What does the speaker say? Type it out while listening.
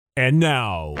And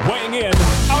now, weighing in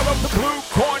out of the blue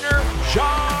corner,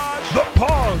 Josh the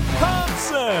Punk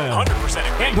Thompson.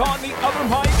 100% agree. And on the other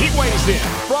mic, he weighs in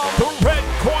from the red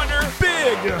corner,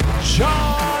 Big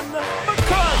John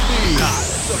McCarthy.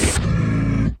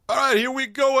 All right, here we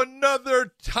go.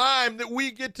 Another time that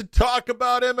we get to talk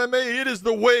about MMA. It is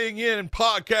the Weighing In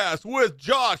podcast with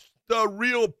Josh, the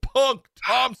real Punk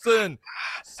Thompson,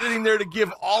 sitting there to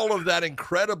give all of that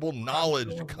incredible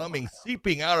knowledge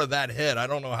seeping out of that head. I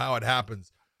don't know how it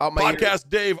happens. Podcast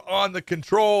Dave on the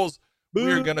controls.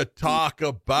 We're going to talk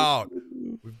about,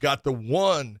 we've got the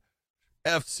ONE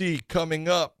FC coming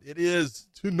up. It is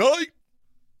tonight.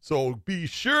 So be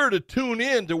sure to tune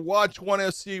in to watch ONE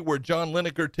FC, where John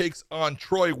Lineker takes on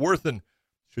Troy Worthen.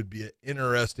 Should be an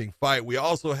interesting fight. We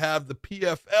also have the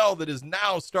PFL that is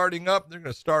now starting up. They're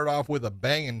going to start off with a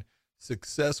banging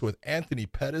success with Anthony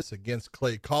Pettis against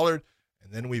Clay Collard.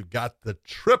 And then we've got the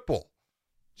triple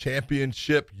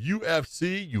championship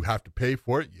UFC. You have to pay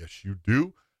for it. Yes, you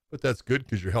do. But that's good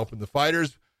because you're helping the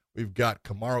fighters. We've got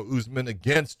Kamaru Usman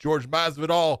against George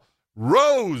Masvidal.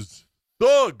 Rose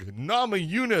Thug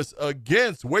Namajunas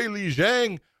against Weili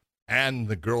Zhang. And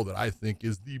the girl that I think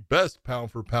is the best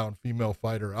pound-for-pound female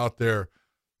fighter out there,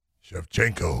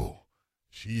 Shevchenko.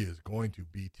 She is going to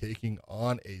be taking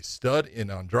on a stud in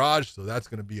Andrade, so that's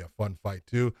going to be a fun fight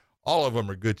too. All of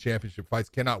them are good championship fights.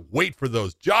 Cannot wait for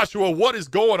those. Joshua, what is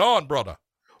going on, brother?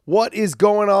 What is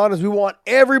going on is we want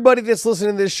everybody that's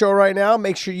listening to this show right now,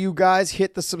 make sure you guys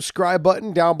hit the subscribe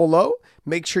button down below.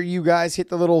 Make sure you guys hit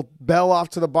the little bell off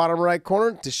to the bottom right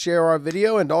corner to share our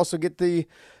video and also get the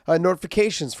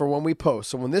notifications for when we post.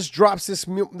 So when this drops this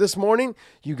morning,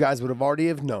 you guys would have already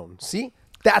have known. See?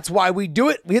 That's why we do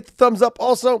it. We hit the thumbs up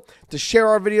also to share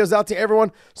our videos out to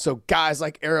everyone. So guys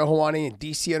like Ariel Helwani and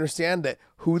DC understand that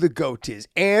who the GOAT is.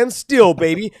 And still,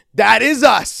 baby, that is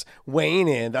us weighing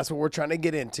in. That's what we're trying to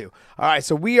get into. All right,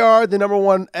 so we are the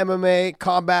 #1 MMA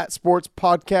combat sports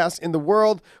podcast in the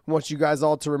world. We want you guys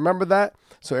all to remember that.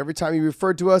 So every time you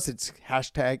refer to us, it's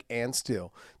hashtag and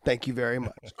still. Thank you very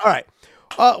much. All right.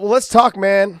 Well, let's talk,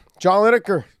 man. John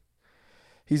Lineker.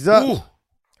 He's up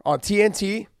on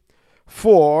TNT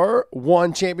for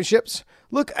ONE championships.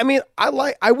 Look, I mean,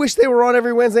 I wish they were on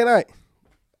every Wednesday night.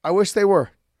 I wish they were.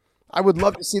 I would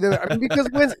love to see them. I mean, because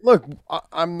look,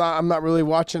 I'm not really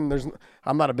watching.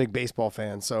 I'm not a big baseball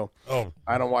fan, so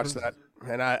I don't watch that,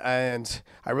 and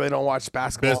I really don't watch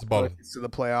basketball to the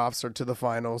playoffs or to the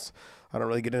finals. I don't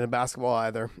really get into basketball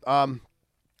either.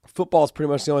 Football is pretty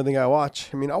much the only thing I watch.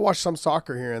 I mean, I'll watch some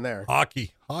soccer here and there.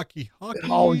 Hockey.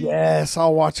 Oh, yes,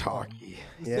 I'll watch hockey.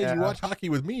 You said you watch hockey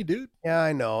with me, dude. Yeah,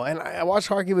 I know. And I watch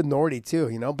hockey with Nordy, too,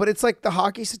 you know. But it's like the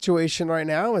hockey situation right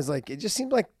now is like, it just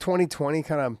seems like 2020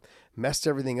 kind of messed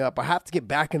everything up. I have to get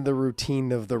back into the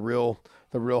routine of the real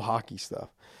hockey stuff.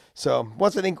 So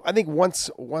once I think once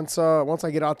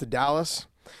I get out to Dallas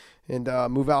and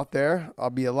move out there, I'll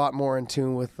be a lot more in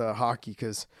tune with hockey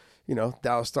because, you know,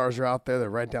 Dallas Stars are out there. They're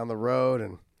right down the road.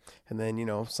 And then, you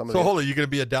know, hold on, you going to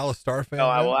be a Dallas Star fan? No,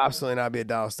 I will absolutely not be a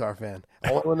Dallas Star fan.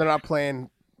 Only when they're not playing.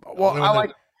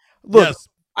 Well,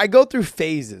 I go through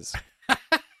phases.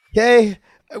 Okay?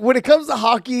 When it comes to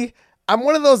hockey, I'm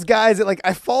one of those guys that, like,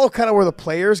 I follow kind of where the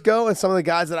players go and some of the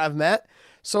guys that I've met.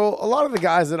 So a lot of the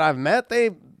guys that I've met,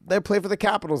 they play for the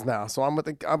Capitals now. So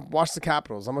I watch the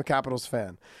Capitals. I'm a Capitals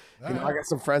fan. You know, I got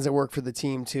some friends that work for the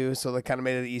team too, so they kind of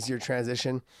made it an easier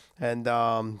transition. And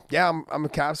I'm a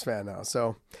Caps fan now,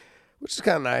 so which is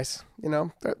kind of nice. You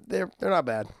know, they're not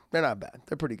bad. They're not bad.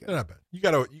 They're pretty good. They're not bad. You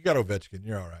got Ovechkin.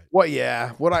 You're all right. Well,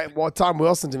 yeah. Tom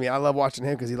Wilson to me, I love watching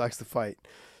him because he likes to fight.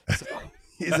 So,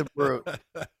 he's a brute.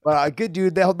 But good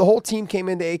dude. The whole team came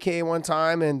into AKA one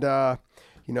time, and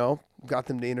you know, got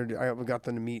them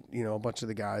to meet, you know, a bunch of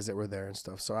the guys that were there and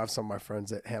stuff. So I have some of my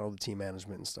friends that handle the team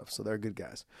management and stuff. So they're good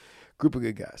guys, group of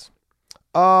good guys.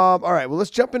 All right, well, let's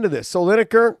jump into this. So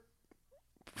Lineker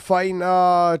fighting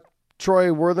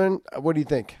Troy Worthen. What do you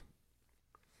think?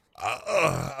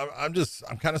 I'm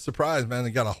kind of surprised, man.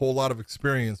 They got a whole lot of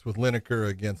experience with Lineker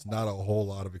against not a whole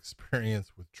lot of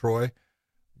experience with Troy.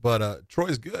 But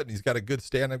Troy's good. He's got a good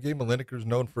stand-up game. Lineker's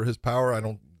known for his power.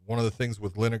 One of the things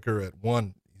with Lineker at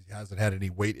ONE, he hasn't had any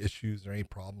weight issues or any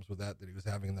problems with that he was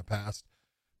having in the past.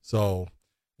 So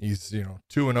he's, you know,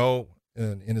 2-0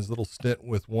 in his little stint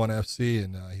with ONE FC,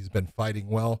 and he's been fighting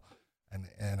well.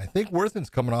 And I think Worthen's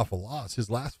coming off a loss. His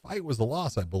last fight was a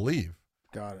loss, I believe.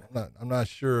 Got it. I'm not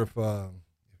sure if I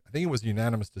think it was a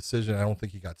unanimous decision. I don't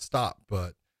think he got stopped,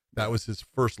 but that was his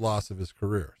first loss of his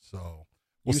career. So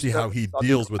we'll see how he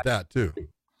deals with that too.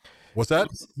 What's that?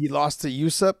 He lost to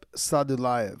Yusuf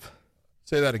Sadulayev.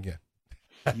 Say that again.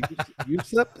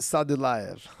 Yusuf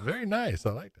Sadulayev. Very nice.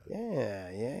 I like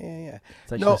that.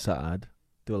 It's actually Saad.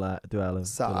 Dualev.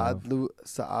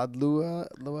 Saad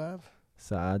Luav.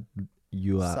 Saad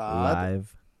Yualayev.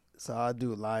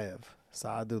 Saadulayev.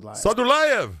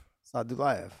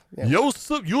 Yeah.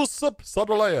 Yusuf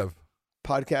Sadulayev.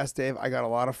 Podcast Dave, I got a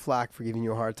lot of flack for giving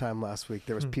you a hard time last week.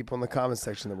 There was people in the comment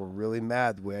section that were really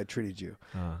mad the way I treated you.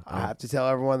 I have to tell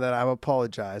everyone that I've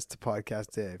apologized to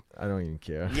Podcast Dave. I don't even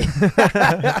care.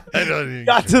 I don't even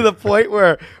Got to the point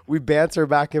where we banter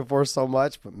back and forth so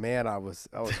much, but man, I was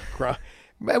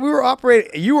man, we were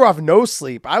operating. You were off no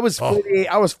sleep. I was 48.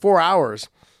 I was 4 hours.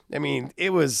 I mean, it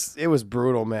was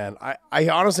brutal, man. I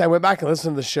honestly, I went back and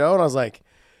listened to the show, and I was like,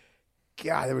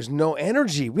 God, there was no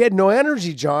energy. We had no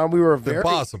energy, John. We were very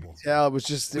impossible. Yeah, it was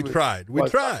just. We tried. We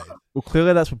tried. Well,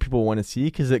 clearly that's what people want to see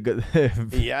because it got.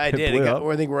 Yeah, I did. blew I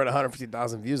up. think we're at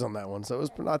 150,000 views on that one, so it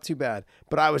was not too bad.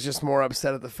 But I was just more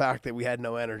upset at the fact that we had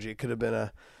no energy. It could have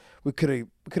been we could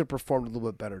have performed a little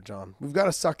bit better, John. We've got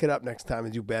to suck it up next time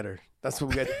and do better. That's what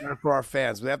we got to do for our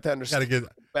fans. We have to understand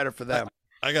better for them.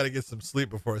 I got to get some sleep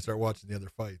before I start watching the other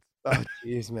fights. Oh,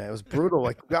 jeez, man, it was brutal.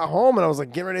 Like, we got home and I was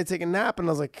like getting ready to take a nap, and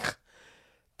I was like,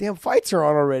 damn, fights are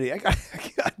on already. I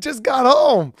just got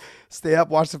home. Stay up,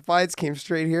 watch the fights, came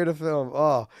straight here to film.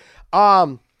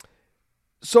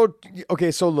 So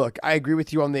look, I agree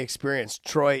with you on the experience.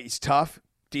 Troy, he's tough,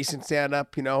 decent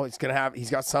stand-up. You know, he's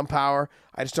got some power.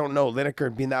 I just don't know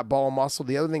Lineker being that ball and muscle.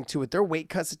 The other thing too, with their weight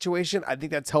cut situation, I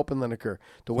think that's helping Lineker.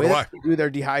 The way that they do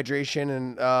their dehydration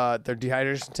and their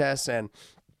dehydration tests, and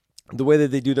the way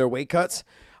that they do their weight cuts,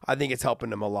 I think it's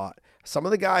helping them a lot. Some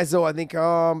of the guys though, I think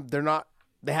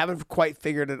they haven't quite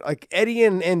figured it. Like Eddie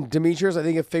and Demetrius, I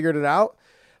think have figured it out.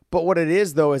 But what it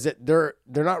is though is that they're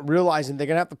not realizing they're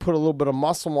gonna have to put a little bit of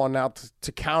muscle on now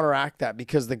to counteract that,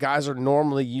 because the guys are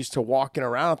normally used to walking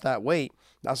around at that weight.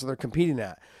 That's what they're competing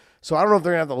at. So I don't know if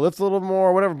they're gonna have to lift a little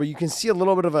more or whatever, but you can see a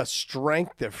little bit of a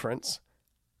strength difference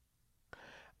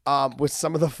with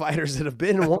some of the fighters that have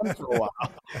been in one for a while.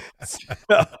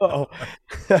 I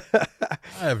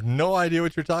have no idea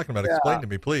what you're talking about. Explain to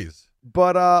me, please.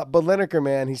 But Lineker,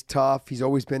 man, he's tough. He's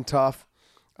always been tough.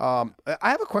 I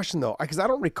have a question though, because I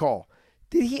don't recall.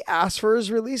 Did he ask for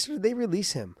his release, or did they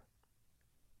release him?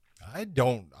 I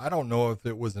don't know if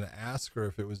it was an ask or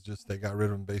if it was just they got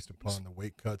rid of him based upon the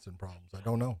weight cuts and problems. I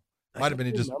don't know. It might have been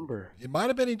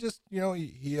he just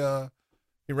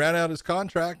he ran out his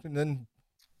contract and then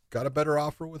got a better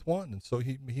offer with one, and so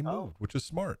he moved, which is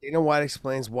smart. You know what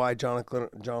explains why John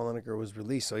Lineker was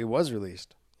released? So he was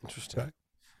released. Interesting. Okay.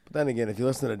 But then again, if you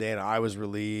listen to Dana, I was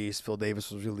released. Phil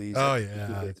Davis was released. Oh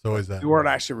yeah, it's always that. We weren't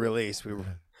actually released. We were,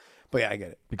 but yeah, I get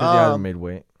it. Because he hasn't made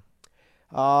weight.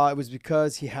 It was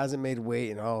because he hasn't made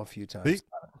weight a few times. See?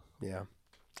 Yeah.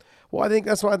 Well,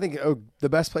 that's why I think the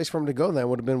best place for him to go then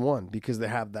would have been one, because they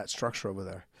have that structure over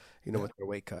there, with their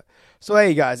weight cut. So,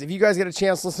 hey, guys, if you guys get a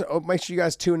chance to listen, make sure you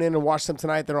guys tune in and watch them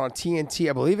tonight. They're on TNT.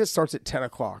 I believe it starts at 10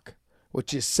 o'clock,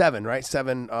 which is 7, right?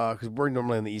 7, because we're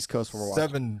normally on the East Coast when we're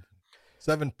watching.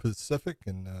 7 Pacific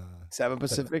and 7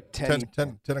 Pacific, 10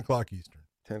 o'clock Eastern.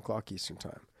 10 o'clock Eastern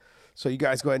time. So you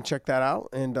guys go ahead and check that out.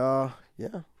 And,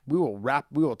 we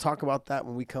will talk about that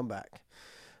when we come back.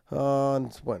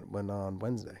 On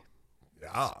Wednesday?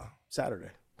 Yeah.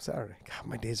 Saturday. God,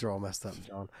 my days are all messed up,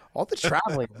 John. All the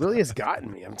traveling really has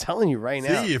gotten me. I'm telling you right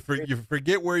now. See, you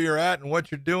forget where you're at and what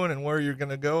you're doing and where you're going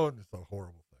to go. It's a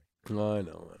horrible thing. I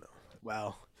know.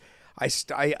 Well,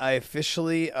 I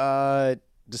officially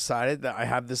decided that I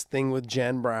have this thing with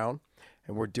Jen Brown,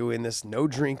 and we're doing this no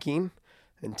drinking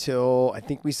until I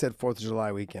think we said 4th of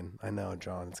July weekend. I know,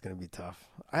 John, it's going to be tough.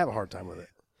 I have a hard time with it.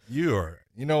 You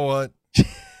know what?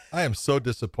 I am so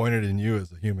disappointed in you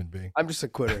as a human being. I'm just a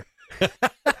quitter.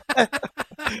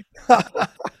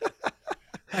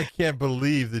 I can't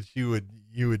believe that you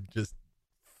would just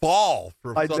fall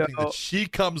for something that she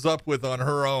comes up with on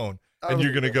her own, and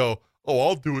you're going to go, oh,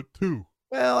 I'll do it too.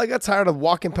 Well, I got tired of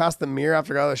walking past the mirror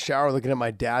after I got out of the shower looking at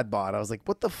my dad bod. I was like,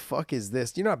 what the fuck is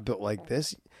this? You're not built like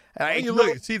this.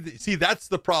 And see, that's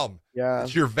the problem. Yeah.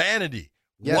 It's your vanity.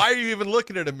 Yeah. Why are you even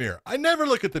looking at a mirror? I never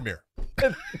look at the mirror.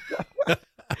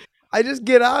 I just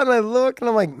get out and I look and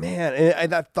I'm like, man,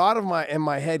 and that thought in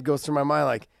my head goes through my mind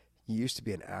like, you used to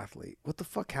be an athlete. What the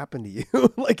fuck happened to you?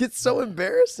 Like, it's so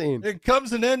embarrassing. It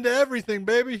comes an end to everything,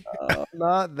 baby.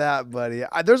 Not that, buddy.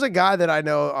 There's a guy that I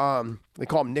know. They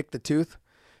call him Nick the Tooth.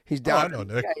 He's down. I know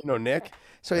Nick. Yeah, you know Nick.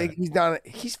 So he's down.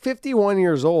 He's 51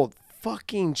 years old,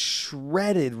 fucking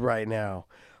shredded right now.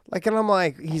 Like, and I'm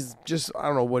like, he's just, I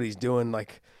don't know what he's doing.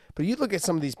 Like, but you look at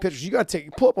some of these pictures. You got to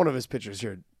pull up one of his pictures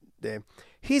here, Dave.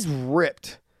 He's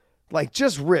ripped. Like,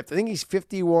 just ripped. I think he's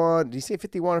 51. Did you say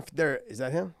 51? There, is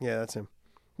that him? Yeah, that's him.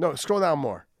 No, scroll down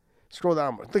more.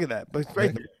 Look at that. But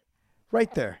right there.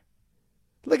 Right there.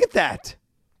 Look at that.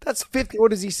 That's 50.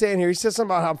 What is he saying here? He says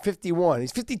something about how I'm 51.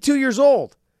 He's 52 years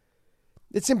old.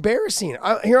 It's embarrassing.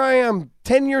 Here I am,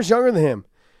 10 years younger than him.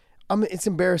 It's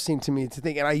embarrassing to me to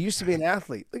think, and I used to be an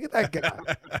athlete. Look at that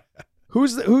guy. Who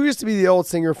used to be the old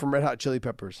singer from Red Hot Chili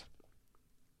Peppers?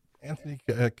 Anthony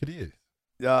Kiedis.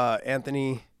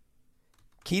 Anthony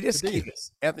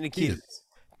Kiedis. Anthony Kiedis.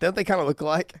 Don't they kind of look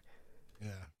alike?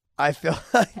 Yeah. I feel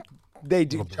like they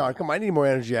do. John, come on. I need more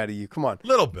energy out of you. Come on. A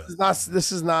little bit.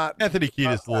 This is not. Anthony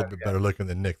Kiedis a little bit better looking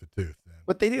than Nick the Tooth. Man.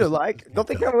 But they do like. Don't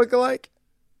they kind of look alike?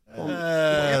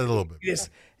 A little bit. Kiedis.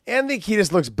 Anthony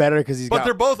Kiedis looks better because he's. But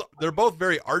they're both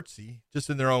very artsy, just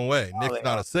in their own way. Nick's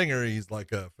not a singer; he's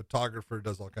like a photographer,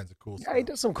 does all kinds of cool stuff. Yeah, he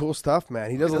does some cool stuff,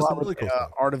 man. He does a lot really of cool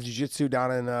stuff. art of jiu-jitsu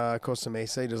down in Costa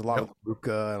Mesa. He does a lot of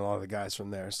Luca and a lot of the guys from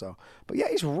there. So, but yeah,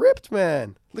 he's ripped,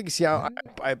 man. Look, you see how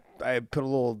I put a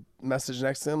little message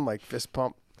next to him, like fist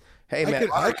pump. Hey, man,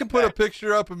 I could put a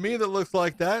picture up of me that looks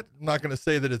like that. I'm not going to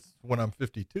say that it's when I'm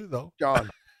 52, though.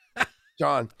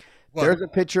 John, there's a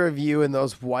picture of you in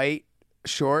those white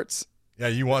shorts. Yeah,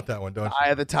 you want that one, don't you? I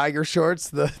have the tiger shorts,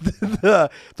 the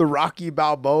Rocky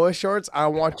Balboa shorts. I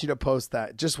want you to post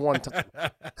that just one time.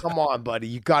 Come on, buddy.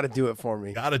 You got to do it for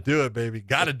me. Got to do it, baby.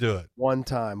 Got to do it. One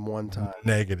time.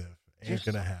 Negative. Ain't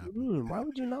going to happen. Why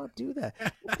would you not do that?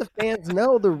 Let the fans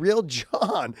know the real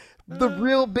John, the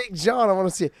real big John. I want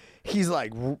to see it. He's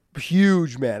like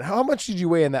huge, man. How much did you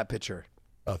weigh in that picture?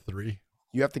 3.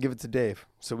 You have to give it to Dave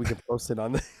so we can post it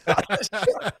on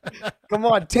the. Come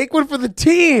on, take one for the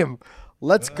team.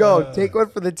 Let's go. Take one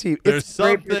for the team. There's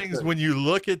some things when you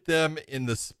look at them in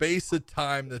the space of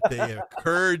time that they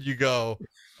occurred, you go,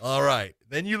 all right.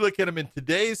 Then you look at them in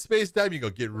today's space time, you go,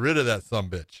 get rid of that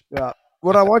sumbitch. Yeah.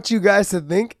 What I want you guys to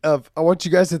think of,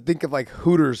 like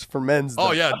Hooters for men's.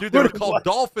 Oh, yeah. Dude, they were called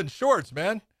dolphin shorts,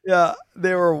 man. Yeah.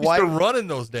 They were white. Used to running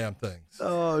those damn things.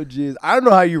 Oh, jeez. I don't know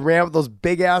how you ran with those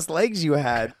big ass legs you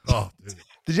had. Oh, dude.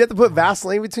 Did you have to put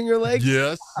Vaseline between your legs?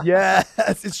 Yes. Yes.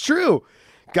 It's true.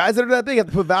 Guys that are that big have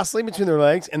to put Vaseline between their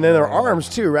legs and then their arms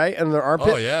too, right? And their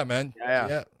armpits. Oh, yeah, man.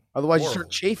 Yeah. Otherwise, you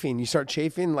start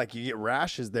chafing. Like you get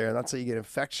rashes there, and that's how you get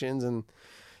infections. And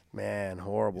man,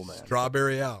 horrible, man.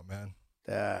 Strawberry out, man.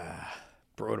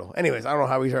 Brutal. Anyways, I don't know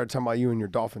how we started talking about you and your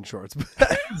dolphin shorts, but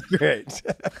that's great.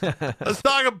 Let's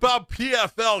talk about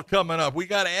PFL coming up. We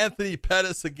got Anthony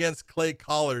Pettis against Clay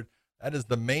Collard. That is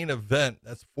the main event.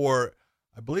 That's for,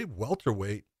 I believe,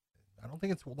 welterweight. I don't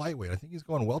think it's lightweight. I think he's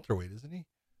going welterweight, isn't he?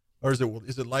 Or is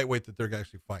it lightweight that they're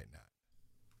actually fighting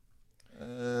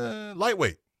at?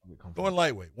 Lightweight. Going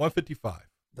lightweight. 155.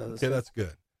 Okay, that's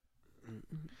good.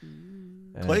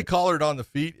 Clay Collard on the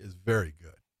feet is very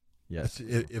good. Yes.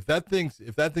 If that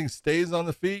thing stays on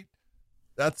the feet,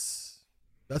 that's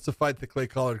a fight that Clay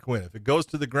Collard can win. If it goes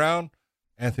to the ground,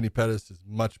 Anthony Pettis is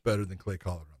much better than Clay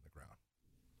Collard on the ground.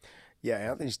 Yeah,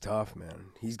 Anthony's tough, man.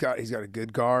 He's got a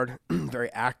good guard,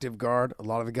 very active guard. A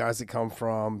lot of the guys that come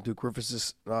from Duke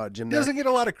Rufus's gym. He doesn't get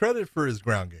a lot of credit for his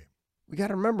ground game. We got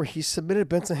to remember he submitted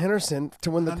Benson Henderson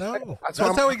to win the title. That's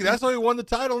how he won the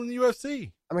title in the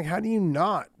UFC. I mean, how do you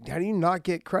not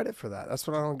get credit for that? That's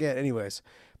what I don't get. Anyways,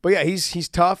 but yeah, he's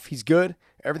tough. He's good.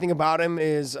 Everything about him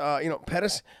is,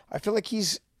 Pettis. I feel like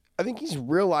I think he's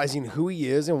realizing who he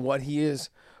is and what he's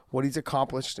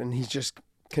accomplished, and he's just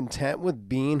content with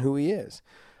being who he is.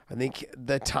 I think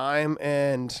the time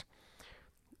and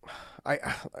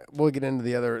we'll get into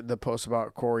the post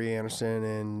about Corey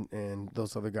Anderson and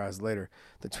those other guys later,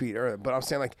 the tweet earlier. But I'm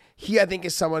saying I think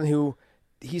is someone who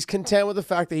he's content with the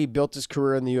fact that he built his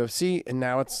career in the UFC and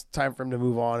now it's time for him to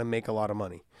move on and make a lot of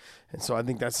money. And so I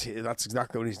think that's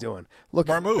exactly what he's doing. Look,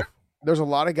 smart move. There's a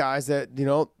lot of guys that,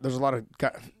 there's a lot of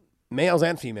males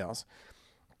and females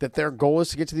that their goal is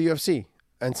to get to the UFC.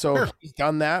 And so he's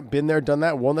done that, been there, done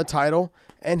that, won the title,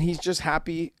 and he's just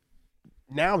happy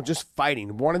now just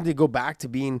fighting. Wanted to go back to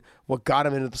being what got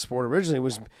him into the sport originally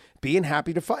was being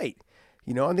happy to fight.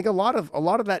 I think a lot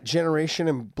of that generation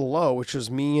and below, which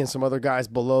was me and some other guys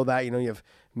below that, you have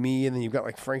me and then you've got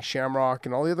like Frank Shamrock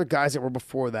and all the other guys that were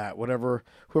before that, whoever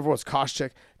was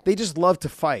Koscheck, they just loved to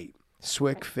fight.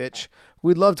 Swick, Fitch,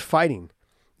 we loved fighting,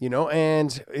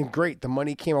 and great. The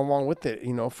money came along with it,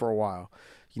 for a while.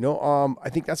 I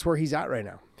think that's where he's at right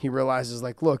now. He realizes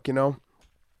look,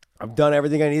 I've done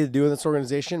everything I need to do in this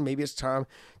organization. Maybe it's time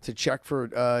to check for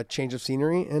a change of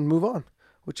scenery and move on,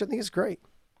 which I think is great.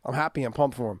 I'm happy. I'm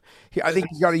pumped for him. I think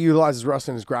he's got to utilize his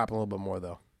wrestling and his grappling a little bit more,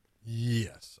 though.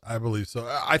 Yes, I believe so.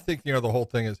 I think, the whole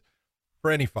thing is for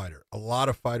any fighter, a lot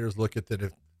of fighters look at that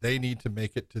if they need to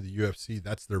make it to the UFC,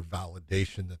 that's their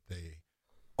validation that they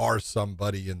are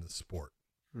somebody in the sport.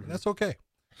 Mm-hmm. And that's okay.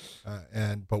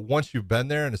 But once you've been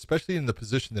there, and especially in the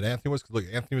position that Anthony was, 'cause look,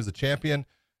 Anthony was a champion,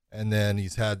 and then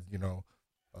he's had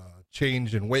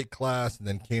change in weight class, and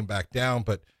then came back down.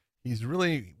 But he's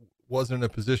really wasn't in a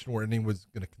position where anyone was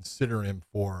going to consider him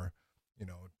for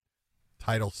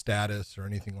title status or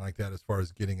anything like that as far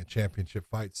as getting a championship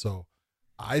fight. So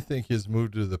I think his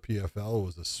move to the PFL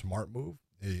was a smart move.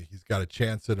 He's got a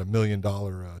chance at $1 million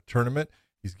tournament.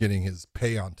 He's getting his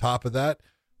pay on top of that.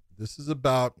 This is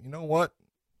about, you know what?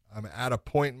 I'm at a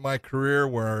point in my career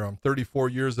where I'm 34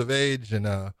 years of age, and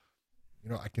I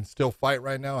can still fight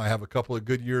right now. I have a couple of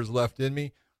good years left in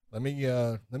me. Let me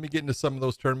get into some of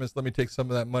those tournaments. Let me take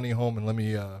some of that money home, and let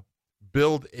me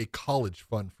build a college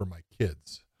fund for my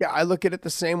kids. Yeah, I look at it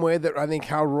the same way that I think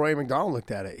how Roy McDonald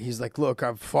looked at it. He's like, look,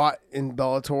 I've fought in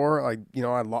Bellator.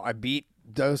 I beat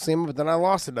Douglas Lima, but then I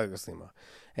lost to Douglas Lima.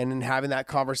 And in having that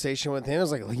conversation with him, it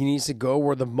was like, he needs to go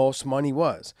where the most money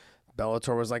was.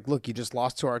 Bellator was like, look, you just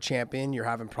lost to our champion. You're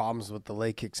having problems with the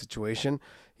leg kick situation.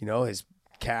 His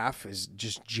calf is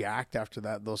just jacked after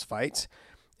those fights.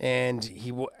 And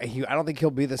I don't think he'll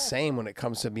be the same when it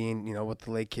comes to being, with the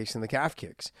leg kicks and the calf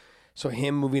kicks. So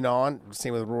him moving on,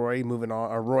 same with Roy moving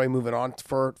on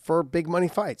for big money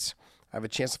fights. I have a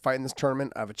chance to fight in this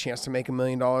tournament. I have a chance to make $1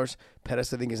 million.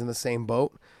 Pettis, I think, is in the same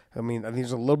boat. I think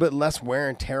there's a little bit less wear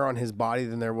and tear on his body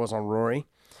than there was on Rory,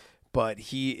 but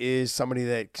he is somebody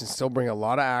that can still bring a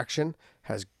lot of action,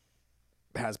 has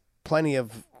plenty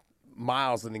of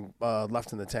miles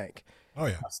left in the tank. Oh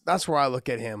yeah, that's where I look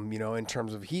at him. In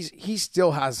terms of he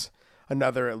still has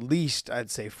another at least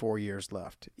I'd say 4 years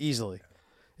left easily,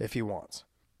 if he wants.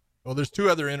 Well, there's two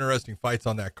other interesting fights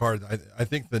on that card. I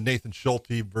think the Nathan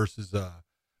Schulte versus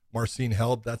Marcin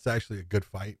Held, that's actually a good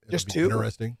fight. Just two?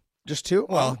 Interesting. Just two?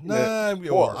 Well,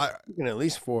 four. You can at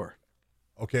least four.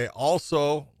 Okay.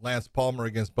 Also, Lance Palmer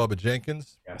against Bubba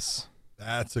Jenkins. Yes.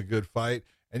 That's a good fight.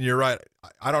 And you're right.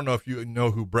 I don't know if you know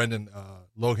who Brendan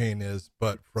Lohane is,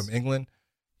 but from England,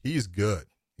 he's good.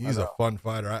 He's a fun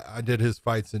fighter. I did his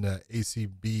fights in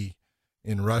ACB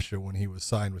in Russia when he was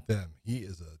signed with them. He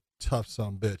is a tough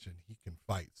son-of-a-bitch, and he can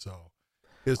fight. So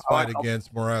his fight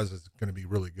against Moraes is going to be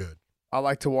really good. I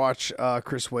like to watch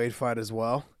Chris Wade fight as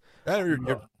well. I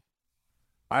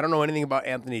don't know anything about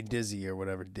Anthony Dizzy or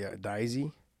whatever,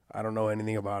 Dizzy. I don't know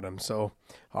anything about him, so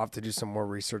I'll have to do some more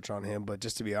research on him. But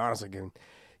just to be honest, again,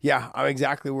 yeah, I'm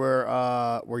exactly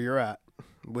where you're at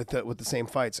with the same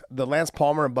fights. The Lance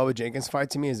Palmer and Bubba Jenkins fight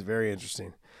to me is very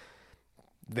interesting.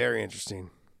 Very interesting.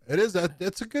 It is.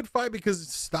 That's a good fight because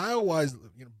style-wise,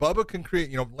 Bubba can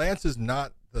create. Lance is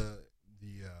not the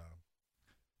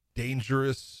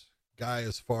dangerous guy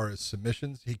as far as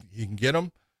submissions. He can get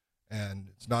them, and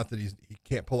it's not that he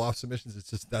can't pull off submissions. It's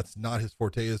just that's not his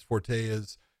forte. His forte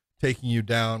is taking you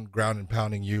down, ground and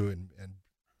pounding you, and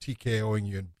TKOing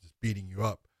you and just beating you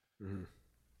up. Mm-hmm.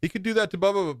 He could do that to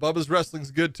Bubba, but Bubba's wrestling's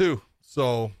good too.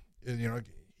 So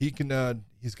he can.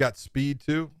 He's got speed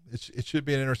too. It should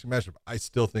be an interesting matchup. I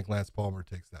still think Lance Palmer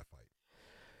takes that fight.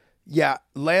 Yeah,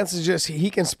 Lance is he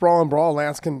can sprawl and brawl.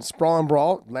 Lance can sprawl and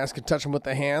brawl. Lance can touch him with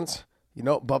the hands.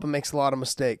 Bubba makes a lot of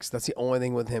mistakes. That's the only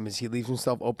thing with him is he leaves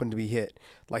himself open to be hit.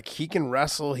 Like he can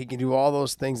wrestle. He can do all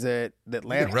those things that Lance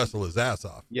he can wrestle his ass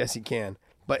off. Yes, he can.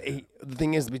 But the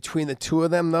thing is, between the two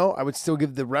of them, though, I would still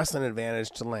give the wrestling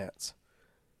advantage to Lance.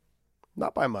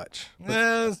 Not by much.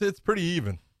 It's pretty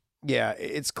even. Yeah,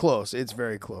 it's close. It's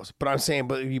very close. But I'm saying,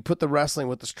 if you put the wrestling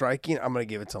with the striking, I'm going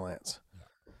to give it to Lance.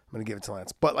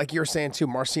 But like you're saying, too,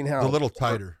 Marcin Held. A little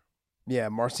tighter. Yeah,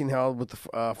 Marcin Held with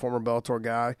the former Bellator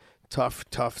guy. Tough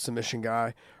submission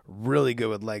guy. Really good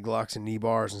with leg locks and knee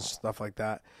bars and stuff like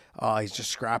that. He's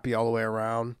just scrappy all the way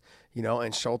around.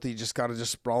 And Schulte just got to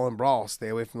just sprawl and brawl. Stay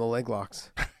away from the leg locks.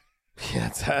 Yeah,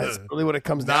 that's really what it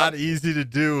comes down to. Not easy to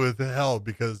do with Held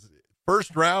because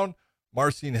first round,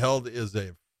 Marcin Held is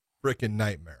a freaking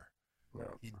nightmare. Yeah.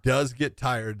 He does get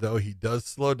tired, though. He does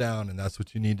slow down, and that's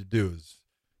what you need to do is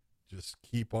just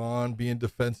keep on being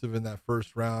defensive in that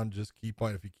first round. Just keep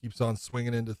on. If he keeps on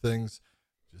swinging into things,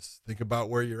 just think about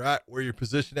where you're at, where your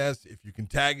position is. If you can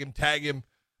tag him.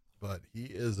 But he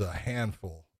is a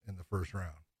handful in the first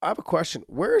round. I have a question.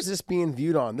 Where is this being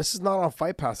viewed on? This is not on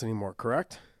Fight Pass anymore,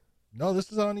 correct? No,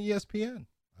 this is on ESPN,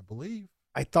 I believe.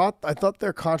 I thought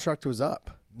their contract was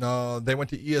up. No, they went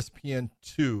to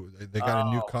ESPN2. They got a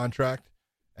new contract,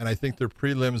 and I think their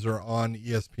prelims are on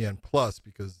ESPN Plus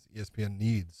because ESPN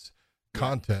needs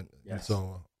content. Yes.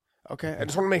 So, okay, I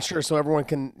just want to make sure so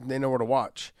everyone they know where to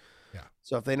watch. Yeah.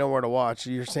 So if they know where to watch,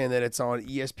 you're saying that it's on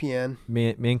ESPN.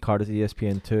 Main card is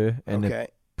ESPN2, and the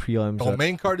prelims. Oh,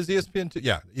 main card is ESPN2.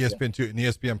 Yeah, ESPN2, and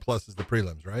ESPN Plus is the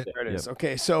prelims, right? There it is. Yep.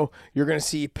 Okay, so you're going to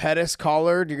see Pettis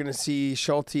Collard. You're going to see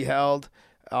Schulte Held.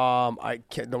 I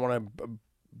don't want to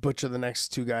butcher the next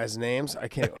two guys' names. I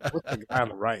can't. What's the guy on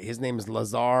the right? His name is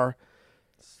Lazar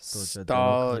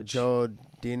Stojadin.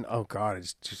 Oh God, I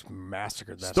just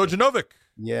massacred that. Stojanovic.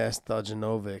 Yes,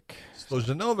 Stojanovic.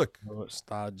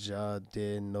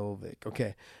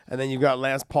 Okay, and then you've got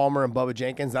Lance Palmer and Bubba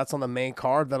Jenkins. That's on the main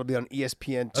card. That'll be on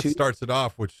ESPN 2. That starts it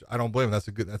off, which I don't blame him. That's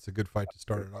a good fight to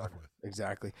start it off with.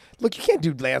 Exactly. Look, you can't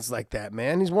do Lance like that,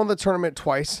 man. He's won the tournament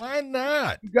twice. Why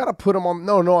not? You got to put him on.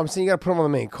 No, I'm saying you got to put him on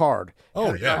the main card.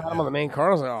 Oh, yeah. I had him on the main card.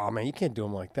 I was like, oh, man, you can't do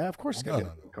him like that. Of course he's got to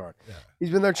get on the main card. Yeah. He's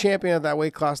been their champion at that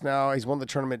weight class now. He's won the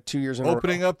tournament 2 years in a row.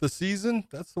 Opening up the season,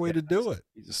 that's the way to do it.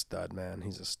 He's a stud, man.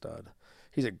 He's a stud.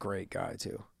 He's a great guy,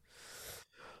 too.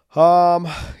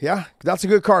 Yeah, that's a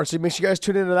good card. So make sure you guys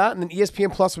tune into that. And then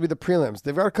ESPN Plus will be the prelims.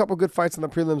 They've got a couple good fights on the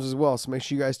prelims as well. So make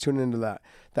sure you guys tune into that.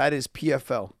 That is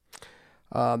PFL.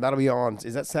 That'll be on.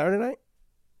 Is that Saturday night?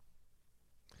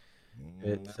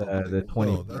 It's the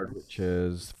 23rd, which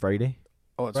is Friday.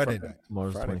 Oh, it's Friday Friday.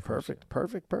 Tomorrow's Friday.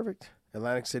 21st. Perfect.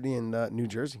 Atlantic City and New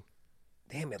Jersey.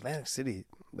 Damn, Atlantic City.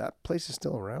 That place is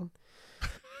still around.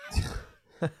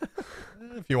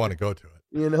 If you want to go to it.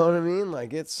 You know what I mean?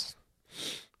 Like, it's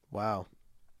wow.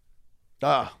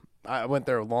 I went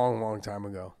there a long time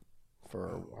ago.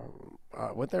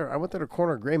 I went there to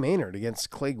corner Gray Maynard against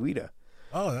Clay Guida.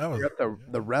 Oh, that was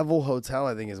the Revel Hotel,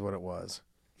 I think is what it was.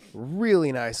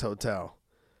 Really nice hotel.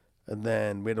 And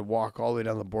then we had to walk all the way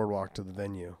down the boardwalk to the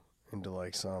venue into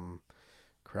like some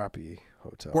crappy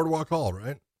hotel. Boardwalk Hall,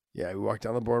 right? Yeah, we walked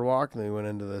down the boardwalk and then we went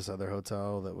into this other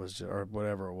hotel that was or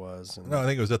whatever it was. And No, I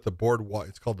think it was at the boardwalk.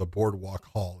 It's called the Boardwalk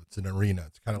Hall. It's an arena.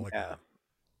 It's kind of like a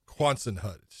Quonset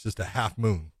hut. It's just a half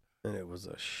moon. And it was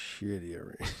a shitty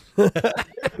arena.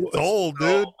 It's old,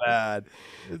 dude. Bad.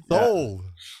 It's old.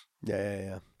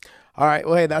 Yeah. All right.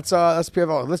 Well, hey, that's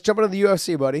PFL. Let's jump into the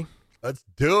UFC, buddy. Let's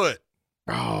do it.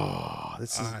 Oh,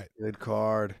 this is a good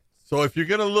card. So if you're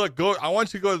gonna look, I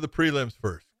want you to go to the prelims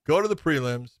first. Go to the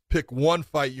prelims. Pick one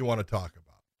fight you want to talk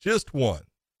about. Just one.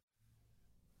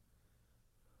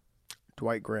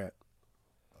 Dwight Grant.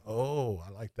 Oh,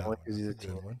 I like that one. He's a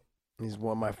good one. He's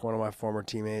one of my former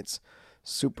teammates.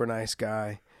 Super nice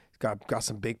guy. He's got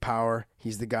some big power.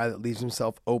 He's the guy that leaves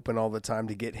himself open all the time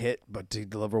to get hit, but to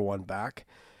deliver one back.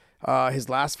 His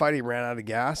last fight, he ran out of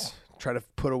gas. Tried to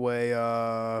put away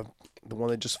the one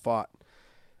they just fought.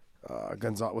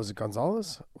 Was it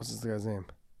Gonzalez? What's this guy's name?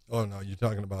 Oh, no, you're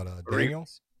talking about Daniel?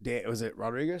 Was it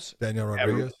Rodriguez? Daniel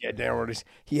Rodriguez? Yeah, Daniel Rodriguez.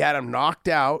 He had him knocked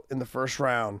out in the first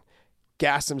round,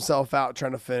 gassed himself out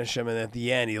trying to finish him, and at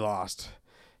the end he lost.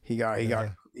 He got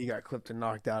clipped and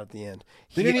knocked out at the end.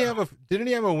 Didn't he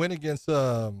have a win against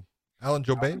Alan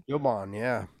Jouban? Jouban,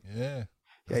 yeah. Yeah.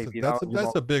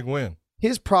 That's a big win.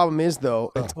 His problem is,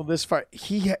 though, until this fight,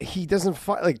 he doesn't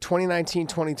fight like 2019,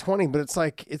 2020, but it's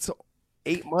like it's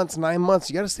 8 months, 9 months.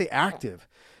 You got to stay active,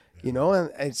 you know.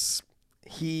 And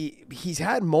he's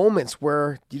had moments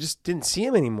where you just didn't see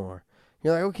him anymore.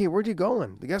 You're like, okay, where'd you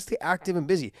going? You got to stay active and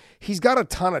busy. He's got a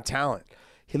ton of talent.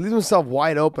 He leaves himself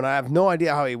wide open. I have no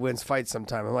idea how he wins fights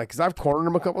sometimes. I'm like, because I've cornered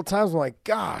him a couple of times. I'm like,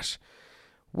 gosh,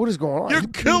 what is going on? You're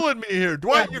killing me here,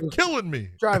 Dwight. You're killing me.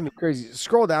 Driving me crazy.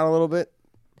 Scroll down a little bit.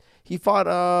 He fought,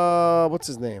 what's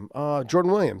his name?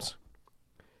 Jordan Williams.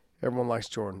 Everyone likes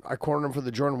Jordan. I cornered him for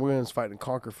the Jordan Williams fight and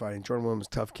Conquer fighting. Jordan Williams,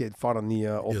 tough kid, fought on the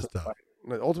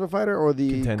Ultimate Fighter or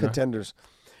the Contenders.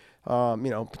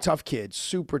 Tough kid,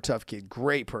 super tough kid,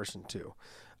 great person too.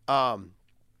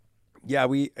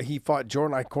 He fought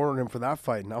Jordan. I cornered him for that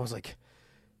fight, and I was like,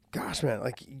 gosh, man,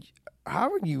 like,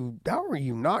 how are you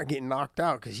not getting knocked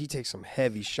out? Because he takes some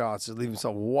heavy shots to leave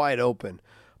himself wide open.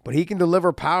 But he can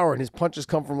deliver power, and his punches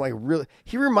come from like really.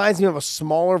 He reminds me of a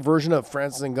smaller version of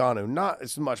Francis Ngannou. Not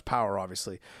as much power,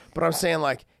 obviously, but I'm saying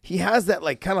like he has that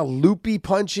like kind of loopy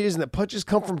punches, and the punches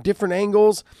come from different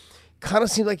angles. Kind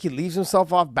of seems like he leaves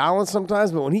himself off balance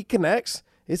sometimes, but when he connects,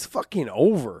 it's fucking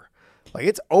over. Like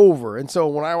it's over. And so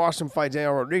when I watched him fight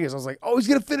Daniel Rodriguez, I was like, oh, he's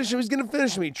gonna finish him. He's gonna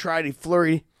finish him. He tried. He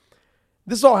flurried.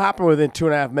 This all happened within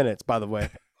 2.5 minutes, by the way.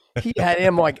 He had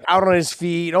him like out on his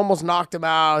feet, almost knocked him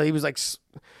out. He was like.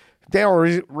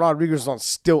 Daniel Rodriguez was on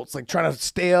stilts, like trying to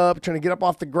stay up, trying to get up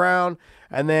off the ground.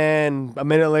 And then a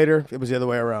minute later, it was the other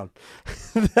way around.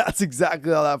 That's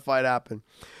exactly how that fight happened.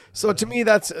 So to me,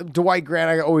 that's Dwight Grant.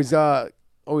 I always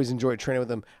enjoyed training with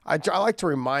him. I like to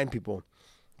remind people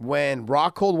when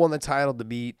Rockhold won the title to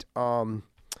beat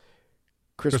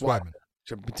Chris Weidman.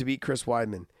 To beat Chris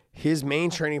Weidman. His main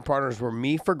training partners were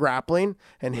me for grappling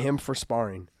and him for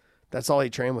sparring. That's all he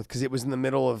trained with because it was in the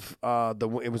middle of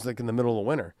it was like in the middle of the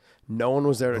winter. No one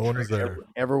was there to train. Was there.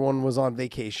 Everyone was on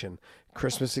vacation.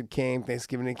 Christmas had came,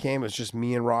 Thanksgiving had came. It was just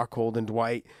me and Rockhold and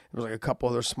Dwight. There was like a couple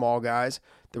other small guys.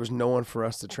 There was no one for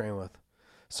us to train with.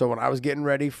 So when I was getting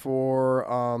ready for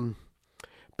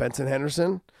Benson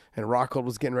Henderson and Rockhold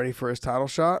was getting ready for his title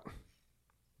shot,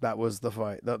 that was the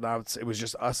fight. It was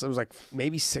just us. It was like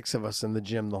maybe 6 of us in the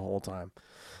gym the whole time.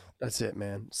 That's it,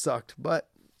 man. Sucked, but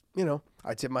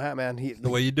I tip my hat, man. The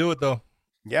way you do it, though.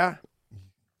 Yeah.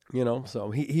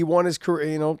 So he won his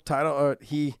career, title.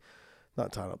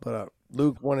 Not title, but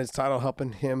Luke won his title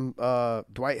helping him,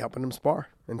 Dwight helping him spar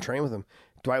and train with him.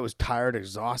 Dwight was tired,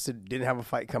 exhausted, didn't have a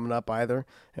fight coming up either,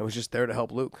 and was just there to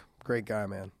help Luke. Great guy,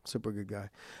 man. Super good guy.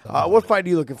 What fight are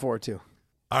you looking forward to?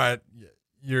 All right.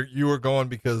 You were going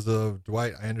because of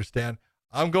Dwight, I understand.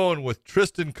 I'm going with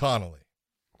Tristan Connolly.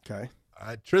 Okay. All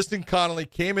right, Tristan Connolly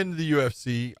came into the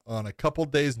UFC on a couple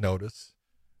days' notice.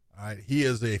 All right, he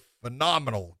is a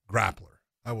phenomenal grappler.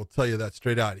 I will tell you that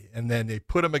straight out. And then they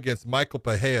put him against Michael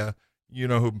Pereira. You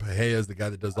know who Pereira is, the guy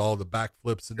that does all the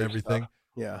backflips and everything.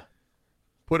 Yeah.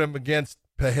 Put him against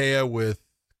Pereira with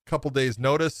a couple days'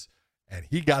 notice, and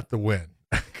he got the win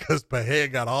because Pereira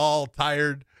got all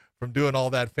tired from doing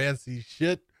all that fancy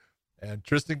shit. And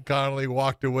Tristan Connolly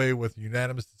walked away with a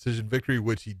unanimous decision victory,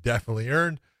 which he definitely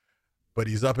earned. But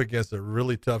he's up against a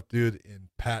really tough dude in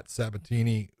Pat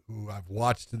Sabatini, who I've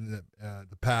watched in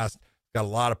the past. Got a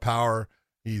lot of power.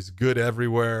 He's good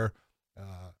everywhere.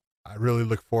 I really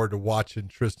look forward to watching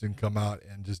Tristan come out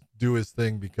and just do his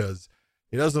thing because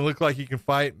he doesn't look like he can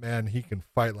fight, man. He can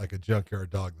fight like a junkyard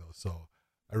dog, though. So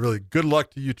good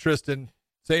luck to you, Tristan.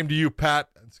 Same to you, Pat.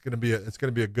 It's gonna be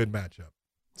a good matchup.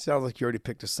 Sounds like you already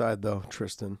picked a side, though,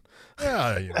 Tristan.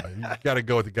 Yeah, you got to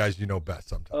go with the guys you know best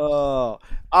sometimes. Oh,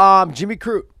 Jimmy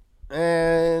Crute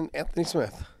and Anthony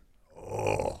Smith.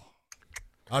 Oh,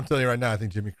 I'm telling you right now, I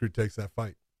think Jimmy Crute takes that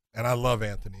fight, and I love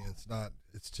Anthony.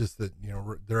 It's just that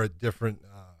they're at different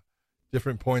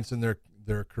points in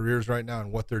their careers right now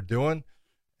and what they're doing.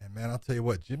 And man, I'll tell you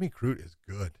what, Jimmy Crute is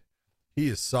good. He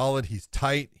is solid. He's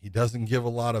tight. He doesn't give a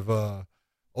lot of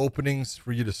openings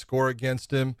for you to score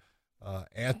against him.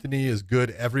 Anthony is good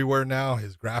everywhere now.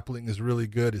 His grappling is really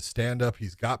good. His stand-up,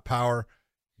 he's got power.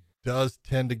 He does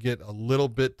tend to get a little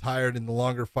bit tired in the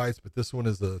longer fights, but this one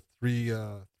is a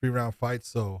three-round fight.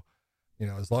 So,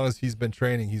 as long as he's been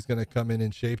training, he's going to come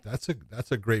in shape. That's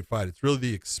a great fight. It's really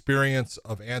the experience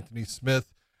of Anthony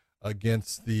Smith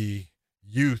against the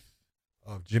youth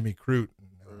of Jimmy Crute.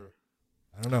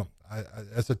 I don't know.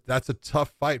 That's a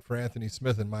tough fight for Anthony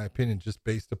Smith, in my opinion, just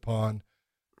based upon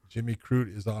Jimmy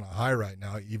Crute is on a high right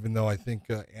now, even though I think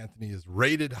Anthony is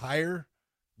rated higher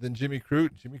than Jimmy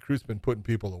Crute. Jimmy Crute's been putting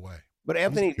people away. But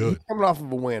Anthony, he's coming off of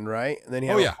a win, right? And then he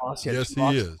had a loss. Yes, he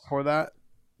is. Before that?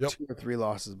 Yep. 2 or 3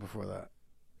 losses before that.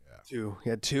 Yeah. 2. He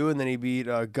had 2, and then he beat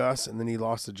Gus, and then he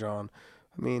lost to John.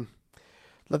 I mean,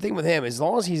 the thing with him, as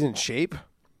long as he's in shape,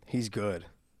 he's good.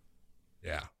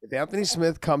 Yeah. If Anthony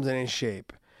Smith comes in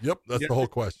shape. Yep, that's the whole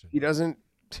question. He doesn't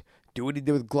do what he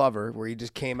did with Glover, where he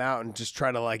just came out and just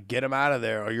tried to get him out of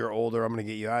there. Oh, you're older, I'm gonna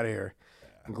get you out of here. Yeah.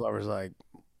 And Glover's like,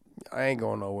 I ain't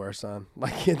going nowhere, son.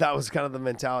 That was kind of the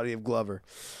mentality of Glover.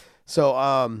 So,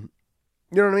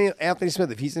 you know what I mean? Anthony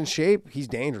Smith, if he's in shape, he's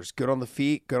dangerous. Good on the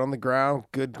feet, good on the ground,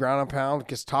 good ground and pound,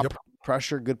 gets top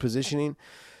pressure, good positioning.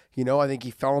 I think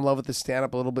he fell in love with the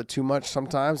stand-up a little bit too much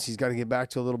sometimes. He's got to get back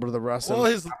to a little bit of the wrestling.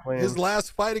 Well, his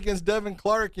last fight against Devin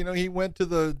Clark, he went to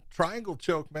the triangle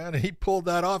choke, man, and he pulled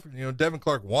that off. Devin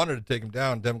Clark wanted to take him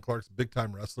down. Devin Clark's a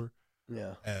big-time wrestler.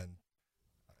 Yeah. And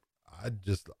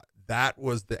that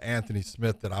was the Anthony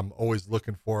Smith that I'm always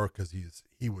looking for because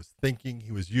he was thinking,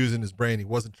 he was using his brain. He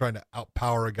wasn't trying to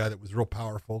outpower a guy that was real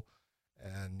powerful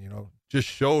and, just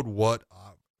showed what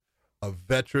a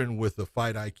veteran with a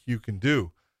fight IQ can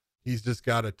do. He's just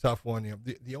got a tough one.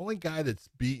 The only guy that's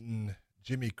beaten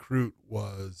Jimmy Crute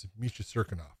was Misha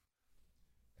Serkinov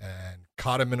and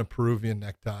caught him in a Peruvian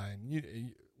necktie.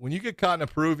 And when you get caught in a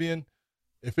Peruvian,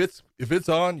 if it's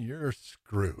on, you're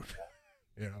screwed.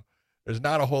 There's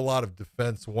not a whole lot of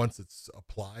defense once it's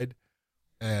applied.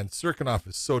 And Serkinov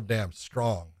is so damn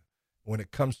strong when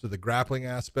it comes to the grappling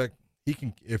aspect.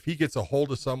 If he gets a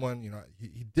hold of someone,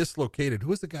 he dislocated. Who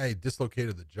was the guy who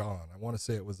dislocated the jaw? I want to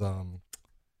say it was I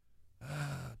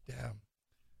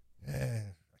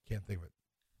can't think of it,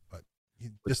 but he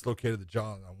dislocated the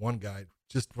jaw on one guy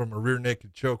just from a rear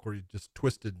naked choke where he just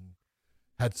twisted and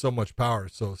had so much power.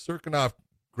 So Serkinov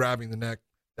grabbing the neck,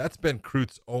 that's been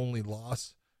Crute's only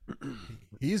loss.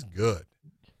 He's good,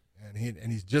 and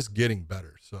he's just getting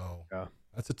better. So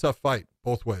that's a tough fight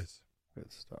both ways.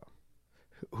 Good stuff.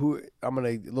 A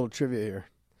little trivia here.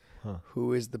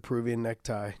 Who is the Peruvian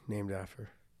necktie named after?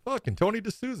 Fucking Tony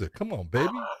D'Souza. Come on, baby.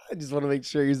 I just want to make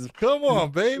sure he's. Come on,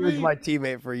 baby. He was my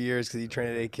teammate for years because he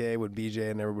trained at AK with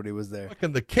BJ and everybody was there.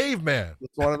 Fucking the caveman.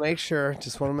 Just want to make sure.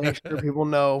 People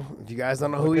know. If you guys don't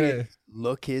know who he is,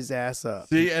 look his ass up.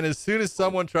 See, and as soon as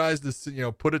someone tries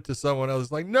to, put it to someone else,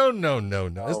 it's like, no.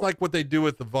 It's like what they do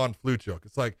with the Von Fluchuk.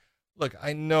 It's like, look,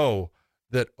 I know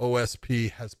that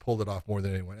OSP has pulled it off more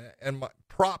than anyone, and my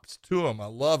props to him. I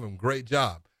love him. Great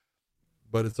job.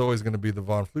 But it's always going to be the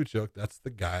Von Fluchuk. That's the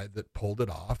guy that pulled it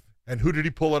off. And who did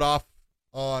he pull it off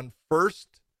on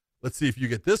first? Let's see if you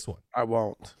get this one. I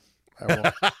won't.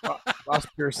 Ross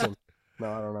Pearson.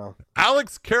 No, I don't know.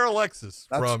 Alex Karalexis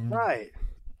from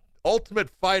Ultimate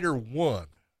Fighter 1.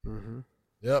 Mm-hmm.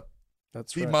 Yep.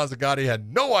 That's Steve right. Mazzagatti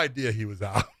had no idea he was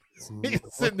out. He's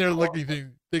sitting there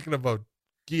thinking about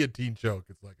guillotine choke.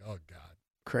 It's like, oh, God.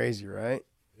 Crazy, right?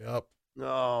 Yep.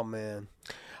 Oh, man.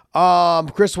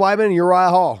 Chris Weidman, Uriah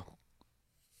Hall.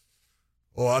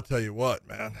 Oh, I'll tell you what,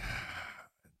 man.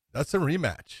 That's a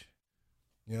rematch.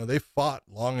 They fought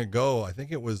long ago. I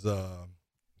think it was what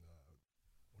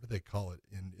do they call it?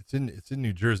 It's in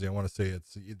New Jersey. I want to say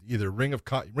it's either Ring of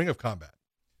Combat. Ring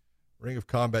of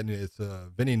Combat. It's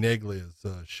Vinny Neglia's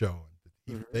show.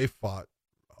 They fought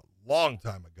a long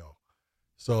time ago.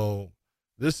 So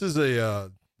this is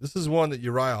one that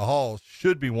Uriah Hall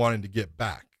should be wanting to get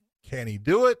back. Can he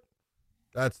do it?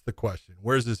 That's the question.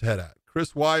 Where's his head at?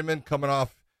 Chris Weidman coming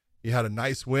off, he had a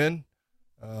nice win.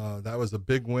 That was a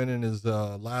big win in his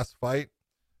last fight.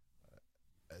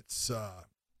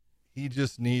 He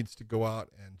just needs to go out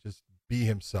and just be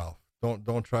himself.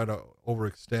 Don't try to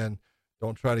overextend.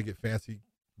 Don't try to get fancy.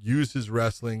 Use his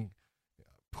wrestling.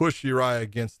 Push Uriah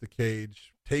against the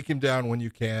cage. Take him down when you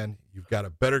can. You've got a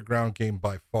better ground game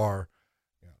by far.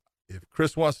 If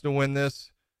Chris wants to win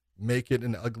this, make it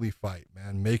an ugly fight,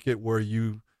 man. Make it where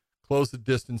you close the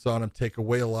distance on him, take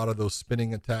away a lot of those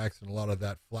spinning attacks and a lot of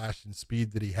that flash and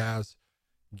speed that he has.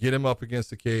 Get him up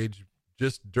against the cage,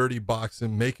 just dirty box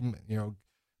him, make him,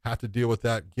 have to deal with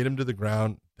that. Get him to the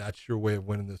ground. That's your way of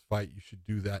winning this fight. You should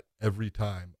do that every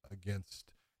time against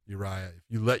Uriah. If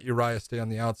you let Uriah stay on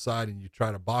the outside and you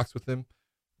try to box with him,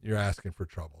 you're asking for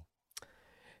trouble.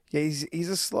 Yeah, he's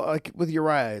a slow, like with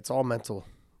Uriah, it's all mental.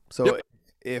 So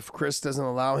if Chris doesn't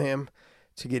allow him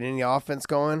to get any offense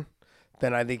going,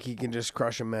 then I think he can just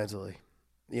crush him mentally.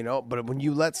 But when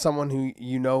you let someone who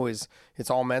it's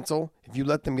all mental, if you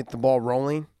let them get the ball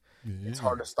rolling, it's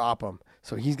hard to stop him.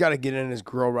 So he's got to get in his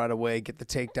grill right away, get the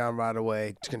takedown right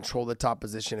away, to control the top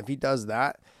position. If he does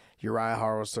that, Uriah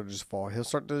Hall will start to just fall. He'll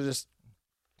start to just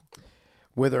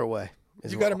wither away.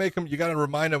 You got to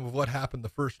remind him of what happened the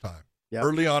first time,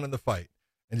 early on in the fight,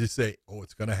 and just say, oh,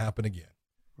 it's going to happen again.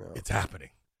 It's happening.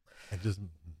 And just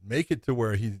make it to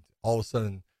where he all of a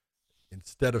sudden,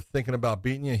 instead of thinking about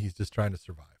beating you, he's just trying to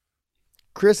survive.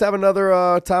 Chris have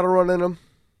another title run in him?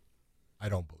 I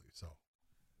don't believe so.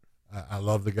 I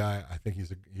love the guy. I think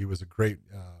he was a great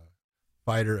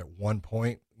fighter at one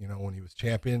point, when he was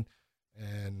champion.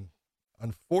 And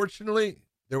unfortunately,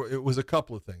 it was a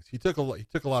couple of things. He took a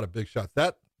lot of big shots.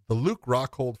 The Luke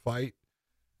Rockhold fight,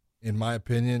 in my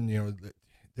opinion,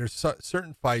 there's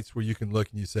certain fights where you can look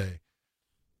and you say,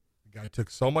 the guy took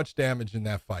so much damage in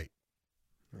that fight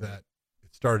that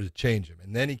it started to change him.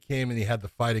 And then he came and he had the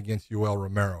fight against Yoel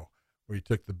Romero, where he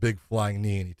took the big flying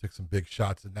knee and he took some big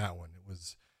shots in that one.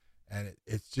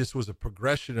 It just was a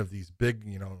progression of these big,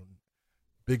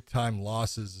 big time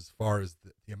losses as far as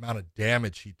the amount of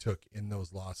damage he took in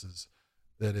those losses.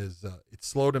 That is, it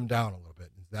slowed him down a little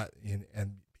bit.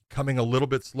 And becoming a little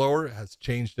bit slower has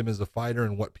changed him as a fighter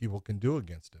and what people can do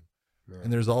against him. Yeah.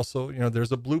 And there's also,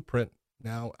 there's a blueprint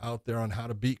now out there on how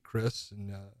to beat Chris.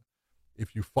 And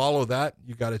if you follow that,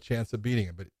 you got a chance of beating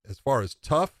him. But as far as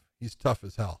tough, he's tough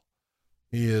as hell.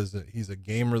 He's a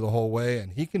gamer the whole way,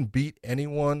 and he can beat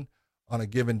anyone on a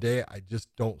given day. I just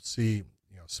don't see,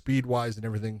 speed wise and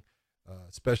everything,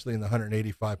 especially in the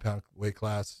 185-pound weight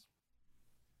class.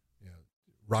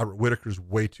 Robert Whitaker's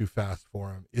way too fast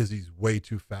for him. Izzy's way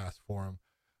too fast for him.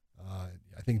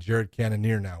 I think Jared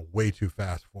Cannonier now way too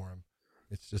fast for him.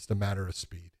 It's just a matter of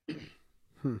speed.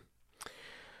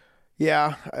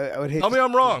 Yeah, I would hate. Tell me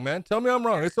I'm wrong, man. Tell me I'm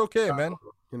wrong. It's okay, man.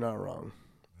 You're not wrong.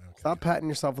 Okay. Stop patting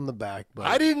yourself on the back. But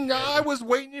I didn't. I was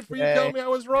waiting for you to tell me I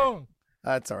was wrong.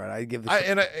 That's all right. I give.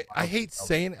 I hate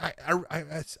saying. I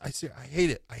hate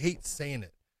it. I hate saying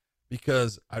it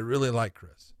because I really like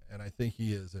Chris. And I think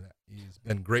he's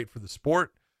been great for the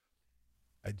sport.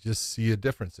 I just see a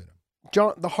difference in him.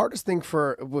 John, the hardest thing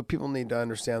for what people need to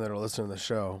understand that are listening to the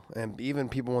show, and even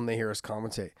people when they hear us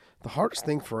commentate, the hardest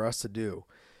thing for us to do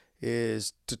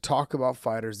is to talk about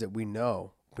fighters that we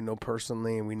know,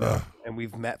 personally, and we know, and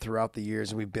we've met throughout the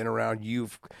years, and we've been around.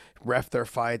 You've ref their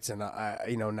fights, and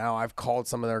now I've called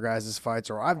some of their guys' fights,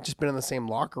 or I've just been in the same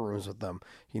locker rooms with them,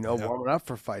 warming up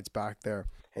for fights back there,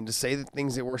 and to say the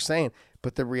things that we're saying.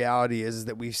 But the reality is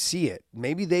that we see it.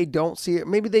 Maybe they don't see it.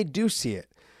 Maybe they do see it,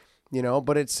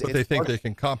 but it's they think they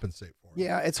can compensate for it.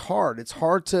 Yeah, it's hard. It's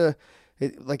hard to,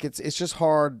 it's just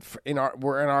hard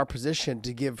we're in our position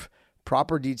to give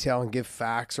proper detail and give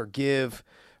facts or give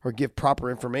proper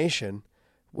information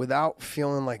without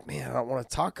feeling like, man, I don't want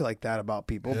to talk like that about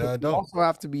people. Yeah,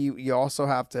 but you also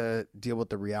have to deal with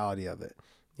the reality of it,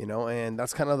 and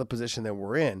that's kind of the position that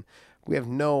we're in. I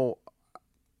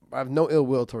have no ill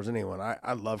will towards anyone.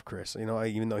 I love Chris,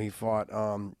 even though he fought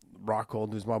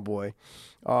Rockhold, who's my boy,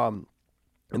 and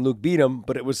Luke beat him,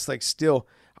 but it was like still,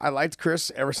 I liked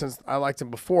Chris ever since I liked him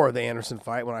before the Anderson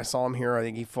fight. When I saw him here, I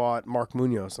think he fought Mark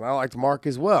Munoz, and I liked Mark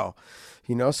as well,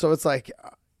 so it's like,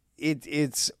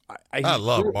 I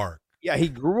love Mark. Yeah, he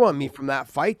grew on me from that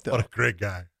fight, though. What a great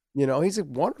guy. He's a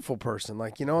wonderful person.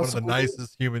 Like, one of the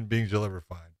nicest human beings you'll ever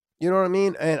find. You know what I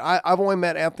mean? And I've only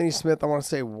met Anthony Smith, I want to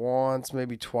say once,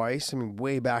 maybe twice. I mean,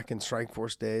 way back in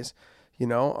Strikeforce days,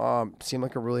 seemed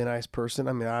like a really nice person.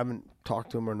 I mean, I haven't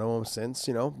talked to him or know him since,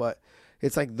 but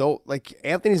it's like, though, like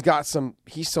Anthony's got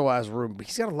he still has room, but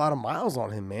he's got a lot of miles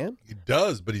on him, man. He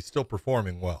does, but he's still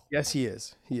performing well. Yes, he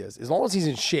is. He is. As long as he's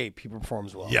in shape, he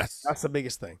performs well. Yes. That's the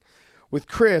biggest thing. With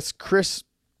Chris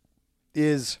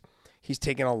he's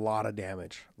taking a lot of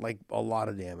damage, and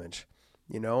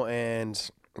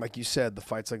like you said, the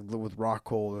fights like with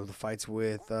Rockhold or the fights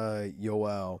with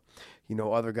Yoel,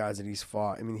 other guys that he's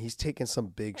fought. I mean, he's taken some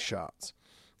big shots.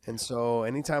 And so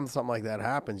anytime something like that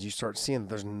happens, you start seeing that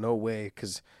there's no way,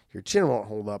 because your chin won't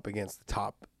hold up against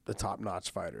the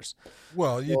top-notch fighters.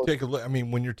 Well, take a look. I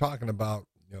mean, when you're talking about,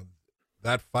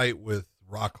 that fight with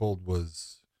Rockhold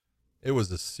was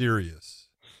a serious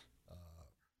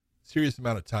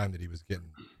amount of time that he was getting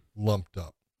lumped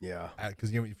up. Yeah. Because,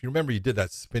 if you remember, he did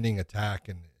that spinning attack,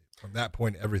 and from that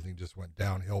point, everything just went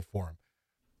downhill for him.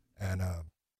 And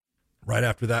right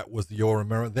after that was the Yoel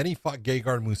Romero. Then he fought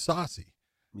Gegard Mousasi.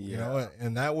 Yeah.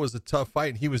 And that was a tough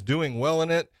fight. He was doing well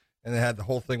in it, and they had the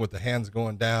whole thing with the hands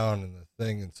going down and the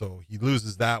thing, and so he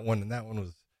loses that one, and that one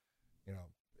was,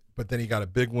 but then he got a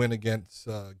big win against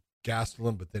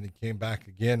Gastelum, but then he came back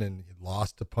again and he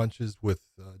lost to punches with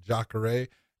Jacare,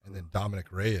 and then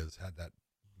Dominic Reyes had that,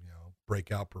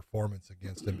 breakout performance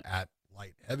against him at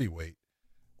light heavyweight.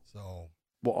 So,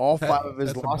 well, all five of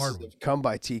his losses have come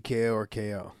by TKO or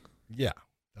KO. Yeah,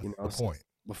 that's the point.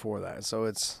 Before that,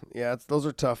 so those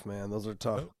are tough, man. Those are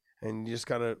tough, and you just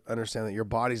got to understand that your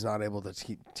body's not able to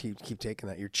keep taking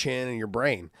that. Your chin and your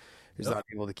brain is not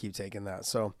able to keep taking that.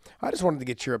 So I just wanted to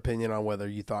get your opinion on whether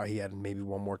you thought he had maybe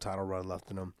one more title run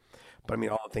left in him. But I mean,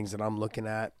 all the things that I'm looking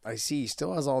at, I see he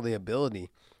still has all the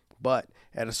ability, but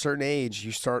at a certain age,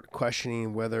 you start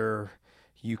questioning whether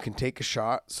you can take a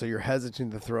shot. So you're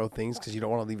hesitant to throw things because you don't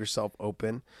want to leave yourself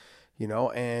open.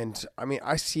 And I mean,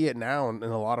 I see it now in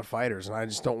a lot of fighters, and I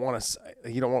just don't want to,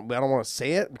 I don't want to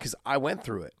say it because I went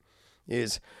through it.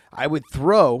 Is I would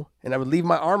throw and I would leave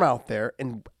my arm out there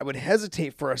and I would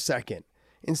hesitate for a second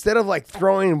instead of like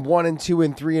throwing 1 and 2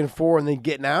 and 3 and 4 and then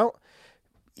getting out.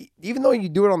 Even though you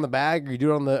do it on the bag or you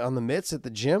do it on the mitts at the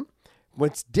gym,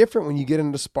 what's different when you get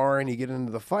into sparring, you get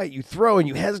into the fight, you throw and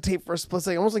you hesitate for a split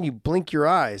second, almost like you blink your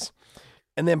eyes.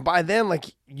 And then by then, like,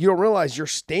 you don't realize you're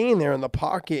staying there in the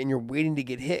pocket and you're waiting to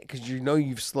get hit because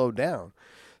you've slowed down.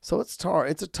 So it's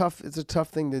a tough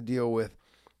thing to deal with.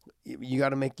 You got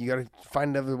to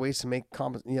find other ways to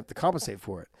you have to compensate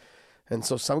for it. And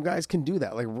so some guys can do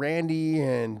that, like Randy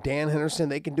and Dan Henderson.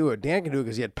 They can do it. Dan can do it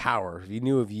because he had power. He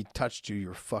knew if he touched you,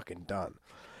 you're fucking done.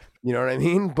 You know what I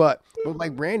mean? But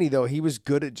like Randy, though, he was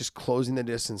good at just closing the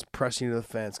distance, pressing you to the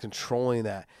fence, controlling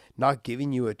that, not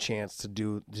giving you a chance to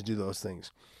do those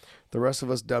things. The rest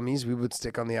of us dummies, we would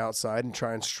stick on the outside and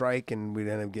try and strike, and we'd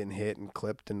end up getting hit and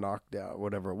clipped and knocked out,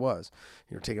 whatever it was.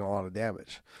 You're taking a lot of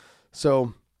damage.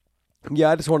 So, yeah,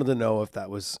 I just wanted to know if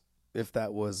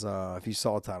you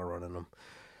saw a title run in them.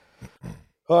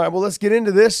 All right, well, let's get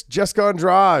into this. Jessica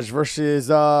Andrade versus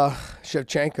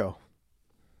Shevchenko.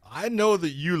 I know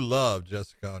that you love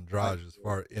Jessica Andrade as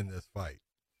far in this fight.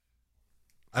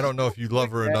 I don't know if you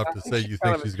love her enough to say you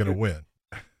think she's going to win.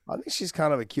 I think she's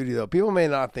kind of a cutie, though. People may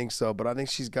not think so, but I think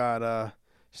she's kind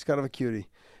of a cutie.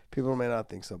 People may not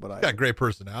think so, but she's got great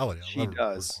personality. She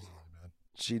does.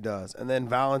 She does. And then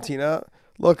Valentina,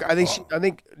 look, I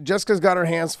think Jessica's got her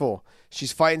hands full.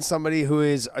 She's fighting somebody who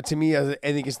is, to me, I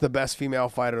think is the best female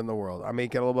fighter in the world. I may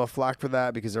get a little bit of flack for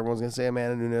that because everyone's going to say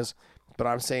Amanda Nunes. But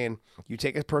I'm saying you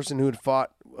take a person who had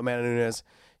fought Amanda Nunes,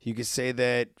 You could say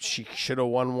that she should have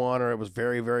won one or it was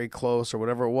very, very close or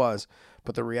whatever it was.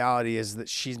 But the reality is that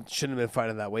she shouldn't have been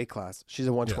fighting that weight class. She's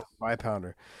a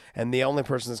 125-pounder. And the only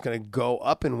person that's going to go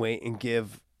up in weight and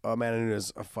give Amanda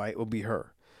Nunes a fight will be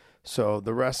her. So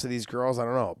the rest of these girls, I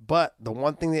don't know. But the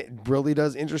one thing that really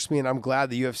does interest me, and I'm glad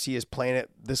the UFC is playing it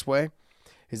this way,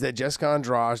 is that Jessica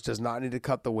Andrade does not need to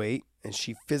cut the weight, and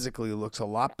she physically looks a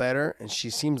lot better, and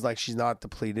she seems like she's not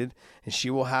depleted, and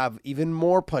she will have even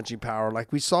more punching power,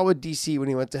 like we saw with DC when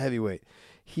he went to heavyweight.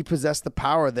 He possessed the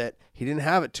power that he didn't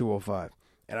have at 205,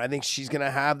 and I think she's going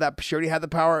to have that. She already had the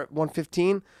power at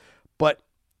 115, but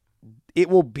it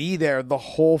will be there the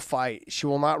whole fight. She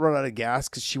will not run out of gas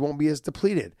because she won't be as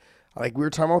depleted. Like we were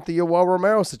talking about the Yoel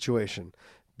Romero situation.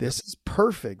 This is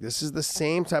perfect. This is the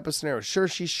same type of scenario. Sure,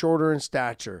 she's shorter in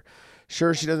stature.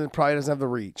 Sure, she probably doesn't have the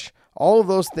reach. All of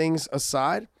those things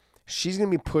aside, she's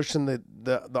going to be pushing the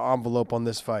envelope on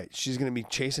this fight. She's going to be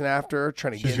chasing after her,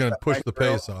 trying to She's going to push the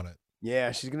pace on it.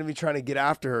 Yeah, she's going to be trying to get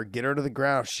after her, get her to the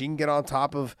ground. She can get on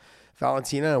top of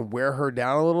Valentina and wear her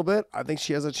down a little bit. I think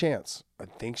she has a chance.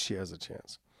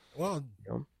 Well,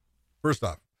 first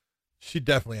off, she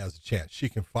definitely has a chance. She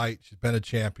can fight. She's been a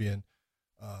champion.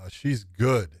 She's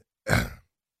good.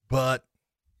 But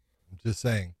I'm just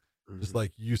saying, just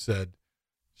like you said,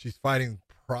 she's fighting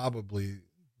probably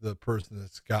the person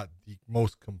that's got the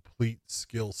most complete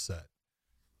skill set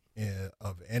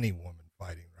of any woman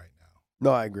fighting right now.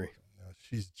 No, I agree.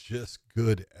 She's just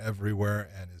good everywhere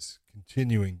and is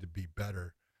continuing to be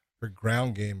better. Her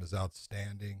ground game is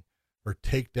outstanding. Her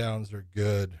takedowns are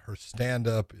good. Her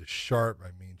stand-up is sharp. I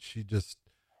mean, she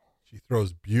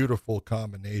throws beautiful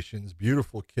combinations,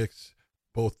 beautiful kicks,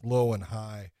 both low and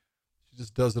high. She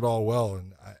just does it all well.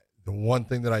 And the one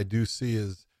thing that I do see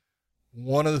is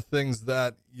one of the things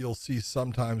that you'll see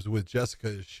sometimes with Jessica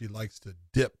is she likes to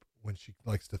dip when she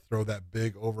likes to throw that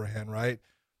big overhand right.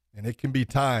 And it can be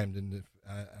timed. And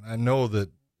I know that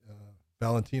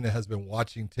Valentina has been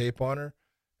watching tape on her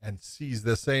and sees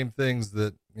the same things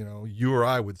that, you or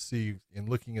I would see in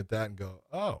looking at that and go,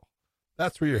 oh,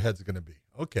 that's where your head's going to be.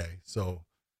 Okay. So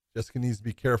Jessica needs to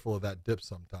be careful of that dip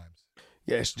sometimes.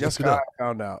 Yes, Jessica I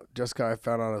found out.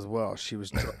 As well. She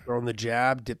was throwing the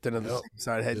jab, dipped into the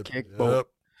side head kick. Yep.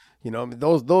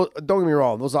 Those don't get me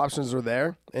wrong. Those options are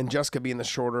there. And Jessica being the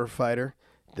shorter fighter,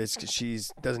 she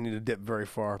doesn't need to dip very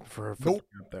far for her foot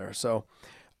up there. So,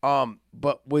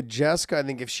 but with Jessica, I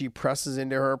think if she presses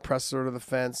into her, presses her to the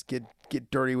fence,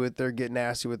 get dirty with her, get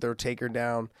nasty with her, take her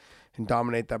down, and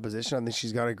dominate that position, I think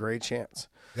she's got a great chance.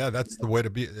 Yeah, that's the way to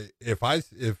be. If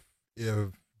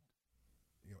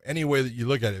any way that you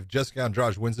look at it, if Jessica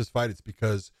Andrade wins this fight, it's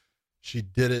because she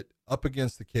did it up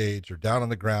against the cage or down on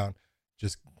the ground,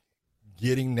 just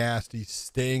getting nasty,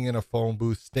 staying in a phone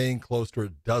booth, staying close to her,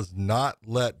 does not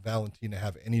let Valentina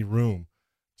have any room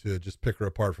to just pick her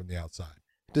apart from the outside.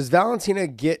 Does Valentina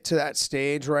get to that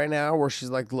stage right now where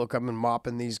she's like, look, I've been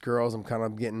mopping these girls, I'm kind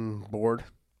of getting bored?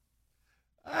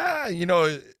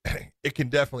 It can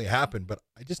definitely happen, but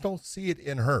I just don't see it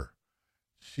in her.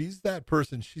 She's that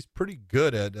person. She's pretty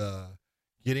good at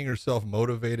getting herself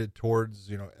motivated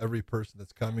towards, every person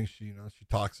that's coming. She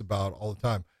talks about all the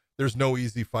time. There's no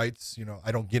easy fights.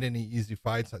 I don't get any easy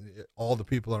fights. All the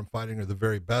people I'm fighting are the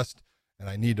very best, and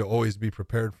I need to always be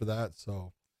prepared for that.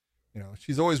 So,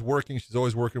 she's always working. She's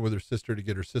always working with her sister to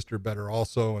get her sister better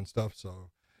also and stuff. So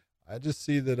I just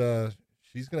see that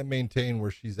she's going to maintain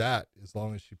where she's at as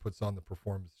long as she puts on the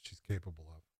performance she's capable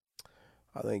of.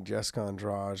 I think Jessica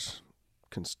Andrade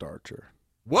can starch her.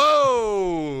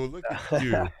 Whoa, look at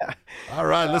you. All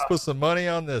right, let's put some money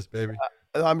on this, baby.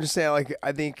 I'm just saying,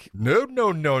 I think. No.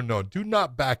 Do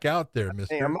not back out there,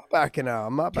 mister. Hey, I'm not backing out.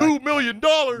 $2 million.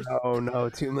 No,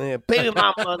 $2 million. Baby,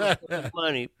 my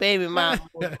money. Baby, my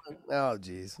money. Oh,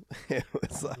 jeez. It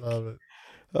was like, love it.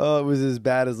 Oh, it was as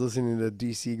bad as listening to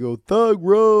DC go, Thug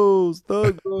Rose.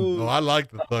 Oh, I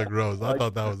like the Thug Rose. I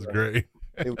thought that was great.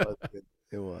 It was good.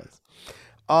 It was.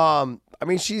 I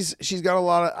mean, she's got a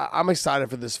lot of. I'm excited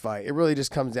for this fight. It really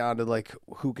just comes down to like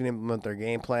who can implement their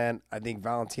game plan. I think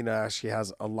Valentina actually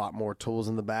has a lot more tools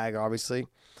in the bag, obviously,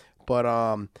 but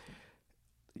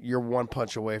you're one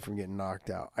punch away from getting knocked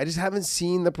out. I just haven't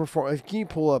seen the performance. Can you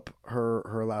pull up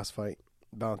her last fight,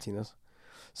 Valentina's?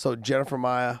 So Jennifer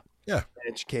Maia,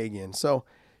 and Chikagian. So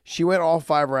she went all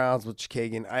 5 rounds with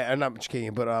Chikagian. Not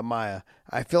Chikagian, but Maia.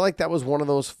 I feel like that was one of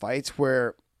those fights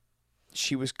where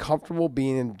she was comfortable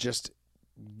being in just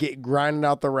grinding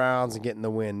out the rounds and getting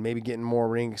the win, maybe getting more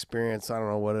ring experience. I don't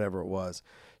know, whatever it was.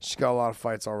 She got a lot of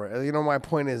fights already. My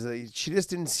point is that she just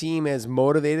didn't seem as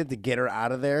motivated to get her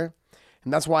out of there.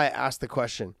 And that's why I asked the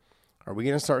question, are we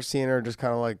going to start seeing her just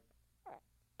kind of like,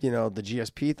 the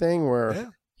GSP thing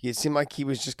where It seemed like he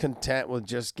was just content with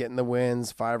just getting the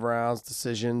wins, 5 rounds,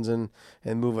 decisions, and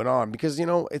moving on. Because, you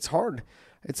know, it's hard.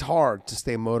 It's hard to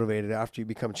stay motivated after you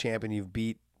become champion. You've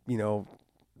beat, you know,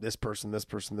 this person, this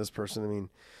person, this person. I mean,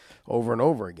 over and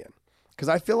over again. Because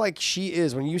I feel like she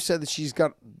is, when you said that she's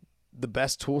got the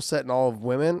best tool set in all of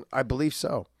women, I believe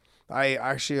so. I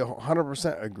actually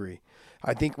 100% agree.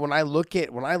 I think when I look at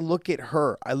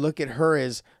her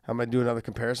as, I'm going to do another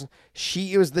comparison.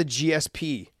 She was the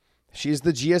GSP. She's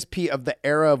the GSP of the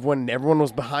era of when everyone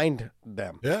was behind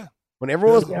them. Yeah. When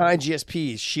everyone was behind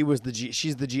GSP, she's the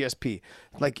GSP.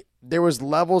 Like, there was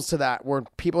levels to that where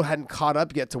people hadn't caught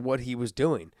up yet to what he was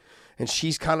doing. And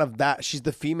she's kind of that. She's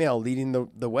the female leading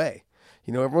the way.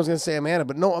 You know, everyone's going to say Amanda,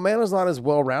 but no, Amanda's not as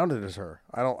well-rounded as her.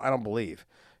 I don't believe.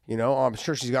 You know, I'm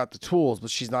sure she's got the tools, but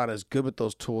she's not as good with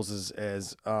those tools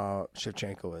as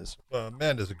Shevchenko is. Well,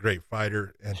 Amanda's a great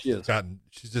fighter, and she's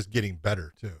just getting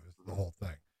better too. Is the whole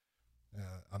thing.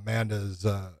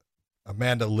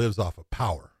 Amanda lives off of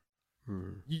power.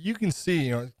 You can see,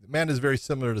 you know, Amanda's very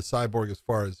similar to Cyborg as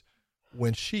far as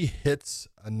when she hits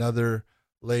another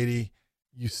lady,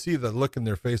 you see the look in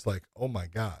their face like, oh my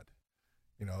God.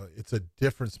 You know, it's a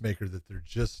difference maker that they're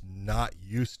just not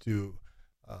used to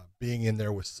being in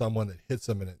there with someone that hits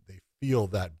them, and they feel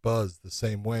that buzz the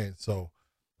same way. And so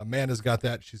Amanda's got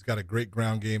that. She's got a great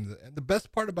ground game. And the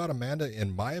best part about Amanda,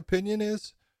 in my opinion,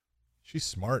 is she's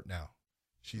smart now.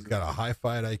 She's got a high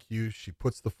fight IQ. She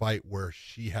puts the fight where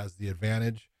she has the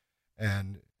advantage.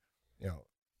 And, you know,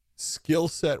 skill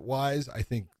set wise, I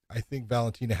think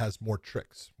Valentina has more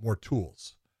tricks, more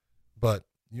tools. But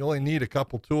you only need a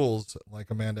couple tools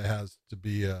like Amanda has to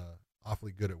be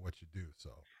awfully good at what you do. So,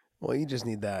 well, you just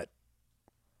need that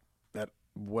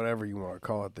whatever you want to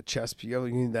call it, the chess piece.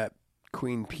 You need that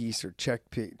queen piece or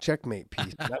checkmate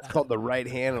piece. That's called the right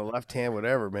hand or left hand,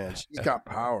 whatever, man. She's got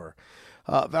power.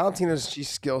 Valentina's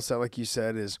skill set, like you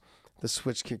said, is the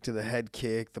switch kick to the head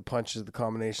kick, the punches, the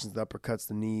combinations, the uppercuts,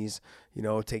 the knees, you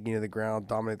know, taking you to the ground,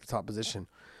 dominate the top position.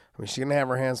 I mean, she's going to have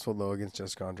her hands full, though, against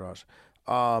Jessica Andrade.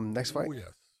 Next fight. Oh,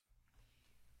 yes.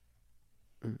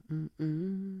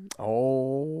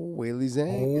 Oh, Weili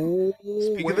Zhang.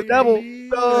 Oh, Speak of the devil.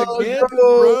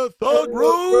 Thug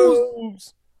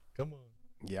Rose. Come on.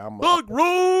 Yeah, Thug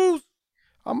Rose.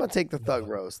 I'm going to take the Thug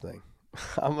Rose thing.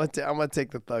 I'm gonna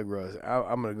take the Thug Rose.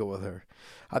 I'm gonna go with her.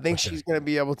 I think she's gonna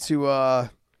be able to.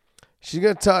 She's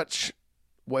gonna touch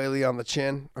Weili on the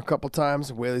chin a couple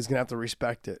times. Weili's gonna have to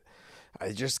respect it.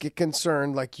 I just get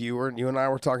concerned, like you and I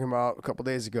were talking about a couple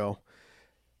days ago,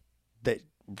 that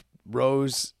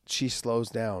Rose, she slows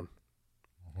down.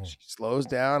 Mm-hmm. She slows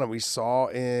down, and we saw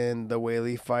in the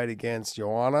Weili fight against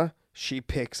Joanna, she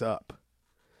picks up.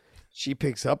 She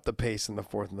picks up the pace in the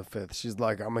 4th and the 5th. She's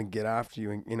like, I'm going to get after you.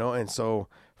 And, you know, and so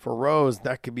for Rose,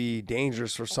 that could be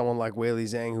dangerous for someone like Weili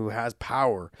Zhang who has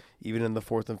power even in the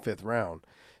 4th and 5th round.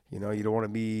 You know, you don't want to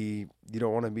be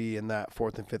in that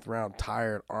 4th and 5th round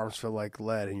tired, arms feel like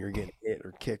lead, and you're getting hit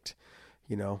or kicked,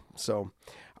 you know. So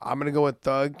I'm going to go with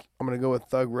Thug. I'm going to go with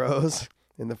Thug Rose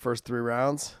in the first 3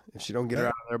 rounds. If she don't get her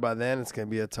out of there by then, it's going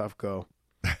to be a tough go.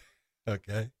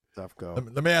 Okay. Tough go.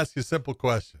 Let me ask you a simple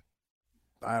question.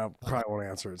 I probably won't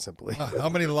answer it simply. How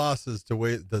many losses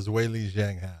does Weili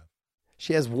Zhang have?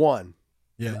 She has 1.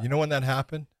 Yeah, you know when that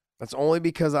happened? That's only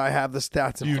because I have the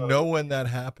stats. Do you know when that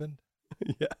happened?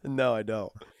 Yeah, no, I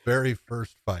don't. Very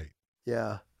first fight.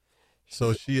 Yeah.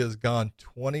 So she has gone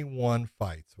 21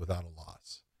 fights without a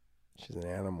loss. She's an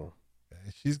animal.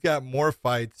 Okay. She's got more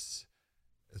fights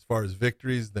as far as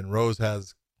victories than Rose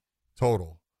has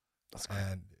total. That's cool.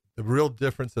 And the real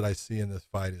difference that I see in this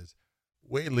fight is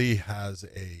Weili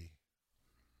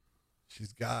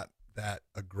she's got that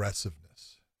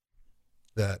aggressiveness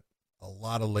that a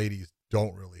lot of ladies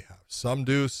don't really have. Some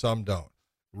do, some don't.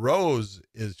 Rose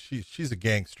she's a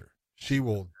gangster. She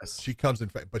comes in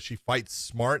fight, but she fights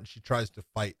smart and she tries to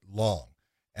fight long.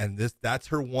 And that's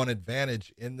her one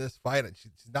advantage in this fight.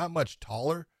 She's not much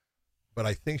taller, but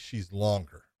I think she's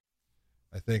longer.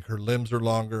 I think her limbs are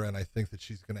longer, and I think that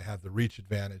she's going to have the reach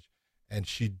advantage. And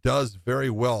she does very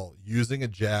well using a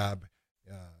jab.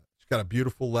 She's got a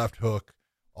beautiful left hook,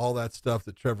 all that stuff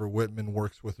that Trevor Whitman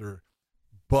works with her.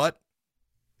 But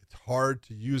it's hard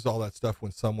to use all that stuff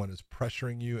when someone is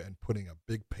pressuring you and putting a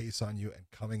big pace on you and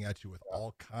coming at you with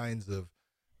all kinds of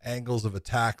angles of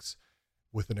attacks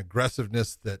with an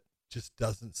aggressiveness that just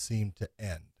doesn't seem to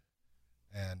end.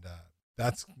 And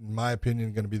that's, in my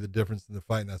opinion, going to be the difference in the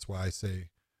fight. And that's why I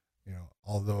say, you know,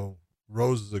 although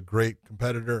Rose is a great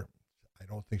competitor, I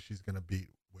don't think she's going to beat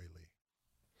Weili.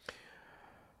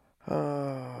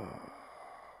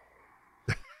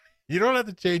 You don't have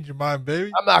to change your mind,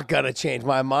 baby. I'm not gonna change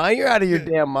my mind. You're out of your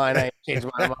damn mind. I ain't changed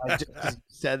my mind. Just 'cause you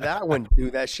said that. I wouldn't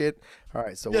do that shit. All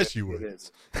right, so yes, you would. It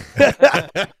is.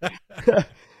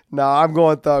 No, I'm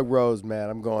going Thug Rose, man.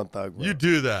 I'm going Thug Rose. You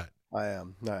do that. I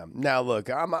am. Now, look,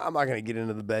 I'm not going to get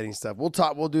into the betting stuff.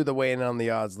 We'll do the weigh-in on the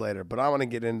odds later, but I want to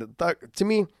get into to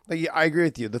me, like, I agree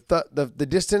with you. The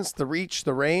distance, the reach,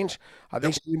 the range, I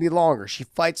think she can be longer. She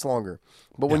fights longer.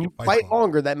 But when you fight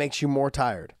longer, that makes you more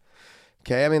tired.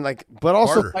 Okay, I mean, like, but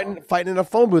also fighting in a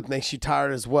phone booth makes you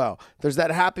tired as well. There's that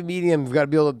happy medium. You've got to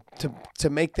be able to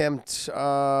make them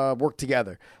work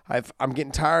together. I'm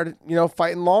getting tired,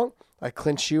 fighting long. I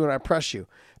clinch you and I press you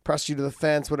to the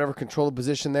fence, whatever, control the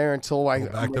position there until I go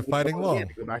back to fighting long.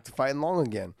 Go back to fighting long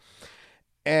again.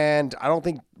 And I don't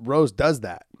think Rose does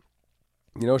that.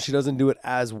 She doesn't do it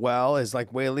as well as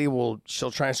like Weili she'll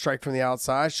try and strike from the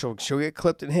outside. She'll get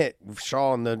clipped and hit.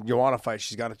 Shaw in the Joanna fight,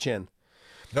 she's got a chin.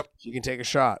 Yep. She can take a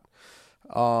shot.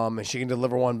 And she can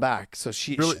deliver one back. So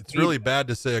it's really bad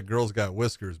to say a girl's got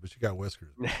whiskers, but she got whiskers.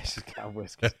 She's got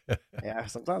whiskers. Yeah,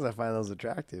 sometimes I find those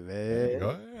attractive. Hey,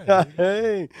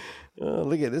 hey.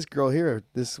 Look at this girl here.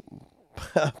 This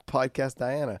podcast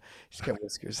Diana. She's got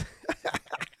whiskers.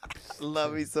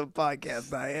 Love me some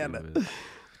podcast Diana.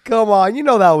 Come on,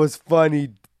 that was funny,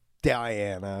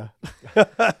 Diana. Should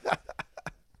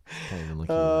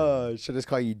I just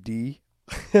call you D?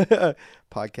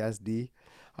 Podcast D.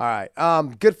 All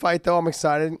right. Good fight though. I'm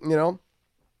excited.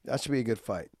 That should be a good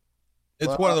fight.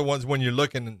 It's one of the ones when you're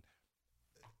looking.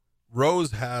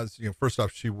 Rose has, first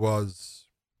off, she was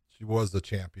the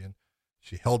champion.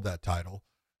 She held that title,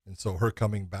 and so her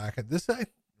coming back. This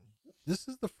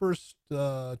is the first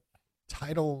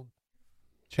title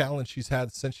challenge she's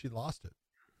had since she lost it.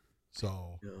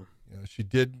 So she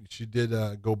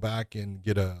did go back and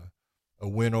get a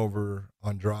win over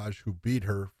Andrade, who beat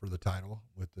her for the title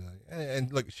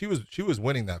and look, she was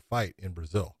winning that fight in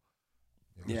Brazil.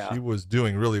 She was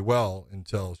doing really well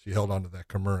until she held onto that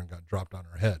Kimura and got dropped on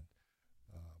her head.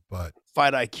 But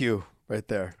fight IQ right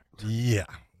there. Yeah,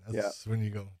 that's when you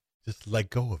go, just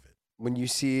let go of it.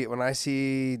 When I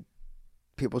see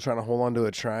people trying to hold on to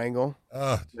a triangle,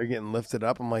 they're getting lifted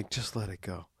up. I'm like, just let it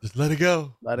go. Just let it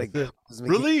go. Let it go.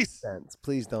 Release. Sense.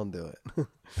 Please don't do it.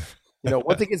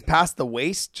 Once it gets past the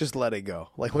waist, just let it go.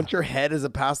 Like once your head is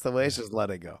past the waist, just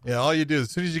let it go. Yeah, all you do is, as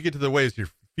soon as you get to the waist, your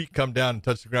feet come down and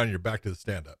touch the ground, and you're back to the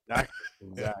stand-up.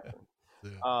 Exactly.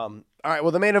 All right, well,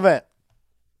 the main event.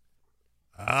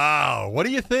 What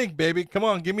do you think, baby? Come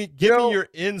on, give me your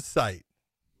insight.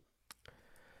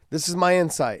 This is my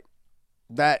insight.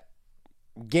 That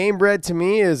Gamebred to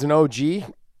me is an OG.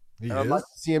 I'd like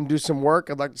to see him do some work.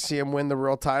 I'd like to see him win the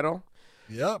real title.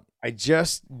 Yep. I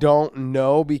just don't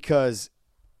know because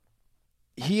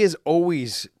he is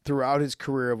always, throughout his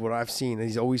career of what I've seen,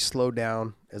 he's always slowed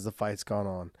down as the fight's gone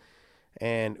on.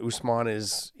 And Usman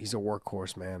he's a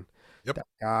workhorse, man. Yep. That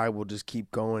guy will just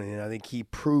keep going, and I think he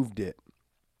proved it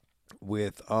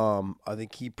with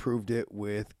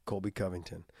Colby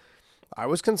Covington. I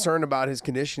was concerned about his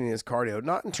conditioning, his cardio,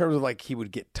 not in terms of like he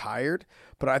would get tired,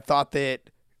 but I thought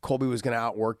that Colby was going to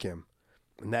outwork him,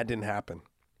 and that didn't happen.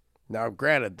 Now,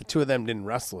 granted, the two of them didn't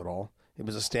wrestle at all. It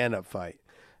was a stand-up fight.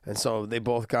 And so they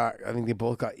both got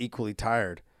equally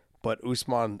tired. But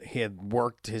Usman, he had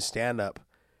worked his stand-up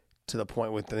to the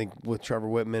point with Trevor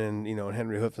Whitman and, and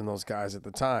Henry Hooft and those guys at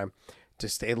the time to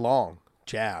stay long,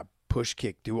 jab, push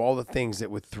kick, do all the things that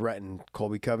would threaten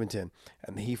Colby Covington.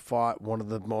 And he fought one of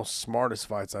the most smartest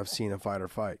fights I've seen a fighter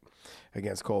fight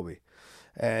against Colby.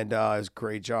 And it was a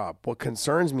great job. What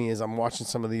concerns me is I'm watching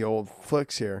some of the old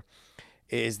flicks here,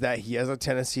 is that he has a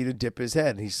tendency to dip his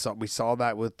head. We saw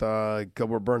that with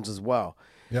Gilbert Burns as well.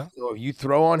 Yeah. So if you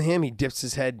throw on him, he dips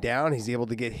his head down. He's able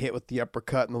to get hit with the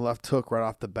uppercut and the left hook right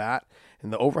off the bat.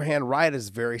 And the overhand right is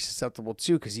very susceptible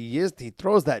too, because he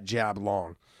throws that jab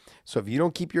long. So if you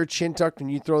don't keep your chin tucked and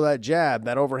you throw that jab,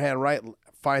 that overhand right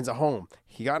finds a home.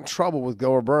 He got in trouble with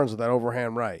Gilbert Burns with that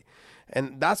overhand right.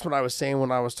 And that's what I was saying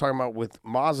when I was talking about with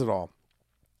Masvidal.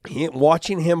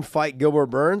 Watching him fight Gilbert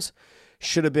Burns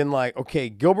should have been like, okay,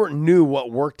 Gilbert knew what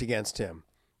worked against him.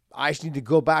 I just need to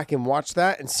go back and watch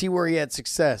that and see where he had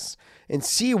success and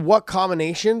see what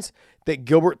combinations that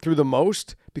Gilbert threw the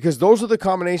most, because those are the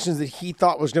combinations that he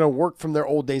thought was going to work from their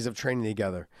old days of training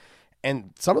together.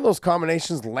 And some of those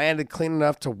combinations landed clean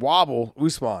enough to wobble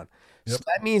Usman. Yep. So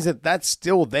that means that that's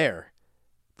still there.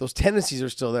 Those tendencies are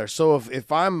still there. So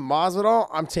if I'm Masvidal,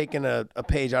 I'm taking a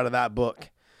page out of that book,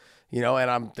 and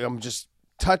I'm just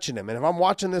touching him. And if I'm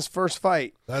watching this first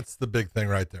fight, that's the big thing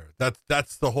right there.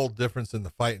 That's the whole difference in the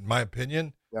fight, in my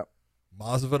opinion. Yep.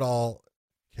 Masvidal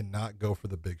cannot go for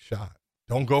the big shot.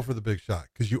 don't go for the big shot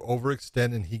because you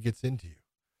overextend and he gets into you.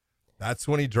 That's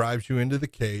when he drives you into the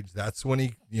cage. That's when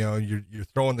he, you're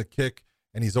throwing the kick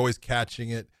and he's always catching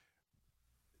it.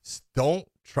 Don't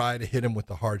try to hit him with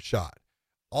the hard shot.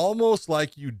 Almost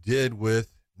like you did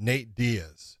with Nate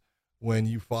Diaz when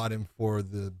you fought him for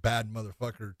the bad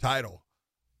motherfucker title.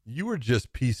 You were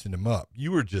just piecing him up.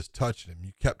 You were just touching him.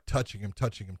 You kept touching him.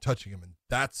 And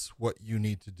that's what you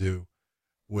need to do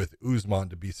with Usman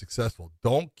to be successful.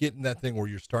 Don't get in that thing where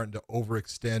you're starting to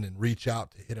overextend and reach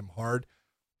out to hit him hard.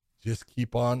 Just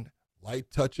keep on light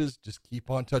touches. Just keep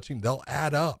on touching. They'll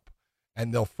add up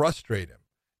and they'll frustrate him.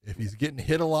 If he's getting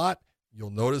hit a lot, you'll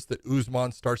notice that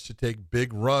Usman starts to take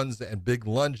big runs and big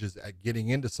lunges at getting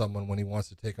into someone when he wants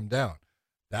to take him down.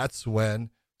 That's when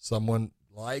someone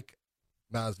like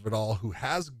Masvidal, who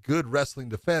has good wrestling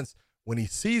defense, when he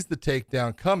sees the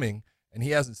takedown coming and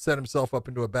he hasn't set himself up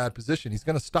into a bad position, he's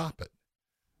going to stop it.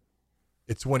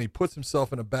 It's when he puts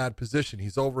himself in a bad position,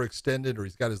 he's overextended or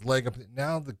he's got his leg up.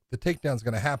 Now the takedown's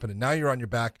going to happen, and now you're on your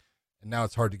back, and now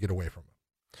it's hard to get away from him.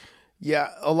 Yeah,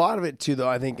 a lot of it too, though.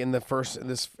 I think in their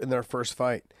first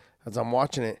fight, as I'm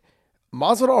watching it,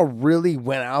 Masvidal really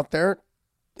went out there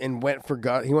and went for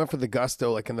the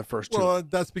gusto like in the first two. Well,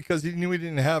 that's because he knew he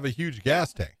didn't have a huge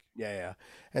gas tank. Yeah.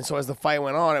 And so as the fight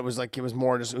went on, it was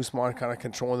more just Usman kind of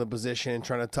controlling the position and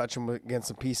trying to touch him against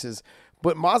the pieces.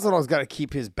 But Masvidal's got to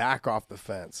keep his back off the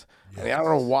fence. Yes. I mean, I don't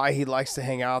know why he likes to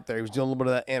hang out there. He was doing a little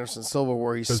bit of that Anderson Silva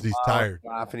where he's tired.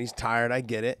 And he's tired. I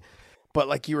get it. But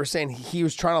like you were saying, he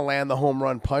was trying to land the home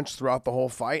run punch throughout the whole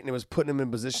fight, and it was putting him in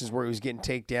positions where he was getting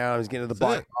takedown, he was getting to the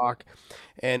body block,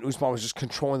 and Usman was just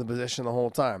controlling the position the whole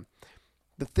time.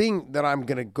 The thing that I'm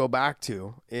going to go back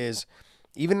to is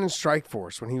even in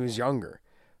Strikeforce when he was younger,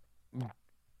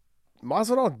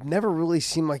 Masvidal never really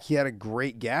seemed like he had a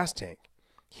great gas tank.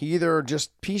 He either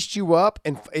just pieced you up,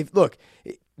 and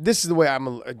this is the way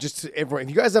if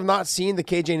you guys have not seen the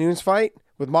KJ Noons fight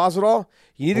with Masvidal,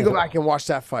 you need to go back and watch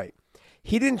that fight.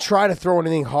 He didn't try to throw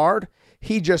anything hard.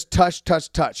 He just touch.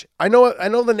 I know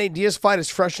the Nate Diaz fight is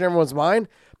fresh in everyone's mind,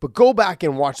 but go back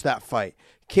and watch that fight.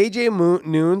 KJ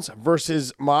Noons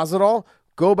versus Masvidal,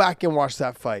 go back and watch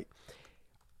that fight.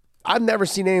 I've never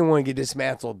seen anyone get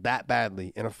dismantled that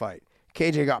badly in a fight.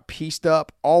 KJ got pieced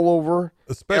up all over.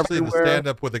 Especially in the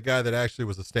stand-up with a guy that actually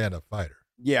was a stand-up fighter.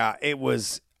 Yeah, it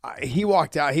was. He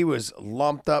walked out. He was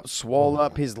lumped up, swollen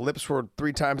up. His lips were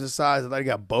 3 times the size. I thought he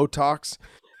got Botox.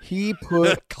 He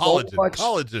put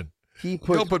collagen.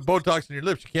 Don't put Botox in your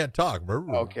lips. You can't talk.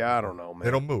 Okay, I don't know, man. They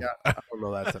don't move. Yeah, I don't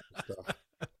know that type of stuff.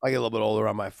 I get a little bit older,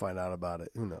 I might find out about it.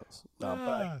 Who knows? No,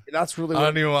 but that's really. I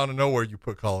don't even want to know where you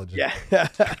put collagen. Yeah,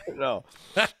 no.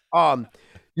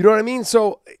 You know what I mean?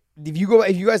 So if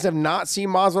you guys have not seen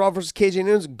Masvidal versus KJ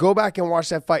Noons, go back and watch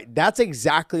that fight. That's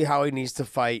exactly how he needs to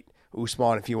fight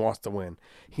Usman if he wants to win.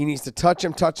 He needs to touch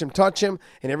him,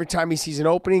 and every time he sees an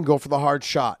opening, go for the hard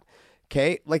shot.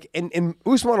 Okay, and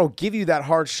Usman will give you that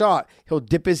hard shot. He'll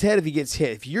dip his head if he gets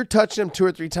hit. If you're touching him 2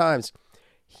 or 3 times,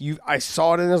 I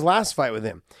saw it in his last fight with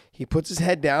him. He puts his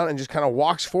head down and just kind of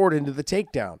walks forward into the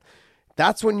takedown.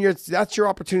 That's your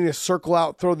opportunity to circle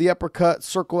out, throw the uppercut,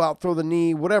 circle out, throw the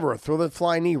knee, whatever, throw the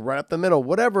flying knee right up the middle,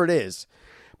 whatever it is.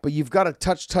 But you've got to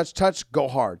touch, go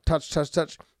hard. Touch,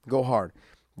 go hard.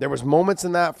 There was moments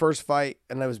in that first fight,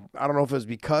 and I don't know if it was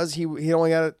because he only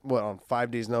got it on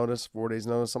 5 days notice, 4 days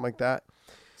notice, something like that.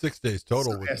 6 days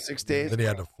total. 6 days. Then he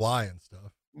had to fly and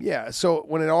stuff. Yeah. So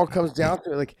when it all comes down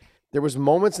to it, there was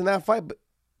moments in that fight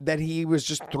that he was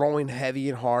just throwing heavy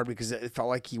and hard because it felt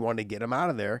like he wanted to get him out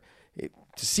of there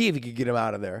to see if he could get him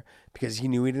out of there because he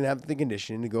knew he didn't have the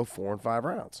conditioning to go 4 and 5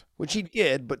 rounds, which he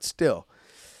did, but still.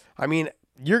 I mean,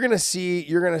 you're gonna see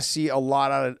a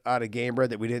lot out of Gamebred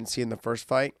that we didn't see in the first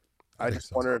fight. I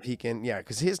just wonder if he can,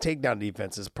 because his takedown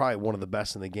defense is probably one of the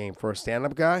best in the game for a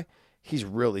stand-up guy. He's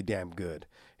really damn good.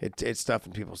 It's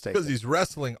stuffing people's takedowns because he's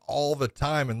wrestling all the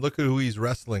time, and look at who he's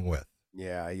wrestling with.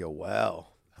 Yeah,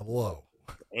 hello,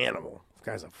 animal. This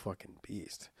guy's a fucking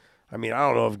beast. I mean, I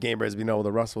don't know if Gamebred's been able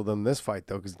to wrestle with him this fight,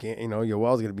 though, because,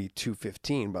 Yoel's going to be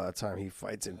 215 by the time he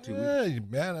fights in 2 weeks. Yeah,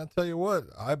 man, I'll tell you what.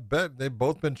 I bet they've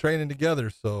both been training together,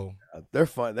 so. They're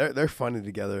fun. They're funny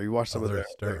together. You watch some of their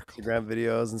Instagram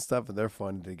videos and stuff, and they're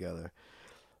fun together.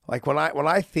 Like, when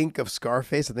I think of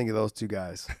Scarface, I think of those 2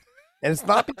 guys. And it's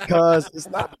not because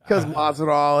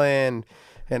Masvidal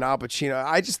and Al Pacino.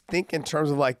 I just think in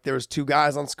terms of, there was 2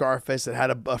 guys on Scarface that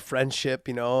had a friendship,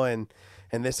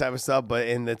 and this type of stuff, but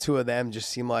the 2 of them just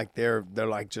seem like they're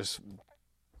like just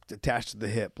attached to the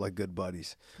hip, like good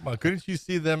buddies. Come on, couldn't you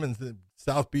see them in the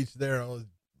South Beach there?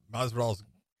 Masvidal's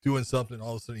doing something,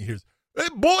 all of a sudden he hears, "Hey,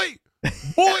 boy!"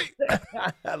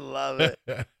 I love it.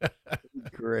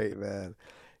 Great, man.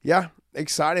 Yeah,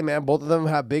 exciting, man. Both of them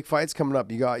have big fights coming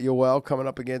up. You got Yoel coming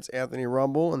up against Anthony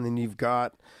Rumble, and then you've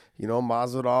got,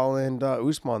 Masvidal and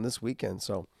Usman this weekend.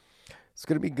 So it's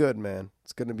gonna be good, man.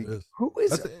 It's gonna be.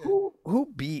 Who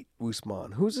beat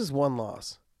Usman? Who's his one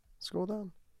loss? Scroll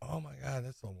down. Oh my God,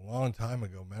 that's a long time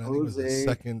ago, man. I think it was the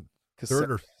second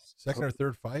or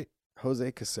third fight.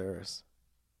 Jose Caceres.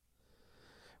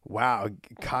 Wow,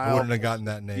 Kyle. I wouldn't have gotten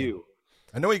that name.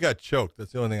 I know he got choked.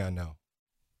 That's the only thing I know.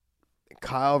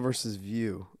 Kyle versus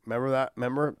View. Remember that?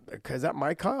 Is that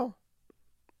Mike Kyle?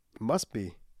 Must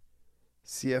be.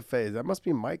 CFA. That must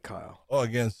be Mike Kyle. Oh,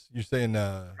 against, you're saying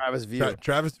Travis View.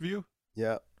 Travis View?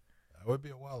 Yeah. That would be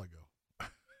a while ago.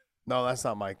 No, that's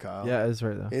not Mike Kyle. Yeah, it is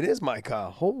right there. It is Mike Kyle.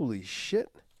 Holy shit.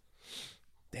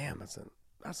 Damn, that's an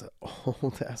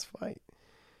old ass fight.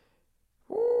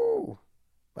 Woo.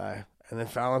 Bye. And then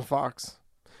Fallon Fox.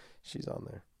 She's on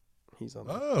there. He's on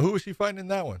there. Oh, who was she fighting in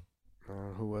that one?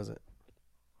 Who was it?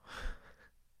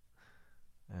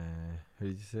 Who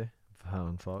did you say?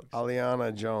 Fallon Fox?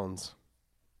 Aliana Jones.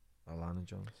 Alana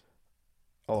Jones.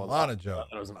 Oh, Alana Jones.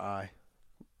 That was an eye.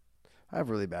 I have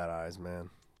really bad eyes, man.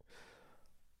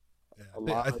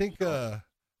 Yeah, I think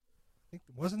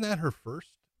wasn't that her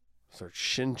first? So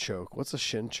shin choke. What's a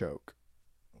shin choke?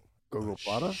 Gogo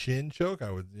Plata? Shin choke?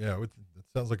 It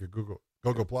sounds like a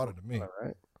Gogo Plata to me. All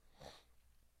right.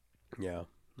 Yeah.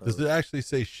 Does it actually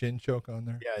say shin choke on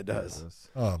there? Yeah, it does.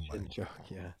 Oh my. Shin choke,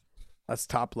 yeah. That's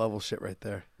top level shit right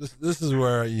there. This is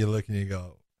where you look and you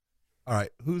go, all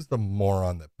right, who's the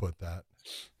moron that put that?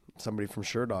 Somebody from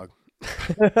Sherdog.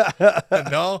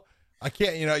 No, I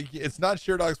can't. It's not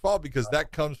Sherdog's fault because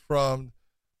that comes from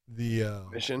the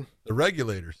commission, the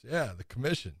regulators. Yeah, the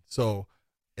commission. So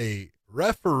a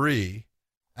referee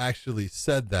actually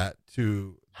said that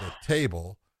to the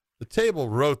table. The table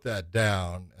wrote that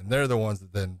down, and they're the ones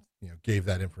that then gave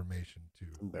that information to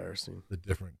embarrassing the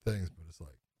different things. But it's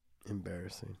like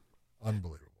embarrassing,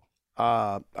 unbelievable.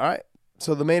 All right.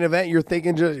 So the main event, you're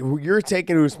taking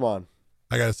Usman.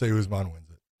 I gotta say, Usman wins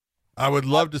it. I would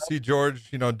love to see George,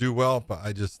 do well, but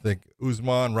I just think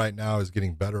Usman right now is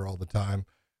getting better all the time.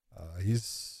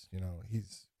 He's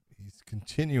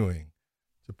continuing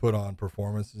to put on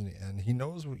performances, and he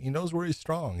knows where he's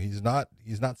strong. He's not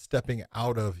stepping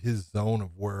out of his zone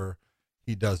of where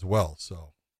he does well.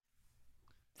 So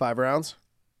 5 rounds.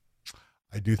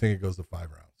 I do think it goes to 5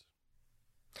 rounds.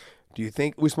 Do you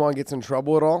think Usman gets in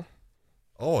trouble at all?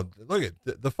 Oh, look at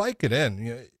the fight could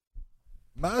end.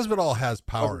 Masvidal has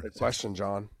power. Answer the question,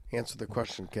 John. Answer the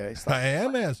question, okay? I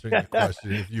am answering the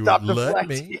question. If you would let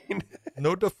me.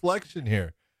 No deflection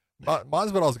here.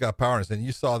 Masvidal's got power in his hand.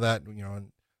 You saw that,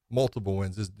 in multiple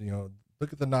wins.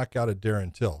 Look at the knockout of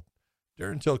Darren Till.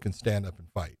 Darren Till can stand up and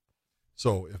fight.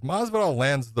 So if Masvidal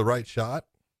lands the right shot,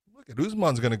 look at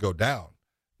Usman's going to go down.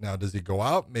 Now, does he go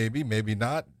out? Maybe, maybe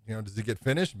not. Does he get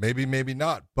finished? Maybe, maybe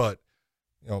not. But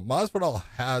Masvidal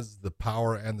has the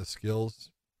power and the skills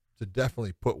to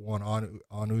definitely put one on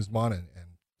Usman and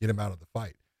get him out of the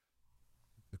fight.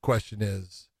 The question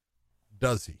is,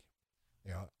 does he?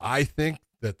 I think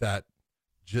that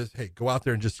just, hey, go out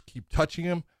there and just keep touching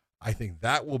him. I think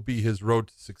that will be his road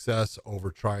to success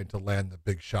over trying to land the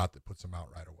big shot that puts him out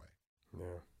right away.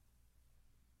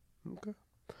 Yeah. Okay.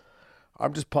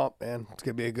 I'm just pumped, man. It's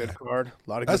gonna be a good card.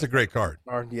 That's a great card.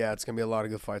 Yeah, it's gonna be a lot of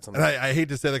good fights on and that. I hate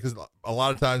to say that because a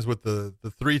lot of times with the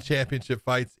 3 championship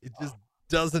fights, it just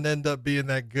doesn't end up being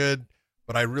that good.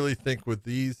 But I really think with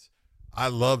these, I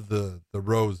love the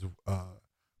Rose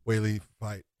Weili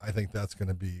fight. I think that's going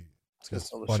to be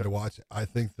just fun to watch. I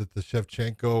think that the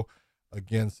Shevchenko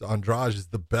against Andrade is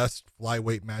the best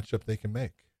flyweight matchup they can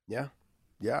make. Yeah,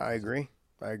 I agree.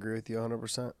 I agree with you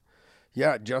 100%.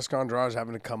 Yeah, Jessica Andrade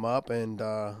having to come up and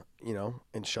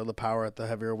and show the power at the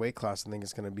heavier weight class. I think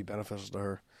it's going to be beneficial to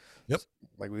her. Yep.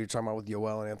 Like we were talking about with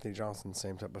Yoel and Anthony Johnson,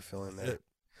 same type of feeling there. Yep.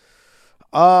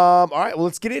 All right, well,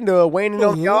 let's get into Wayne and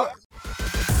Elgin.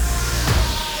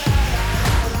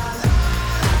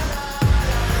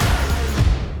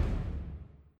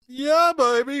 Yeah,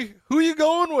 baby. Who you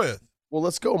going with? Well,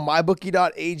 let's go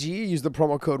mybookie.ag. Use the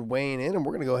promo code Wayne in, and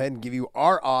we're going to go ahead and give you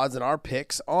our odds and our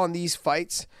picks on these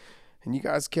fights. And you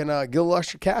guys can get a little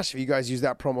extra cash if you guys use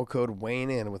that promo code Wayne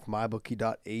in with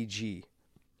mybookie.ag.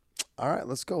 All right,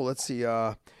 let's go. Let's see.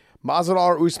 Masvidal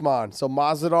or Usman? So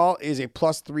Masvidal is a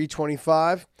plus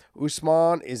 325.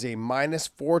 Usman is a minus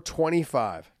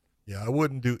 425. Yeah, I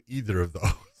wouldn't do either of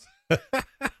those.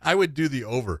 I would do the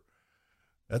over.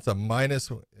 That's a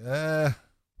minus. Yeah.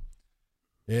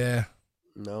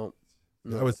 No.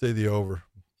 I would say the over.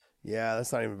 Yeah,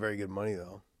 that's not even very good money,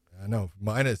 though. I know.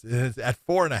 Minus. It's at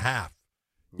 4.5.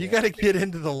 You got to get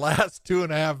into the last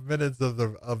 2.5 minutes of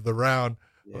the round,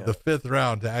 of the 5th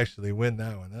round, to actually win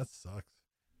that one. That sucks.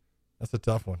 That's a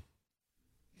tough one.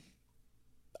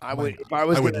 I would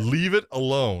leave it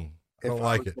alone. I don't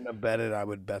like it. If I was going to bet it, I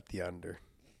would bet the under.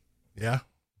 Yeah?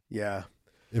 Yeah.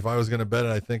 If I was going to bet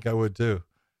it, I think I would too.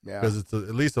 Yeah. Because it's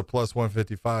at least a plus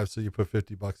 155, so you put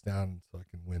 $50 down so I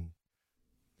can win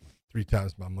 3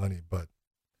 times my money. But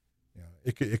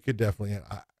it could definitely.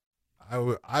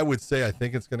 I would say I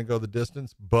think it's going to go the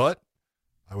distance, but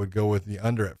I would go with the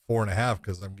under at 4.5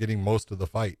 because I'm getting most of the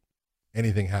fight.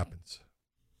 Anything happens.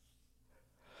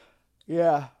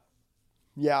 Yeah.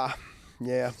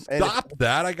 Stop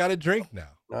that! I got a drink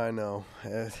now. I know.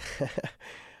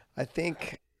 I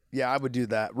think. Yeah, I would do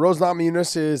that. Rose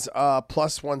Namajunas is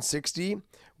plus 160.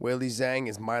 Weili Zhang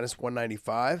is minus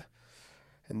 195.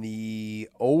 And the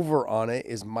over on it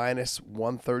is minus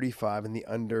 135, and the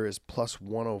under is plus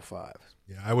 105.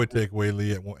 Yeah, I would take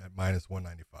Weili at minus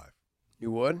 195.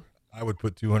 You would? I would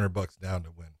put $200 down to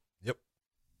win. Yep,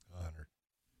 100.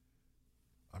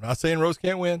 I'm not saying Rose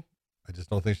can't win. I just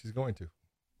don't think she's going to.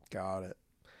 Got it.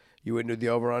 You wouldn't do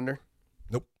the over under?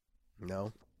 Nope.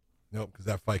 No. Nope, because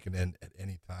that fight can end at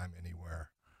any time, anywhere,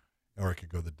 or it could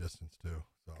go the distance too.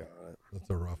 So that's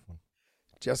a rough one.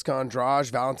 Jessica Andrade,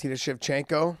 Valentina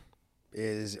Shevchenko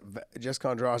is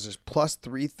plus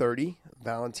 330.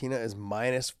 Valentina is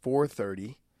minus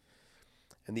 430,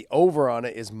 and the over on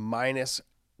it is minus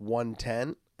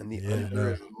 110, and the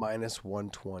under is minus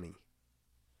 120.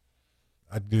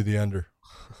 I'd do the under.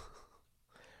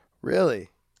 Really?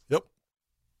 Yep.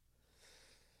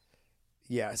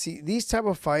 Yeah, see, these type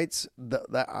of fights,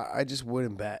 that I just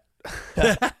wouldn't bet.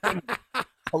 I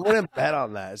wouldn't bet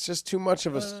on that. It's just too much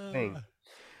of a swing.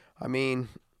 I mean,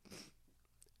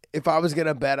 if I was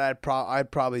gonna bet, I'd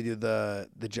probably do the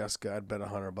Jessica. I'd bet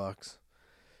 $100.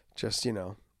 Just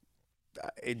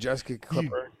a Jessica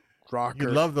Clipper, rocker. You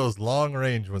love those long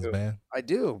range ones, man. I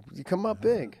do. You come up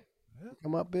big.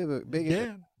 Come up big.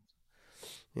 Yeah.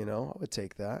 I would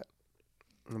take that.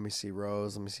 Let me see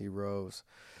Rose.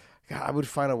 God, I would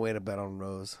find a way to bet on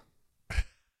Rose.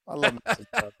 I love me some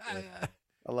stuff,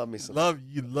 I love me some.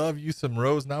 Love you some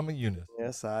Rose Namajunas.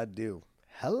 Yes, I do.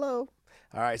 Hello.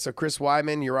 All right, so Chris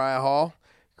Weidman, Uriah Hall.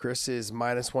 Chris is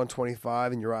minus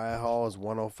 125, and Uriah Hall is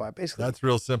 105. Basically, that's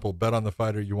real simple. Bet on the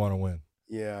fighter you want to win.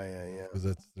 Yeah.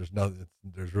 Because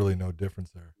there's really no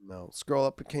difference there. No. Scroll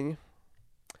up, can you?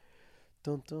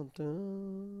 Dun, dun,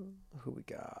 dun. Who we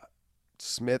got?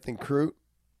 Smith and Crute.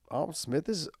 Oh, Smith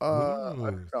is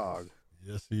underdog.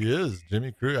 Yes, he is.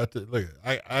 Jimmy Crute. Look,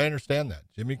 I understand that.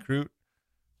 Jimmy Crute,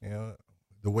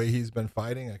 the way he's been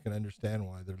fighting, I can understand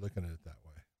why they're looking at it that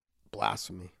way.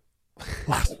 Blasphemy.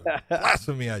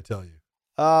 Blasphemy, I tell you.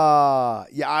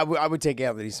 Yeah, I would take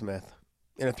Anthony Smith.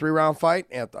 In a 3-round fight,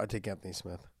 I'd take Anthony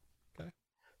Smith. Okay.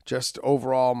 Just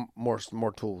overall,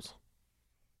 more tools.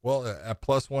 Well, at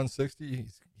plus 160,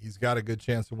 he's got a good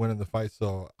chance of winning the fight.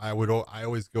 So I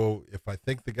always go, if I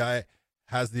think the guy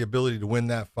has the ability to win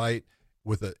that fight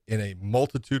in a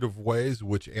multitude of ways,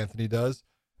 which Anthony does,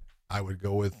 I would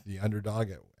go with the underdog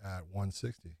at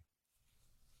 160.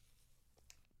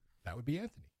 That would be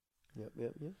Anthony. Yep.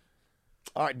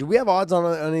 All right. Do we have odds on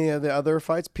any of the other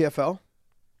fights? PFL?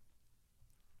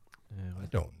 I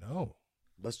don't know.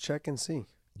 Let's check and see.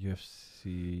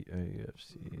 UFC,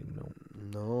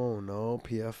 No,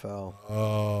 PFL.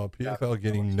 Oh, PFL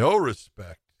getting no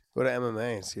respect. Go to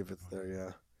MMA and see if it's there,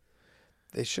 yeah.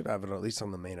 They should have it at least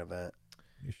on the main event.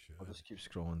 You should. I'll just keep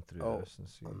scrolling through this and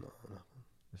see. No.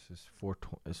 This is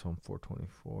it's on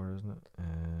 424, isn't it?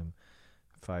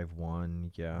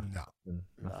 5-1, yeah. No.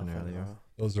 Nothing earlier.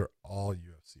 Those are all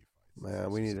UFC fights. Man,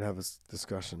 we need to have a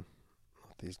discussion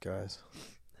with these guys.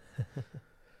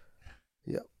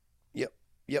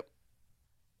 Yep.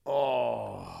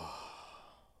 Oh.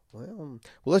 Well,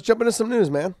 let's jump into some news,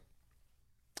 man.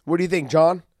 What do you think,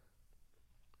 John?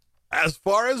 As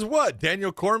far as what?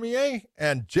 Daniel Cormier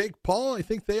and Jake Paul? I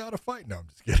think they ought to fight. No, I'm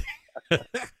just kidding.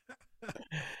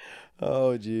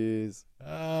 Oh, jeez.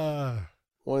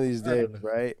 One of these days,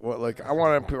 right? I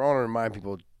want to remind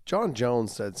people, John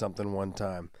Jones said something one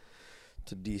time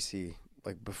to DC,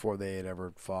 before they had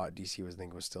ever fought. DC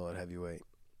was still at heavyweight.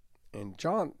 And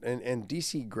John and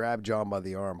DC grabbed John by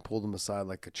the arm, pulled him aside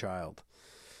like a child,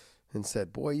 and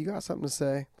said, "Boy, you got something to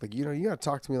say? You got to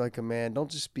talk to me like a man.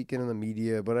 Don't just speak in the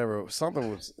media, whatever." Something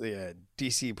was,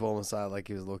 DC pulled him aside like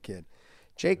he was a little kid.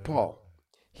 Jake Paul,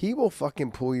 he will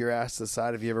fucking pull your ass to the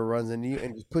side if he ever runs into you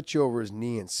and just put you over his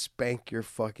knee and spank your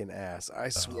fucking ass. I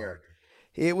swear.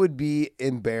 It would be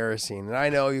embarrassing. And I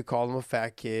know you call him a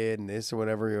fat kid and this or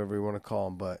whatever you want to call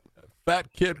him, but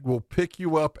fat kid will pick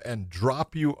you up and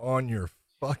drop you on your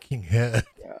fucking head.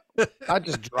 I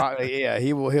just drop. Yeah,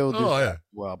 he'll do Oh, that yeah.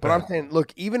 well. But I'm saying,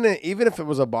 look, even if it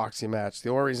was a boxing match, the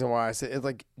only reason why I said it's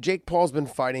like Jake Paul's been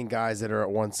fighting guys that are at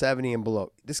 170 and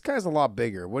below. This guy's a lot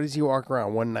bigger. What does he walk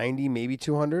around? 190, maybe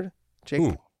 200.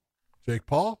 Jake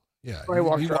Paul? Yeah,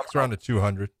 Probably he walks around at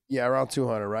 200. Yeah, around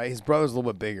 200, right? His brother's a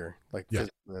little bit bigger. Like, Yeah.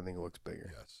 physically, I think it looks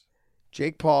bigger. Yes.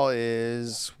 Jake Paul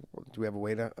is. Do we have a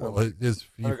weight? Well, he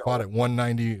fought at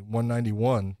 190,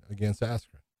 191 against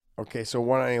Askren. Okay, so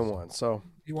 191. So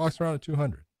He walks around at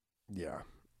 200. yeah,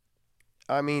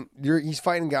 I mean, he's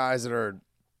fighting guys that are,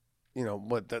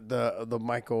 what the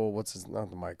Michael? What's his? Not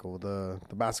the Michael. The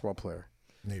basketball player.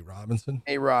 Nate Robinson.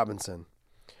 Nate Robinson.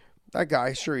 That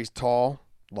guy. Sure, he's tall,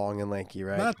 long, and lanky,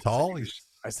 right? Not tall.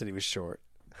 I said he was short.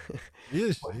 He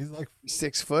is. He's like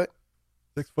 6 foot.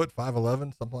 6 foot,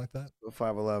 5'11", something like that.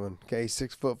 5'11". Okay,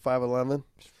 6 foot, 5'11".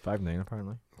 5'9"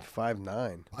 apparently.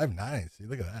 5'9". 5'9". See,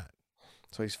 look at that.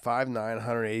 So he's 5'9",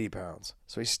 180 pounds.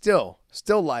 So he's still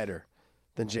lighter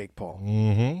than Jake Paul.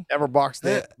 Mm-hmm. Ever boxed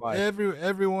that?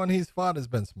 Everyone he's fought has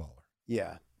been smaller.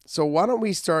 Yeah. So why don't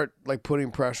we start like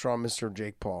putting pressure on Mr.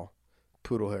 Jake Paul,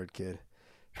 poodle-haired kid,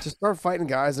 to start fighting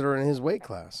guys that are in his weight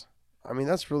class? I mean,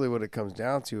 that's really what it comes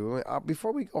down to. I mean,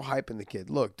 before we go hyping the kid,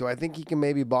 look, do I think he can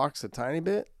maybe box a tiny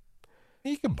bit?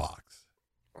 He can box.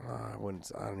 I don't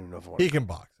even know if I want He can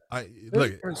box.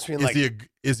 Look.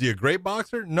 Is he a great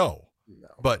boxer? No.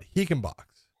 But he can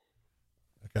box.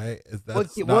 Okay,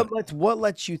 what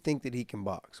lets you think that he can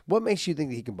box? What makes you think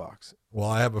that he can box? Well,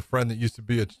 I have a friend that used to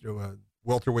be a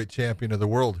welterweight champion of the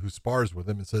world who spars with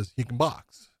him and says he can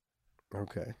box.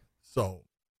 Okay. So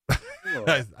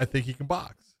I think he can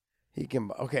box. He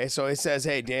can. Okay, so it says,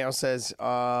 hey, Daniel says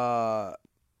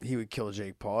he would kill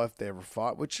Jake Paul if they ever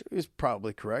fought, which is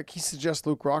probably correct. He suggests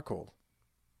Luke Rockhold.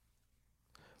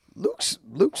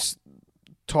 Luke's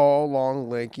tall, long,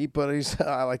 lanky, but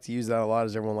I like to use that a lot,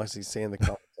 as everyone likes to say in the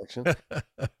comment section.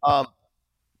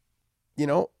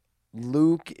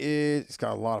 Luke he's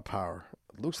got a lot of power.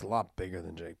 Luke's a lot bigger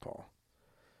than Jake Paul.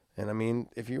 And I mean,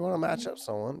 if you want to match up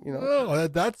someone, No,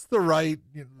 that's the right.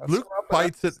 Luke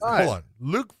fights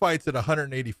at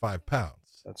 185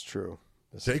 pounds. That's true.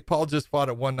 Jake Paul just fought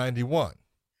at 191.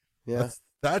 Yeah.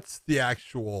 That's the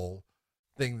actual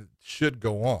thing that should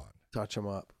go on. Touch him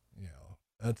up.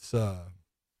 That's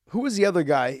Who was the other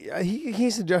guy? He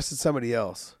suggested somebody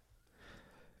else.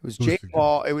 It was Jake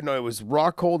Paul. It was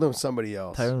Rockhold and somebody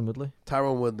else. Tyron Woodley.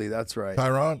 Tyron Woodley. That's right.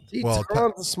 Tyron.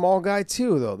 Tyron's a small guy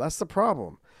too, though. That's the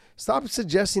problem. Stop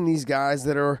suggesting these guys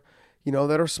that are,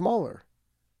 that are smaller.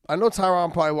 I know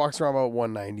Tyron probably walks around about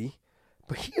 190,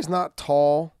 but he is not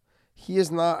tall. He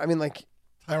is not. I mean, like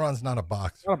Tyron's not a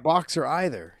boxer. Not a boxer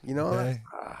either. Okay.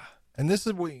 And this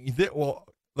is what you did. Well,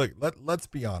 look. Let's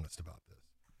be honest about this.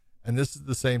 And this is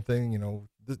the same thing.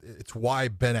 It's why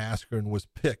Ben Askren was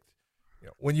picked.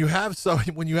 When you have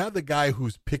the guy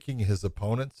who's picking his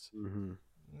opponents,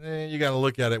 you got to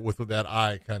look at it with that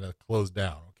eye kind of closed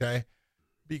down, okay?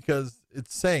 Because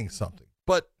it's saying something.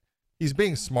 But he's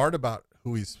being smart about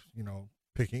who he's,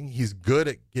 picking. He's good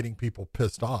at getting people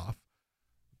pissed off.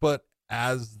 But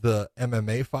as the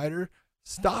MMA fighter,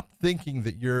 stop thinking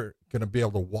that you're going to be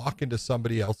able to walk into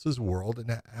somebody else's world.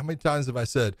 And how many times have I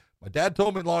said, my dad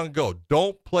told me long ago,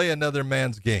 don't play another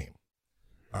man's game.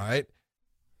 All right?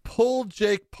 Pull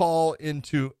Jake Paul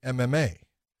into MMA.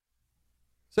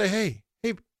 Say, hey,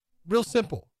 real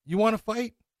simple. You want to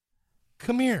fight?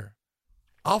 Come here.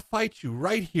 I'll fight you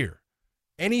right here.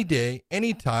 Any day,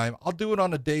 anytime. I'll do it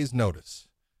on a day's notice.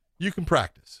 You can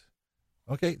practice.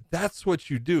 Okay? That's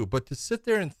what you do. But to sit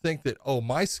there and think that,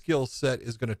 my skill set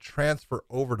is going to transfer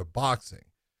over to boxing.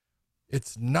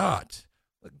 It's not.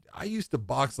 I used to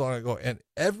box long ago, and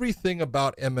everything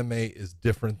about MMA is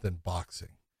different than boxing.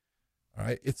 All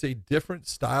right. It's a different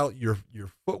style. Your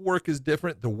footwork is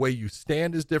different. The way you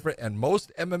stand is different. And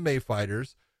most MMA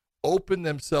fighters open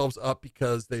themselves up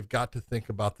because they've got to think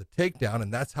about the takedown.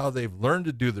 And that's how they've learned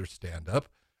to do their stand up.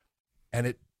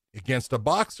 And against a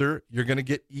boxer, you're going to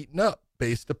get eaten up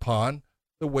based upon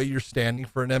the way you're standing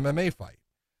for an MMA fight.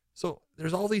 So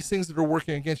there's all these things that are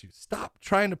working against you. Stop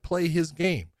trying to play his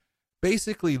game.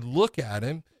 Basically look at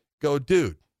him, go,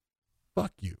 dude,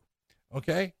 fuck you.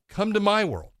 Okay. Come to my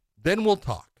world. Then we'll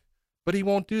talk. But he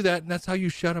won't do that, and that's how you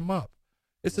shut him up.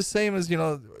 It's the same as,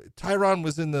 Tyron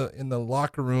was in the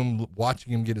locker room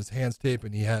watching him get his hands taped,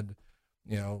 and he had,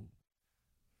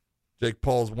 Jake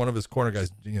Paul's one of his corner guys,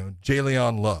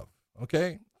 Jalen Love.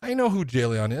 Okay? I know who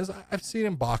Jalen is. I've seen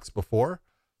him box before.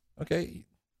 Okay?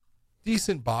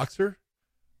 Decent boxer.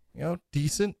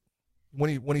 Decent.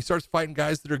 When he starts fighting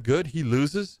guys that are good, he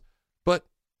loses. But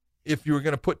if you were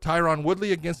going to put Tyron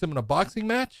Woodley against him in a boxing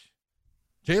match,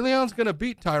 Jay Leon's going to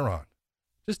beat Tyron.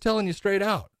 Just telling you straight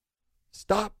out.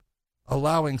 Stop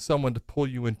allowing someone to pull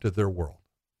you into their world.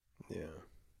 Yeah.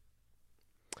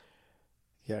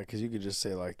 Yeah, because you could just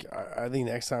say, like, I think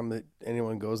next time that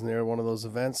anyone goes near one of those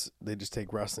events, they just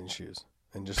take wrestling shoes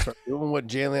and just start doing what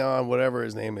Jay Leon, whatever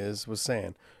his name is, was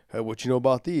saying. Hey, what you know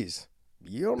about these?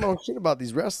 You don't know shit about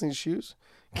these wrestling shoes.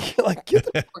 Like, get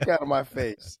the fuck out of my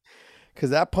face.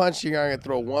 Because that punch, you're going to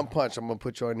throw one punch, I'm going to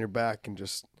put you on your back and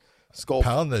just skull.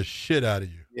 Pound the shit out of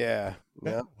you. Yeah.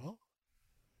 Yeah. Well,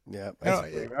 Yeah.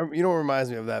 you know what reminds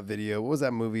me of that video? What was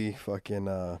that movie?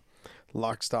 Fucking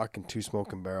Lock, Stock, and Two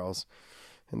Smoking Barrels.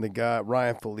 And the guy,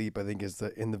 Ryan Philippe, I think, is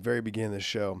in the very beginning of the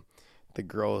show. The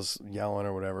girl is yelling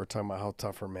or whatever, talking about how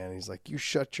tough her man. He's like, you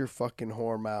shut your fucking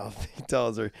whore mouth. He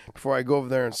tells her, before I go over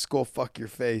there and skull fuck your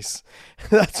face.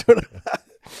 That's what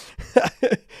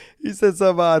he said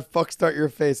something about fuck start your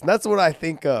face. And that's what I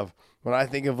think of when I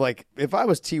think of, like, if I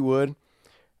was T Wood,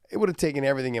 it would have taken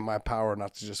everything in my power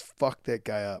not to just fuck that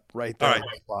guy up right there on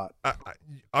the spot.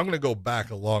 I'm going to go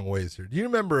back a long ways here. Do you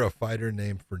remember a fighter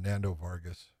named Fernando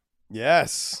Vargas?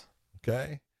 Yes.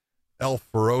 Okay. El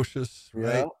Ferocious,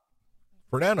 right? Yeah.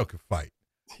 Fernando could fight.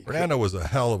 Fernando was a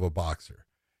hell of a boxer.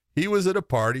 He was at a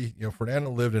party. You know, Fernando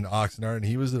lived in Oxnard, and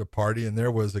he was at a party, and there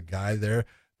was a guy there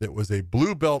that was a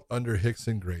blue belt under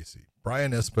Rickson Gracie,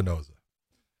 Brian Espinoza.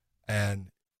 And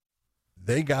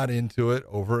they got into it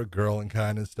over a girl and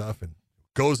kind of stuff, and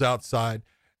goes outside.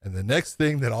 And the next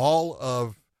thing that all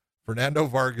of Fernando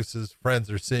Vargas's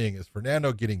friends are seeing is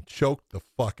Fernando getting choked the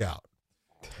fuck out.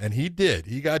 And he did.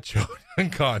 He got choked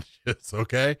unconscious,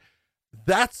 okay?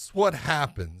 That's what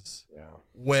happens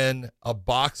when a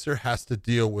boxer has to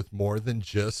deal with more than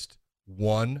just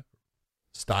one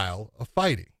style of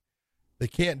fighting. They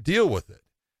can't deal with it.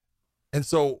 And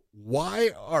so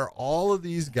why are all of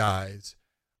these guys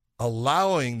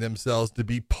allowing themselves to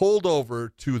be pulled over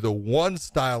to the one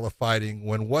style of fighting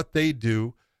when what they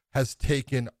do has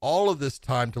taken all of this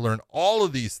time to learn all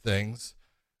of these things?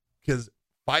 Because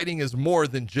fighting is more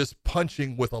than just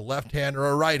punching with a left hand or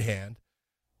a right hand.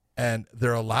 And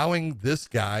they're allowing this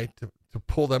guy to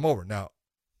pull them over. Now,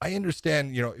 I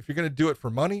understand, you know, if you're going to do it for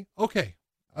money, okay.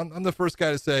 I'm the first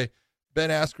guy to say, Ben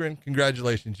Askren,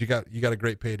 congratulations. You got a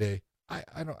great payday. I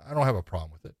don't have a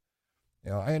problem with it.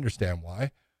 You know, I understand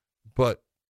why. But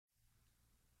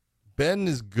Ben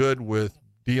is good with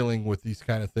dealing with these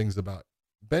kind of things about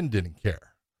Ben didn't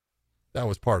care. That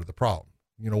was part of the problem.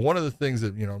 You know, one of the things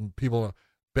that, you know, people,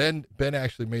 Ben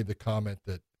actually made the comment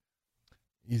that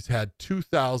he's had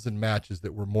 2,000 matches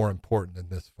that were more important than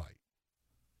this fight.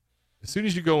 As soon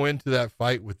as you go into that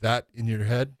fight with that in your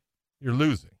head, you're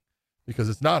losing because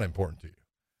it's not important to you.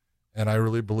 And I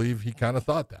really believe he kind of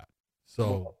thought that.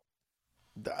 So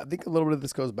I think a little bit of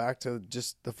this goes back to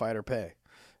just the fighter pay.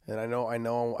 And I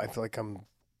know, I feel like I'm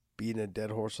beating a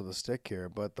dead horse with a stick here,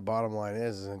 but the bottom line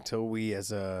is until we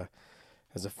as a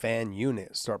fan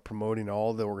unit start promoting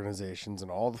all the organizations and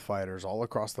all the fighters all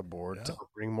across the board to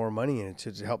bring more money in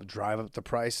to help drive up the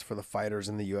price for the fighters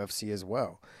in the UFC as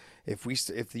well. If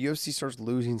the UFC starts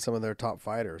losing some of their top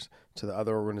fighters to the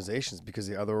other organizations because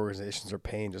the other organizations are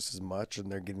paying just as much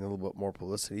and they're getting a little bit more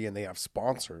publicity and they have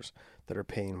sponsors that are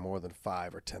paying more than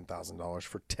 $5,000 or $10,000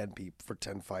 for 10 people for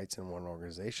 10 fights in one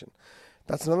organization,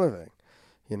 that's another thing.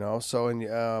 You know, so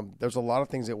there's a lot of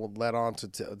things that will lead on to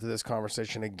this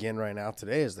conversation again right now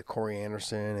today is the Corey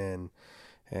Anderson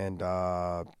and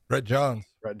Brett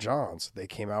Johns. They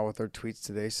came out with their tweets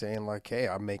today saying like, hey,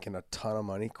 I'm making a ton of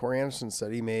money. Corey Anderson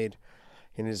said he made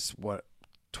in his 12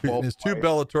 in his two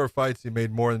Bellator fights, he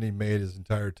made more than he made his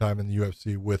entire time in the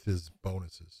UFC with his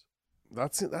bonuses.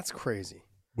 That's crazy.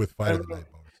 With Fight of the Night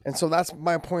bonuses. And so that's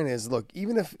my point is, look,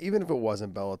 even if it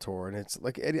wasn't Bellator and it's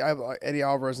like Eddie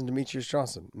Alvarez and Demetrius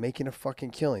Johnson making a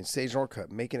fucking killing, Sage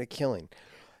Northcutt making a killing.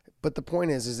 But the point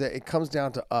is that it comes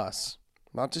down to us,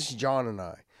 not just John and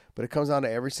I, but it comes down to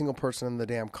every single person in the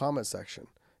damn comment section,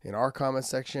 in our comment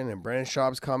section, in Brandon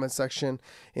Schaub's comment section.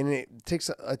 And it takes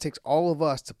all of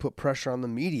us to put pressure on the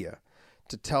media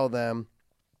to tell them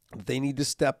they need to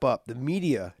step up. The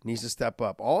media needs to step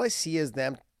up. All I see is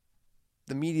the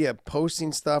media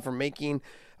posting stuff or making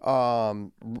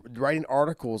writing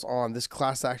articles on this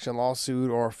class action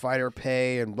lawsuit or fighter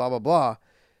pay and blah blah blah.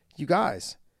 You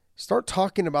guys start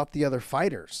talking about the other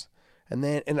fighters and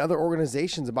then in other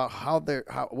organizations about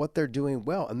what they're doing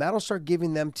well, and that'll start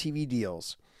giving them TV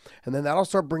deals, and then that'll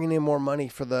start bringing in more money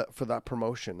for that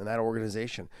promotion and that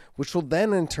organization, which will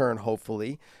then in turn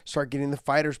hopefully start getting the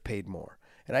fighters paid more.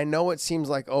 And I know it seems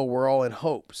like, oh, we're all in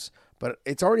hopes, but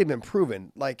it's already been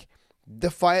proven. Like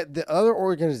the other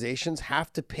organizations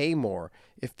have to pay more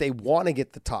if they want to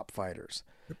get the top fighters,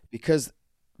 because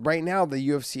right now the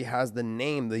UFC has the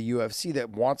name, the UFC, that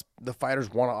wants the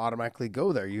fighters want to automatically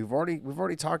go there. We've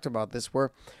already talked about this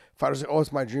where fighters say, oh,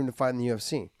 it's my dream to fight in the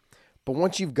UFC. But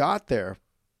once you've got there,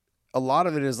 a lot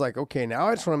of it is like, okay, now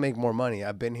I just want to make more money.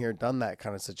 I've been here, done that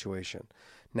kind of situation.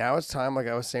 Now it's time, like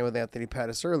I was saying with Anthony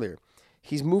Pettis earlier.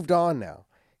 He's moved on now.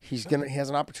 He has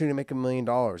an opportunity to make $1 million.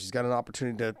 He's got an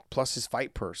opportunity to plus his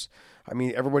fight purse. I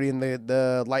mean, everybody in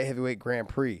the light heavyweight Grand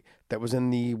Prix, that was in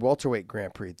the welterweight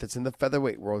Grand Prix, that's in the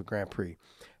featherweight World Grand Prix,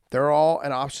 they're all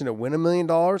an option to win $1 million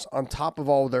on top of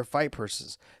all of their fight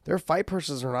purses. Their fight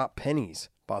purses are not pennies,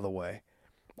 by the way.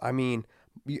 I mean,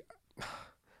 I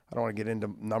don't want to get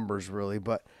into numbers really,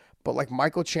 but like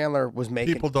Michael Chandler was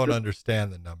making. People don't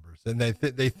understand the numbers, and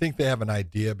they think they have an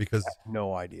idea because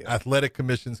no idea. Athletic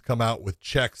commissions come out with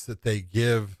checks that they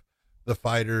give the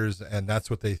fighters, and that's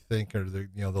what they think, or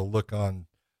they'll look on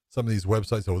some of these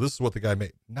websites. Oh, this is what the guy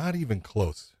made. Not even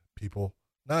close, people.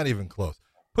 Not even close.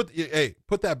 Put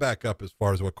that back up as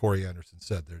far as what Corey Anderson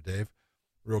said there, Dave,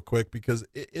 real quick, because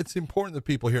it's important that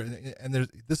people hear. And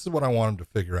this is what I want them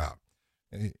to figure out.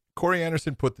 And Corey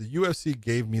Anderson put, the UFC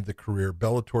gave me the career,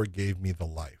 Bellator gave me the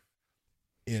life.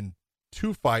 In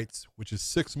 2 fights, which is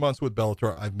 6 months with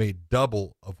Bellator, I've made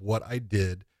double of what I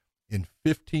did in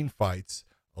 15 fights,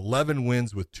 11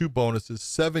 wins with 2 bonuses,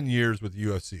 7 years with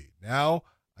UFC. Now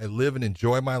I live and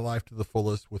enjoy my life to the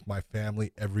fullest with my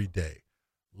family every day.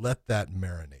 Let that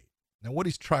marinate. Now what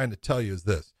he's trying to tell you is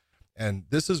this, and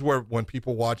this is where when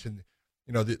people watching,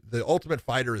 the Ultimate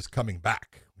Fighter is coming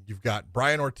back. You've got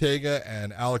Brian Ortega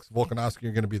and Alex Volkanovski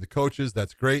are going to be the coaches.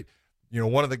 That's great.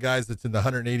 One of the guys that's in the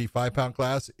 185-pound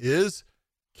class is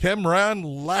Kemran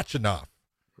Lachinov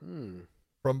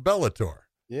from Bellator.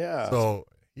 Yeah. So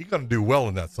he's going to do well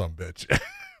in that sumbitch.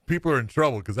 People are in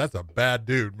trouble because that's a bad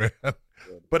dude, man.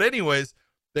 But anyways,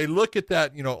 they look at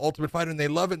that, Ultimate Fighter, and they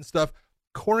love it and stuff.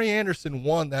 Corey Anderson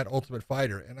won that Ultimate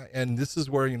Fighter, and this is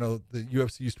where, the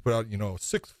UFC used to put out, a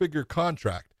 6-figure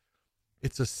contract.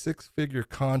 It's a 6-figure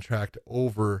contract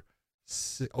over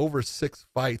 6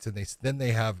 fights, and then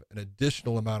they have an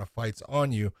additional amount of fights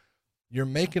on you. You're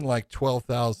making like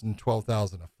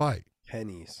 $12,000 a fight.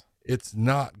 Pennies. It's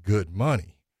not good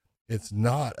money. It's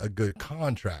not a good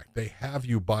contract. They have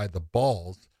you by the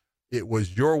balls. It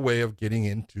was your way of getting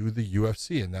into the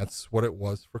UFC, and that's what it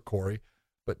was for Corey.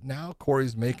 But now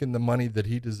Corey's making the money that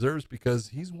he deserves because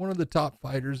he's one of the top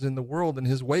fighters in the world in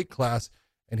his weight class,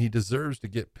 and he deserves to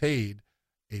get paid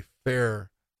a fair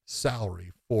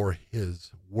salary for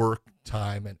his work,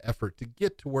 time, and effort to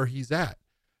get to where he's at.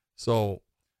 So,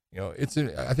 I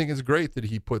think it's great that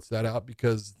he puts that out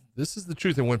because this is the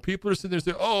truth. And when people are sitting there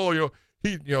saying, "Oh,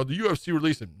 the UFC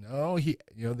released him," no, he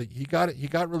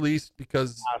got released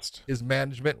because his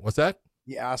management. What's that?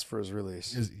 He asked for his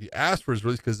release. He asked for his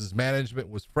release because his management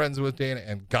was friends with Dana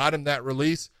and got him that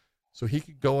release so he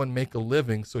could go and make a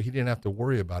living so he didn't have to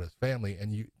worry about his family.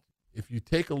 And if you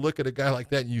take a look at a guy like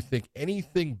that and you think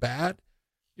anything bad,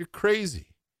 you're crazy.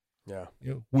 Yeah.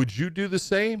 Would you do the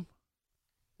same?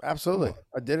 Absolutely.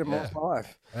 I did it most of my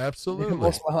life. Absolutely.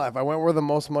 Most of my life. I went where the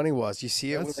most money was. You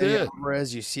see it with Eddie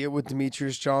Alvarez. You see it with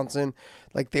Demetrius Johnson.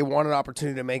 Like, they want an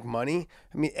opportunity to make money.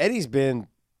 I mean, Eddie's been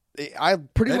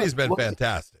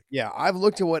fantastic. Yeah, I've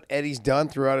looked at what Eddie's done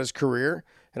throughout his career,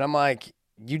 and I'm like,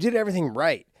 you did everything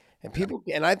right. And people,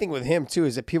 and I think with him too,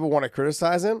 is that people want to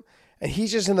criticize him, and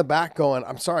he's just in the back going,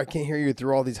 "I'm sorry, I can't hear you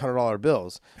through all these $100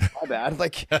 bills." My bad.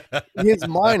 Like, in his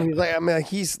mind, he's like,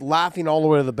 he's laughing all the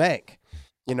way to the bank.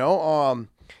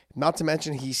 Not to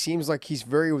mention, he seems like he's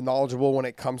very knowledgeable when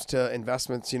it comes to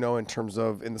investments. In terms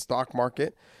of in the stock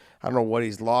market. I don't know what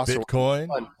he's lost. Bitcoin,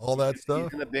 all that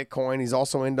stuff. He's into Bitcoin. He's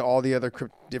also into all the other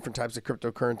different types of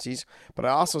cryptocurrencies. But I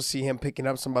also see him picking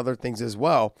up some other things as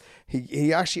well.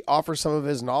 He actually offers some of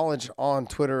his knowledge on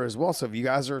Twitter as well. So if you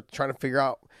guys are trying to figure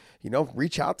out,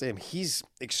 reach out to him. He's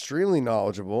extremely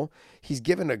knowledgeable. He's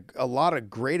given a lot of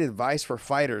great advice for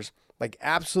fighters. Like,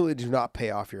 absolutely do not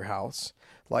pay off your house.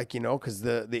 Like, because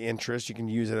the interest, you can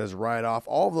use it as write-off.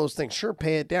 All of those things. Sure,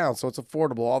 pay it down so it's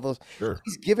affordable. All those. Sure.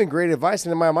 He's giving great advice.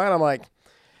 And in my mind, I'm like,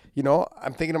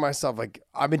 I'm thinking to myself, like,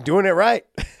 I've been doing it right.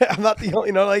 I'm not the only,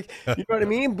 you know what I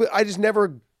mean? But I just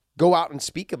never go out and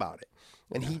speak about it.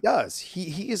 And he does.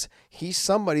 He's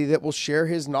somebody that will share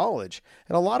his knowledge.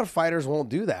 And a lot of fighters won't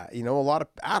do that. A lot of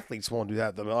athletes won't do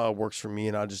that. It works for me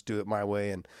and I'll just do it my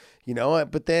way. And,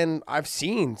 but then I've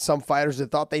seen some fighters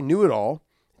that thought they knew it all,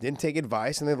 didn't take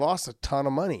advice, and they lost a ton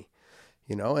of money,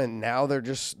 and now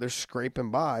they're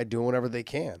scraping by doing whatever they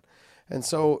can. And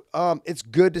so it's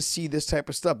good to see this type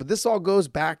of stuff. But this all goes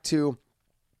back to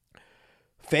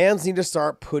fans need to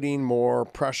start putting more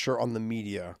pressure on the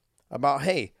media about,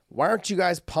 hey, why aren't you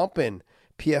guys pumping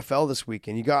PFL this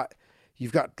weekend.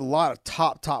 You've got a lot of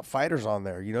top fighters on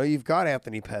there. You know, you've got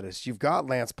Anthony Pettis, you've got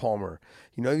Lance Palmer,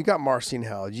 you know, you've got Marcin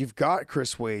Held, you've got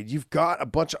Chris Wade, you've got a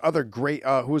bunch of other great.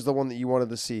 Who was the one that you wanted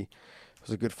to see? It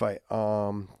was a good fight.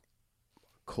 Not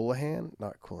Coulihan.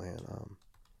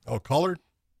 Collard.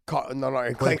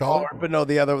 No, Clay Collard. But no,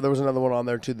 there was another one on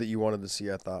there too that you wanted to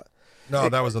see. I thought. No,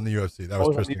 that was on the UFC. That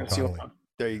was Tristan Connolly.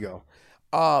 There you go.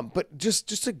 But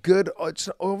just a good, it's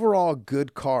an overall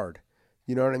good card.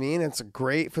 You know what I mean? It's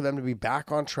great for them to be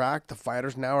back on track. The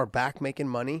fighters now are back making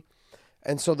money.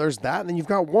 And so there's that. And then you've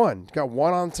got one. You've got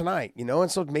one on tonight, you know?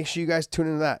 And so make sure you guys tune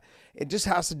into that. It just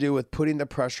has to do with putting the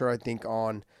pressure, I think,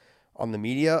 on the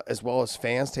media as well as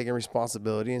fans taking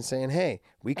responsibility and saying, hey,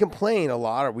 we complain a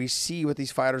lot or we see what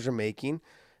these fighters are making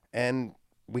and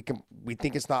we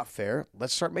think it's not fair.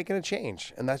 Let's start making a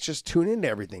change. And that's just tune into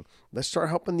everything. Let's start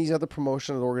helping these other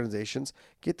promotional organizations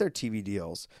get their TV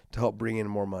deals to help bring in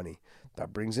more money.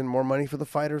 That brings in more money for the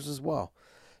fighters as well.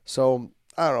 So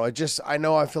I don't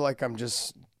know. I feel like I'm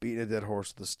just beating a dead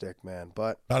horse with a stick, man.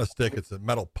 But not a stick, it's a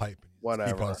metal pipe.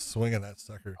 Whatever. Keep on swinging that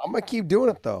sucker. I'm gonna keep doing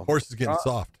it though. Horse is getting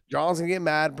soft. John's gonna get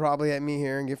mad probably at me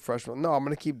here and get frustrated. No, I'm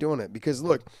gonna keep doing it because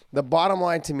look, the bottom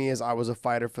line to me is I was a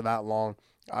fighter for that long.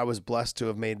 I was blessed to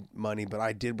have made money, but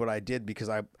I did what I did because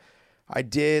I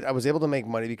was able to make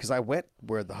money because I went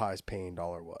where the highest paying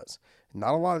dollar was.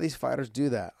 Not a lot of these fighters do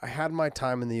that. I had my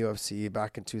time in the UFC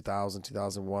back in 2000,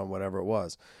 2001, whatever it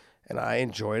was, and I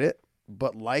enjoyed it.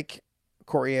 But like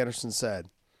Corey Anderson said,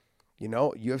 you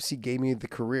know, UFC gave me the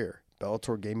career.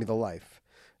 Bellator gave me the life.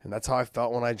 And that's how I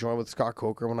felt when I joined with Scott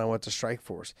Coker when I went to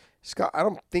Strikeforce. Scott, I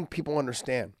don't think people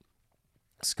understand.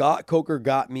 Scott Coker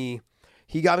got me.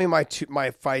 He got me my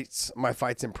fights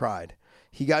in Pride.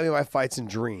 He got me my fights in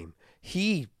Dream.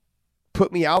 He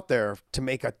put me out there to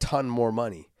make a ton more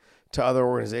money to other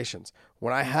organizations.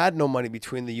 When I had no money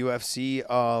between the UFC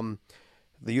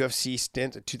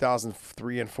stint in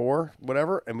 2003 and 4,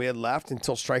 whatever, and we had left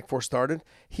until Strikeforce started,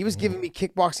 he was giving me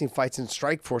kickboxing fights in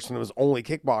Strikeforce when it was only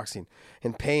kickboxing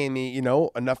and paying me, you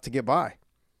know, enough to get by.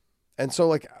 And so,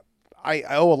 like, I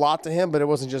owe a lot to him, but it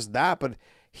wasn't just that, but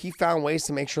he found ways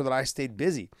to make sure that I stayed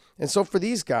busy. And so for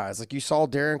these guys, like you saw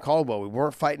Darian Caldwell, we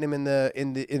weren't fighting him in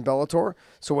Bellator.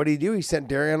 So what did he do? He sent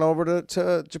Darian over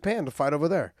to Japan to fight over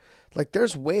there. Like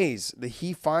there's ways that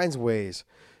he finds ways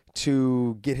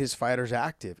to get his fighters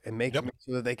active and make them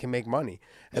so that they can make money.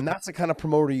 And that's the kind of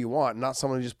promoter you want, not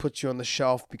someone who just puts you on the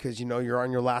shelf because, you know, you're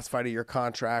on your last fight of your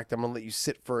contract. I'm going to let you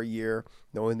sit for a year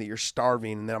knowing that you're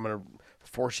starving, and then I'm going to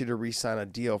force you to re-sign a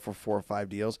deal for 4 or 5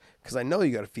 deals because I know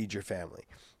you got to feed your family.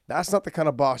 That's not the kind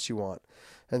of boss you want.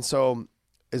 And so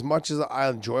as much as I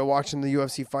enjoy watching the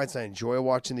UFC fights, I enjoy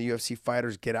watching the UFC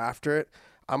fighters get after it,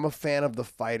 I'm a fan of the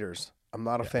fighters. I'm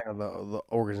not a fan of the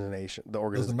organization. It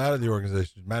doesn't matter the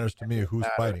organization. It matters to me who's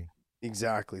fighting.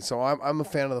 Exactly. So I'm a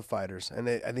fan of the fighters. And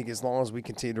I think as long as we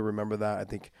continue to remember that, I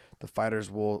think the fighters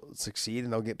will succeed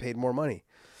and they'll get paid more money.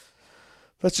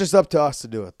 That's just up to us to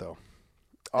do it, though.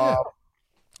 Yeah.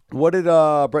 What did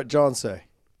Brett Johns say?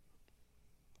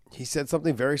 He said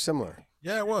something very similar.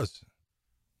 Yeah, it was.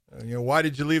 You know, why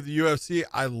did you leave the UFC?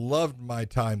 I loved my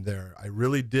time there. I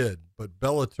really did. But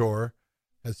Bellator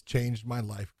has changed my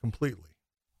life completely.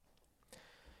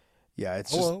 Yeah,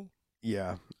 it's Hello. just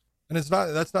yeah. And it's not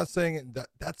I'm not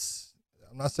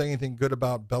saying anything good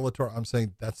about Bellator. I'm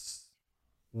saying that's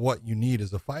what you need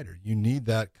as a fighter. You need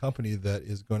that company that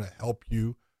is going to help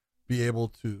you be able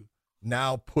to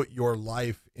now put your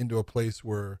life into a place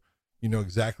where you know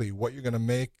exactly what you're going to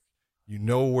make. You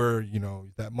know where, you know,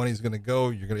 that money's going to go.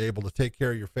 You're going to be able to take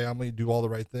care of your family, do all the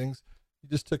right things. You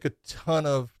just took a ton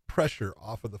of pressure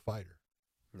off of the fighter.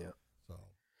 Yeah. So,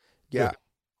 yeah.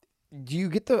 Do you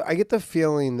get I get the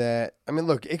feeling that, I mean,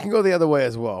 look, it can go the other way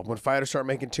as well. When fighters start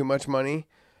making too much money,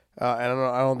 I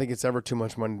don't think it's ever too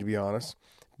much money, to be honest.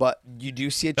 But you do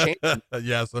see a change.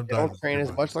 Yeah, sometimes they don't train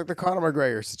as much, like the Conor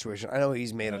McGregor situation. I know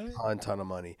he's made a ton of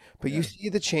money, but you see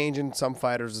the change in some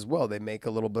fighters as well. They make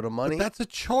a little bit of money. But that's a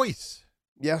choice.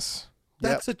 Yes,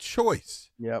 that's a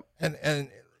choice. Yep. And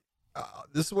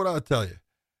this is what I would tell you.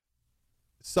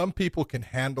 Some people can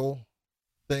handle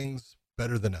things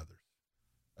better than others.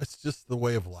 It's just the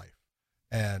way of life.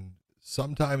 And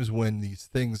sometimes when these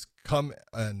things come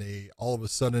and they all of a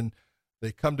sudden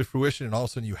they come to fruition and all of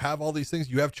a sudden you have all these things,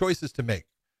 you have choices to make.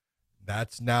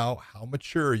 That's now how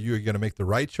mature are you? Are you going to make the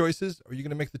right choices, or are you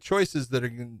going to make the choices that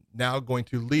are now going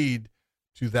to lead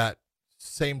to that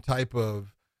same type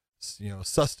of, you know,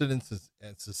 sustenance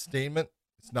and sustainment?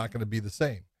 It's not going to be the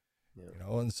same, you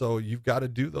know? And so you've got to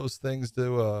do those things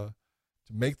to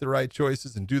make the right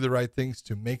choices and do the right things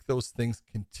to make those things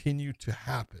continue to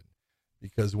happen.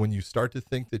 because when you start to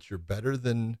think that you're better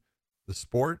than the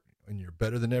sport and you're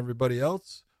better than everybody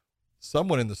else,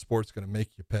 someone in the sport's going to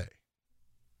make you pay.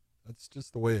 That's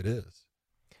just the way it is.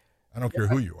 I don't care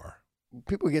who you are.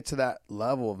 People get to that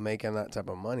level of making that type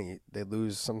of money,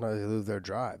 sometimes they lose their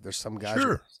drive. There's some guys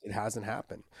Sure. it hasn't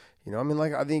happened. You know, I mean,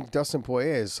 like I think Dustin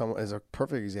Poirier is a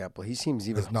perfect example. He seems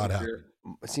even It's not hungrier.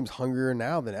 It seems hungrier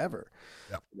now than ever.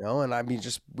 Yep. You know, and I mean,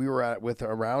 we were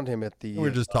around him at the. We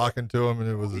were just talking to him, and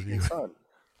it was Sun.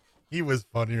 he was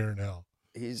funnier now.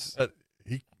 He's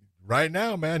Right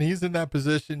now, man, he's in that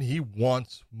position. He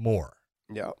wants more.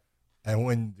 yeah.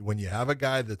 And when you have a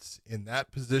guy that's in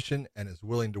that position and is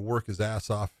willing to work his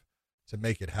ass off to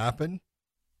make it happen,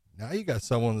 now you got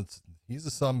someone he's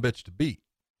a sumbitch to beat.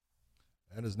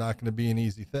 That is not going to be an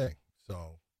easy thing.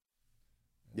 So,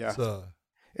 Yeah.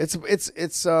 it's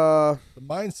the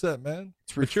mindset, man.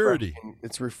 It's maturity.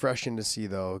 It's refreshing to see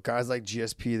though. Guys like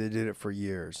GSP, they did it for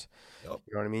years. Yep.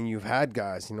 You know what I mean? You've had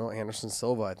guys, Anderson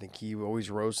Silva, I think he always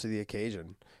rose to the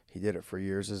occasion. He did it for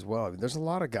years as well. I mean, there's a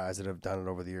lot of guys that have done it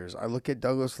over the years. I look at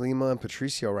Douglas Lima and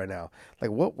Patricio right now.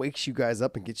 Like, what wakes you guys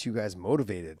up and gets you guys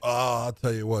motivated? Oh, I'll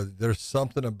tell you what. There's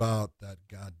something about that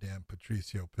goddamn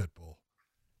Patricio Pitbull.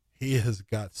 He has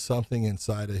got something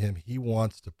inside of him. He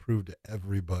wants to prove to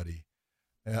everybody,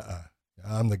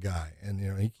 I'm the guy. And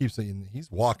he keeps saying he's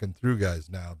walking through guys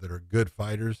now that are good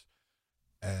fighters,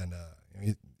 and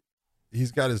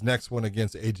he's got his next one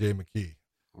against AJ McKee.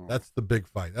 That's the big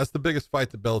fight. That's the biggest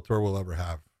fight that Bellator will ever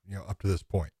have, up to this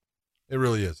point. It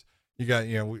really is. You got,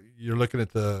 you're looking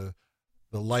at the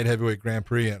light heavyweight Grand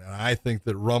Prix, and I think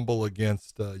that Rumble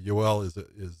against Yoel is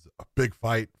a big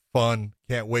fight, fun.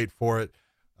 Can't wait for it.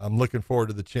 I'm looking forward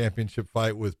to the championship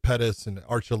fight with Pettis and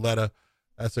Archuleta.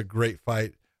 That's a great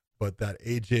fight. But that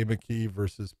AJ McKee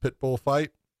versus Pitbull fight,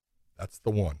 that's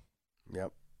the one.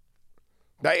 Yep.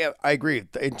 I agree.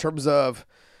 In terms of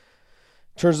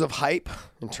hype,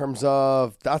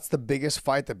 that's the biggest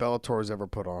fight that Bellator has ever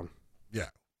put on. Yeah.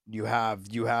 You have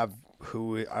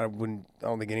who I don't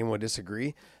think anyone would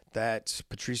disagree that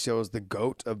Patricio is the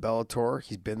GOAT of Bellator.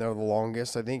 He's been there the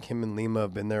longest. I think him and Lima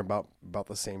have been there about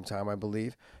the same time, I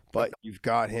believe. But you've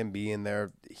got him being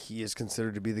there. He is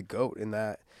considered to be the GOAT in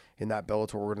that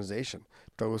Bellator organization.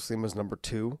 Douglas Lima's number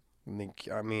 2. I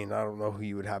don't know who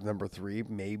you would have number 3.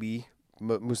 Maybe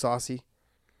Mousasi.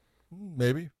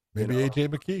 Maybe AJ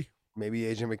McKee. Maybe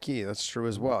AJ McKee. That's true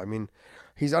as well. I mean,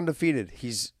 he's undefeated.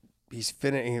 He's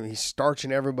finishing. He's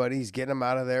starching everybody. He's getting them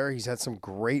out of there. He's had some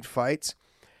great fights.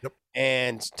 Yep.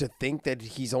 And to think that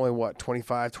he's only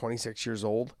 25, 26 years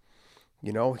old,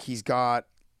 he's got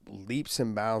leaps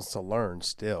and bounds to learn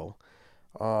still.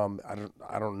 I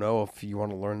don't know if you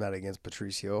want to learn that against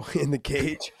Patricio in the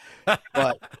cage,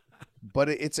 but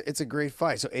it's a great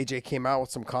fight. So AJ came out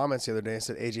with some comments the other day and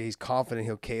said he's confident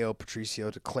he'll KO Patricio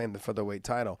to claim the featherweight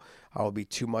title. I will be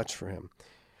too much for him.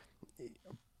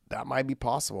 That might be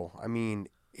possible. I mean,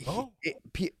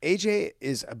 AJ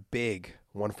is a big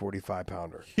 145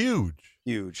 pounder. Huge.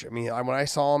 I mean, when I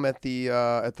saw him at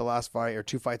the last fight or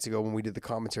 2 fights ago when we did the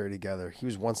commentary together, he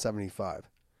was 175.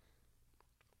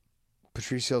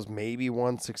 Patricio's maybe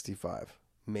 165,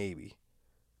 maybe.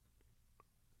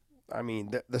 I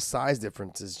mean, the size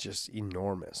difference is just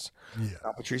enormous. Yeah.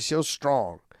 Now, Patricio's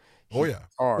strong. He's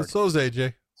hard. But so is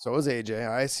AJ. So is AJ.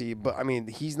 I see. But, I mean,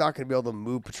 he's not going to be able to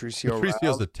move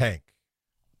Patricio's a tank.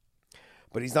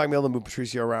 But he's not going to be able to move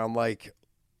Patricio around like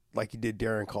he did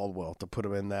Darren Caldwell to put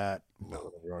him in that,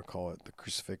 whatever you want to call it, the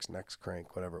crucifix next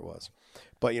crank, whatever it was.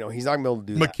 But, he's not going to be able to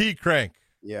do that. McKee crank.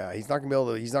 Yeah, he's not going to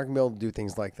be able to do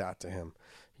things like that to him,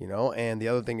 And the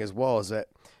other thing as well is that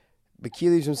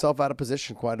McKee leaves himself out of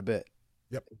position quite a bit.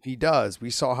 Yep. If he does, we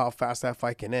saw how fast that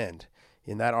fight can end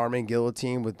in that arm and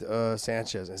guillotine with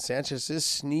Sanchez. And Sanchez is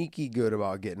sneaky good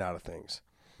about getting out of things.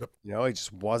 Yep. He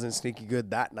just wasn't sneaky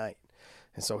good that night.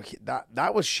 And so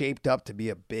that was shaped up to be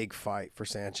a big fight for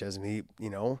Sanchez. And he,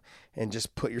 and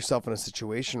just put yourself in a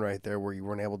situation right there where you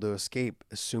weren't able to escape,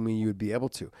 assuming you would be able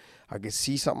to. I could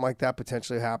see something like that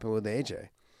potentially happen with AJ.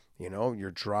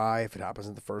 You're dry if it happens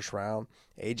in the first round.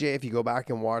 AJ, if you go back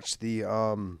and watch the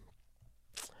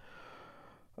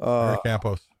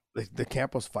Campos. The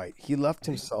Campos fight, he left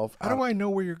himself. How do I know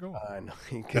where you're going? I know,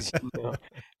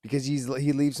 because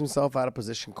he leaves himself out of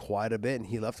position quite a bit, and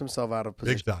he left himself out of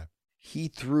position. Big time. He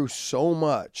threw so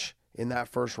much in that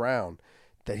first round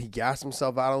that he gassed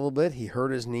himself out a little bit. He hurt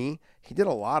his knee. He did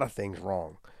a lot of things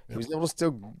wrong. He was able to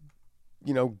still,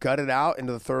 gut it out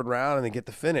into the third round and then get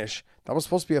the finish. That was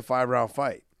supposed to be a 5-round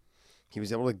fight. He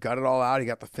was able to gut it all out. He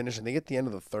got the finish, I think, at the end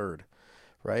of the third,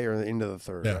 right? Or into the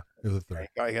third. Yeah, it was the third.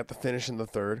 He got the finish in the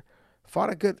third. Fought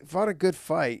a good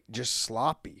fight, just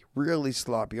sloppy, really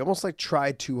sloppy, almost like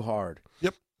tried too hard.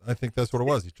 Yep, I think that's what it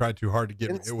was. He tried too hard to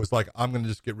get. It was like, I'm going to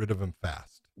just get rid of him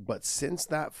fast. But since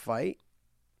that fight,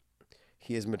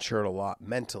 he has matured a lot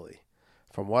mentally.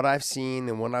 From what I've seen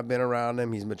and when I've been around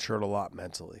him, he's matured a lot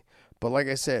mentally. But like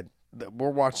I said, we're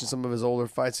watching some of his older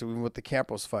fights, even with the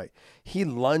Campos fight. He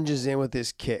lunges in with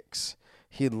his kicks.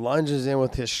 He lunges in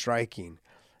with his striking.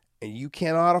 And you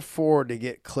cannot afford to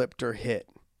get clipped or hit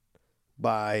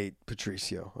by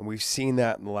Patricio. And we've seen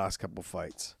that in the last couple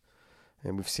fights.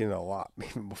 And we've seen it a lot,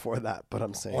 even before that. But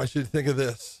I'm saying. I want you to think of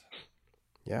this.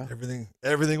 Yeah.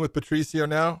 Everything with Patricio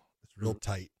now is real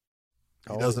tight.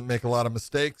 He doesn't make a lot of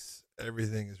mistakes.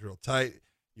 Everything is real tight.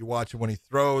 You watch him when he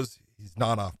throws. He's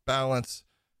not off balance.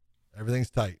 Everything's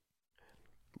tight.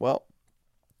 Well,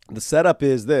 the setup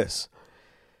is this.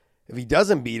 If he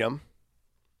doesn't beat him,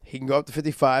 he can go up to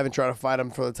 55 and try to fight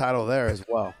him for the title there as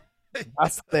well.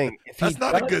 That's the thing. That's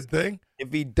not a good thing.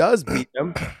 If he does beat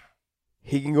him,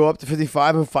 he can go up to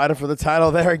 55 and fight him for the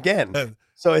title there again.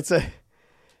 So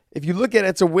if you look at it,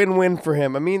 it's a win-win for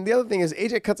him. I mean, the other thing is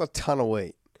AJ cuts a ton of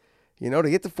weight. You know,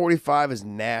 to get to 45 is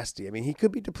nasty. I mean, he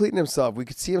could be depleting himself. We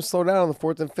could see him slow down on the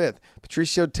 4th and 5th.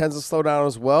 Patricio tends to slow down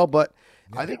as well, but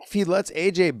I think if he lets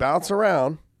AJ bounce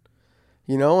around,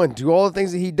 you know, and do all the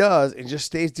things that he does and just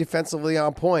stays defensively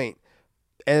on point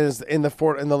as in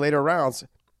the later rounds,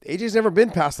 AJ's never been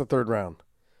past the 3rd round.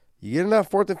 You get in that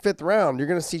 4th and 5th round, you're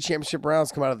going to see championship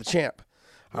rounds come out of the champ.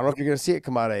 I don't know if you're going to see it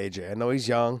come out of AJ. I know he's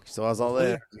young, still has all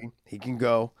that energy. He can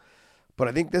go. But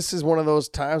I think this is one of those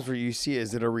times where you see,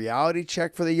 is it a reality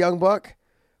check for the young buck,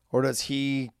 or does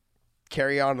he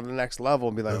carry on to the next level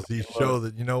and be like, does he show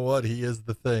that, you know what, he is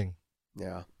the thing?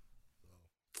 Yeah.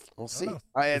 We'll see.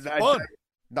 Fun.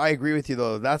 I agree with you,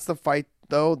 though. That's the fight,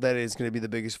 though, that is going to be the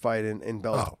biggest fight in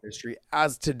Bellator history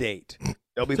as to date.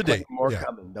 There'll be plenty more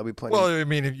coming. There'll be plenty. Well, I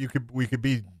mean,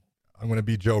 I'm going to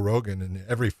be Joe Rogan, and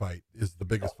every fight is the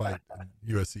biggest fight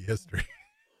in UFC history.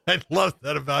 I love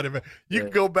that about him. You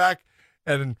can go back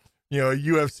and, you know,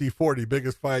 UFC 40,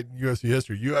 biggest fight in UFC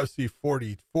history. UFC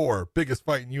 44, biggest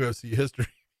fight in UFC history.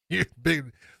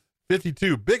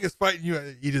 52, biggest fight in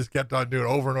UFC. He just kept on doing it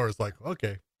over and over. It's like,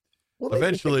 okay. Well,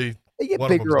 eventually, they get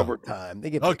bigger over time. They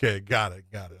get okay. Got it.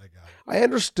 I got it. I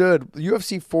understood.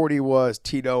 UFC 40 was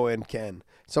Tito and Ken.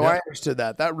 So I understood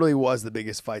that. That really was the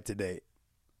biggest fight to date.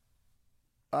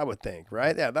 I would think,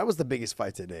 right? Yeah, that was the biggest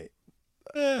fight to date.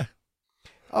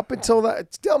 Up until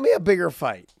that, tell me a bigger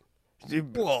fight.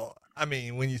 Well, I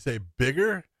mean, when you say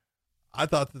bigger, I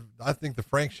think the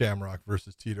Frank Shamrock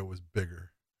versus Tito was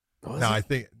bigger. I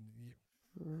think,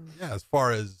 as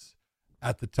far as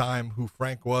at the time who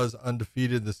Frank was,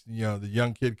 undefeated, this, you know, the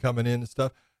young kid coming in and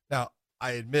stuff. Now,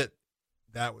 I admit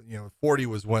that, you know, 40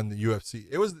 was when the UFC,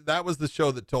 that was the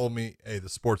show that told me, hey, the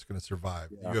sport's going to survive.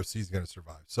 Yeah. The UFC is going to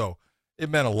survive. So it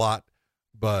meant a lot,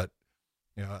 but,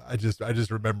 you know, I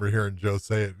just remember hearing Joe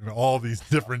say it in all these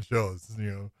different shows, you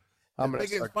know.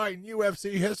 Biggest fight in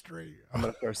UFC history. I'm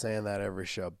going to start saying that every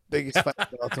show. Biggest fight in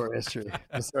Bellator history.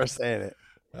 I'm start saying it.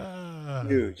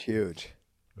 Huge.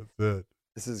 That's it.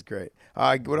 This is great.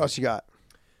 What else you got?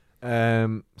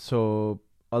 So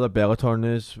other Bellator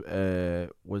news,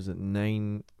 was it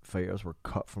 9 fighters were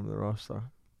cut from the roster?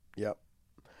 Yep.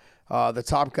 The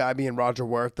top guy being Roger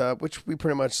Huerta, which we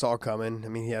pretty much saw coming. I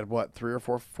mean, he had what, 3 or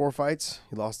 4 fights?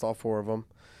 He lost all 4 of them.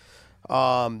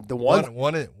 The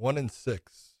one in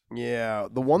 6. Yeah,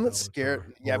 the one that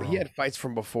scared. Yeah, but he had fights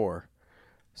from before.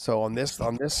 So on this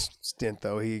stint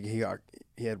though, he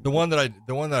had the one that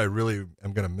I really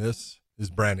am gonna miss is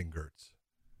Brandon Gertz.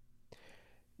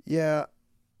 Yeah,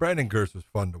 Brandon Gertz was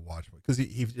fun to watch because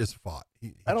he just fought.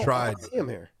 He tried. I don't see him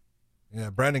here. Yeah,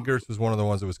 Brandon Gertz was one of the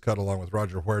ones that was cut along with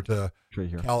Roger Huerta.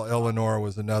 Cal Eleanor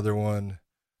was another one.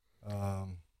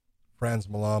 Franz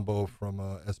Malambo from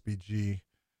SBG.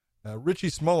 Richie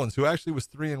Smullins, who actually was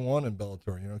 3-1 in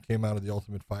Bellator, you know, came out of the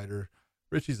Ultimate Fighter.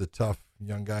 Richie's a tough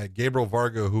young guy. Gabriel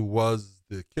Varga, who was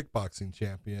the kickboxing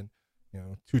champion, you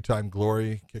know, 2-time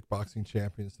Glory kickboxing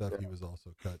champion stuff. He was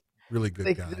also cut. Really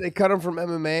good guy. Did they cut him from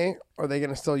MMA? Or are they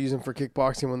going to still use him for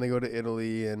kickboxing when they go to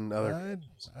Italy and other?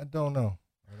 I don't know.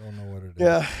 I don't know what it is.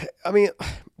 Yeah, I mean,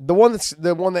 the one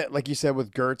that, like you said,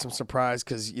 with Gertz, I'm surprised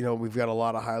because, you know, we've got a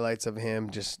lot of highlights of him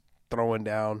just throwing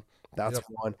down. That's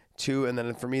 1. 2, and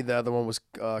then for me, the other one was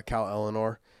Cal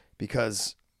Eleanor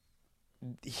because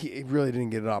he really didn't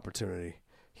get an opportunity.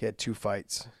 He had 2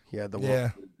 fights. He had the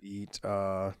one who beat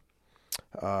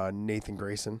Nathan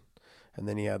Grayson, and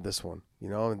then he had this one. You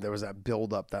know, and there was that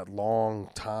build up, that long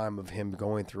time of him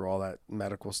going through all that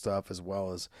medical stuff, as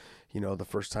well as, you know, the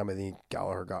first time I think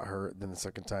Gallagher got hurt. Then the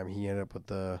second time he ended up with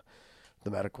the the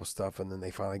medical stuff, and then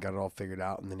they finally got it all figured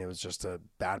out, and then it was just a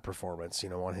bad performance,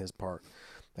 on his part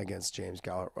against James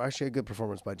Gallagher. Actually, a good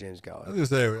performance by James I Gallagher. was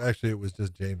gonna say, actually, it was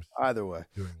just James Either way.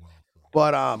 doing well.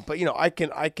 But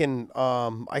I can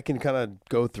kind of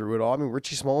go through it all. I mean,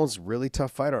 Richie Smollin's a really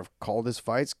tough fighter. I've called his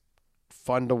fights,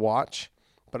 fun to watch.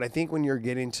 But I think when you're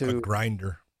getting A to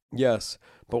grinder. yes,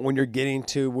 but when you're getting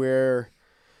to where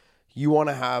you want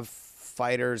to have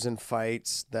fighters and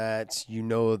fights that you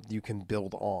can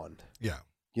build on. Yeah.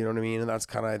 You know what I mean? And that's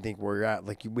kind of I think where you're at.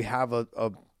 Like we have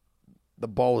the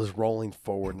ball is rolling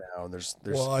forward now, and there's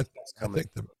Well, I think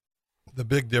the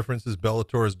big difference is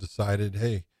Bellator has decided,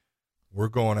 hey, we're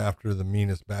going after the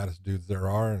meanest, baddest dudes there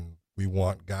are, and we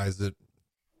want guys that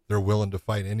they're willing to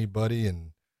fight anybody,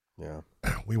 and yeah,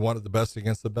 we wanted the best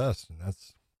against the best, and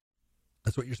that's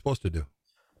what you're supposed to do.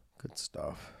 good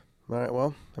stuff. All right,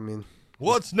 well, I mean,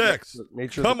 What's next?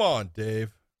 nature. Come on,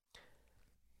 Dave.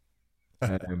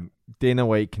 Dana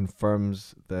White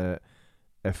confirms that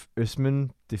if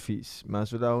Usman defeats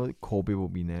Masvidal, Colby will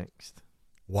be next.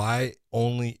 Why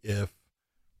only if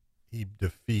he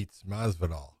defeats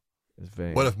Masvidal? It's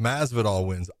very What if Masvidal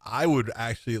wins? I would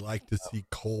actually like to see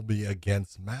Colby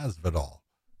against Masvidal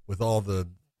with all the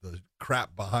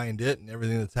crap behind it and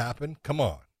everything that's happened. Come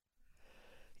on.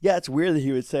 Yeah, it's weird that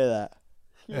he would say that.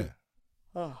 Yeah.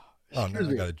 Oh, Oh, now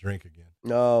I got to drink again.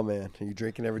 no, man. Are you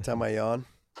drinking every time I yawn?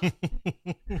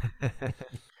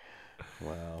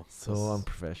 Wow. so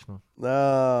unprofessional,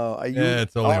 No, Yeah,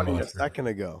 it's only a a monster. second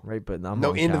ago. right? But I'm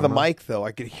No, on into the camera. mic though.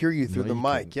 I could hear you through No, the you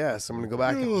mic. couldn't. Yes, I'm gonna go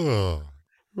back.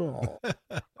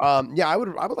 Ugh. Yeah, I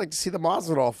would like to see the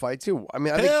Masvidal fight too. I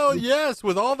mean, I Hell think yes.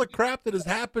 With all the crap that has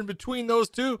happened between those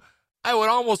two, I would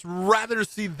almost rather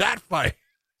see that fight.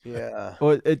 yeah.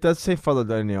 Well, it does say further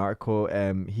down in the article,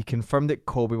 he confirmed that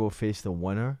Colby will face the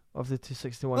winner of the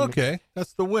 261. Okay,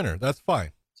 that's the winner. That's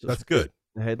fine. So That's good.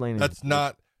 The headline. That's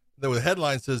not. The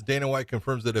headline says Dana White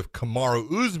confirms that if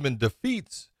Kamaru Usman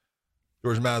defeats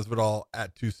George Masvidal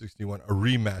at 261, a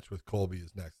rematch with Colby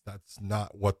is next. That's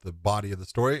not what the body of the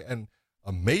story. And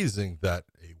amazing that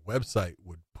a website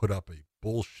would put up a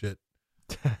bullshit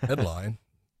headline.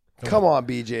 Come on,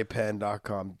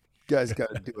 BJPenn.com. You guys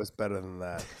got to do us better than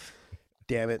that.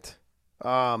 Damn it.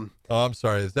 Oh, I'm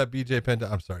sorry. Is that BJ Penn?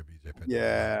 I'm sorry, BJ Penn.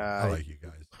 Yeah, I like you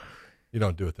guys. You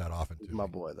don't do it that often, He's too. my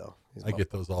boy though. He's I my get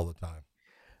those all the time.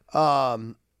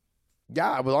 Yeah,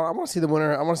 I want to see the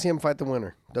winner. I want to see him fight the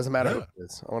winner. Doesn't matter Yeah. who it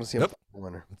is. I want to see him Yep. fight the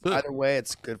winner. That's it. Either way,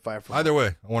 it's a good fight for Either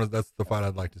way, that's the fight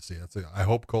I'd like to see. I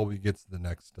hope Colby gets the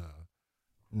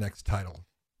next title.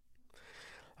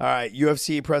 All right,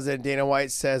 UFC President Dana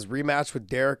White says rematch with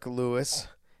Derek Lewis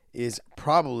is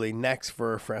probably next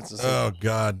for Francis. Oh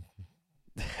God,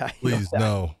 I know please that.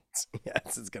 no.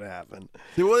 Yes, it's gonna happen.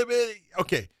 See, well,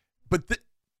 okay, but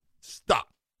stop.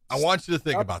 I want you to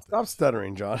think about Stop this.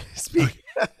 stuttering, John. Speak.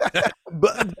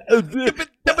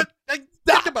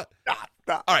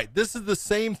 All right, this is the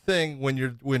same thing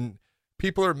when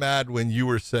people are mad when you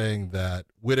were saying that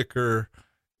Whitaker,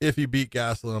 if he beat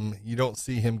Gastelum, you don't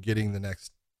see him getting the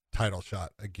next title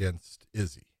shot against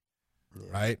Izzy,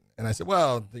 right? And I said,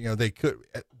 well, they could.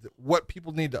 What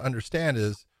people need to understand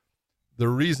is the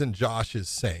reason Josh is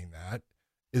saying that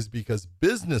is because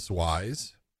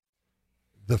business-wise,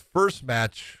 the first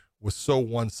match was so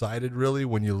one-sided, really,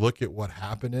 when you look at what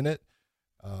happened in it,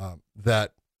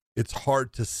 that it's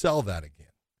hard to sell that again.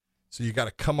 So you got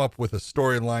to come up with a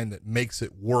storyline that makes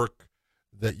it work,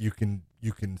 that you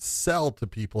can sell to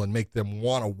people and make them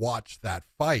want to watch that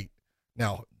fight.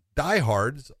 Now,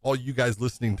 diehards, all you guys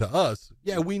listening to us,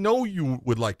 yeah, we know you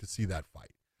would like to see that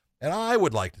fight, and I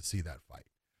would like to see that fight,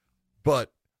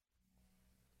 but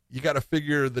you got to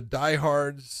figure the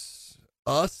diehards,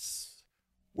 us,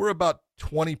 we're about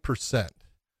 20%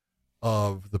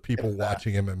 of the people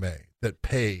watching MMA that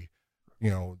pay,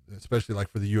 especially like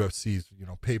for the UFC's,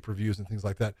 pay-per-views and things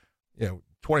like that,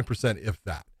 20% if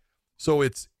that. So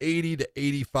it's 80 to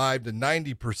 85 to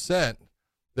 90%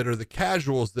 that are the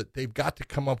casuals that they've got to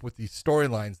come up with these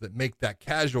storylines that make that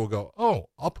casual go, oh,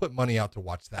 I'll put money out to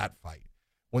watch that fight,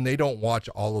 when they don't watch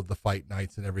all of the fight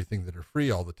nights and everything that are free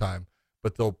all the time,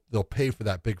 but they'll pay for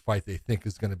that big fight they think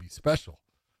is going to be special.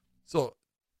 So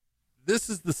this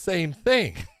is the same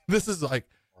thing. This is like,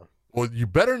 well, you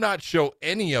better not show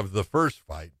any of the first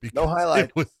fight because No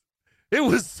highlight. it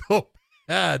was so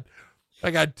bad.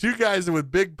 I got two guys with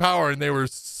big power and they were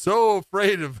so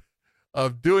afraid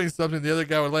of doing something. The other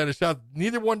guy would land a shot.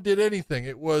 Neither one did anything.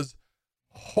 It was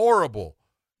horrible.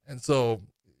 And so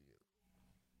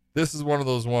this is one of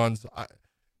those ones,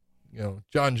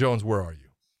 John Jones, where are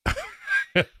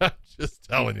you? Just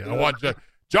telling you. I want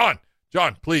John,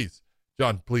 please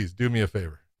do me a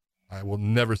favor. I will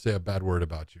never say a bad word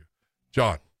about you.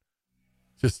 John,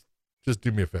 just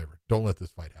do me a favor. Don't let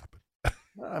this fight happen.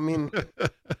 I mean,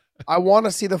 I want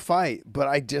to see the fight, but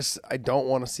I don't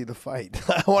want to see the fight.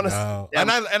 I want to no.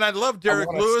 And I love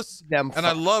Derek Lewis and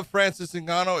I love Francis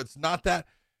Ngannou. It's not that.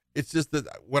 It's just that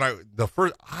when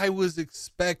I was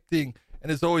expecting,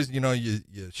 and it's always, you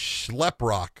schlep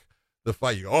rock the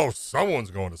fight. You go, oh,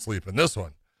 someone's going to sleep in this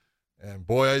one. And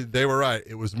boy, they were right.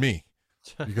 It was me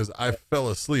because I fell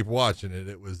asleep watching it.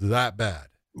 It was that bad.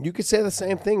 You could say the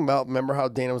same thing about, remember how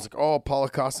Dana was like, oh, Paulo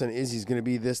Costa and Izzy's going to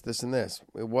be this, and this.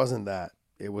 It wasn't that.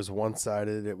 It was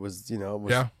one-sided. It was,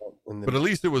 yeah. But at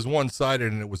least it was one-sided,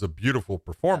 and it was a beautiful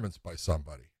performance by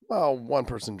somebody. Well, one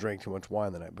person drank too much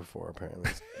wine the night before,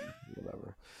 apparently.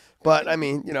 Whatever. But, I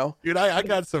mean, Dude, I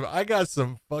got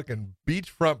some fucking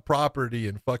beachfront property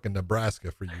in fucking Nebraska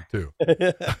for you, too.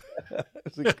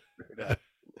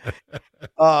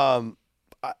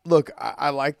 Look, I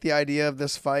like the idea of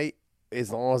this fight. As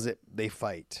long as they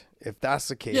fight. If that's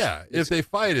the case. Yeah, if they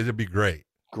fight, it'd be great.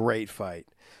 Great fight.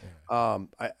 Yeah.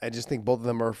 I just think both of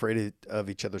them are afraid of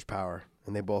each other's power,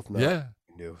 and they both know what they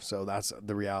can do. So that's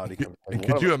the reality. And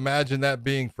could you imagine that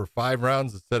being for 5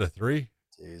 rounds instead of 3?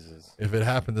 Jesus. If it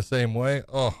happened the same way,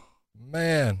 oh,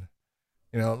 man.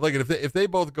 Look, if they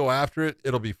both go after it,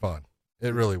 it'll be fun.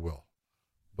 It really will.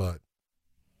 But,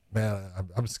 man,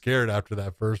 I'm scared after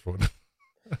that first one.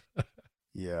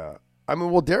 Yeah. I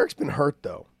mean, well, Derek's been hurt,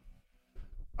 though.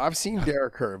 I've seen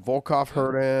Derek hurt. Volkov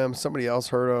hurt him. Somebody else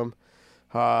hurt him.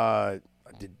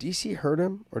 Did DC hurt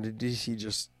him, or did DC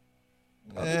just...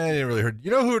 He didn't really hurt.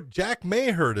 You know who? Jack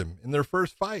May hurt him in their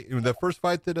first fight. The first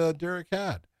fight that Derek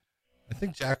had. I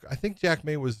think Jack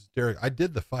May was Derek. I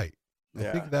did the fight. I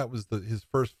think that was his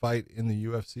first fight in the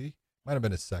UFC. Might have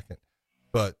been his second.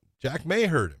 But Jack May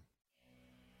hurt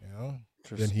him.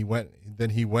 Then he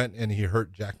went and he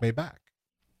hurt Jack May back.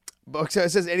 It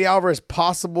says Eddie Alvarez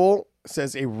possible. It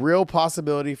says a real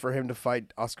possibility for him to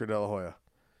fight Oscar De La Hoya.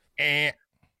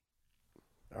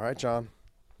 All right, John.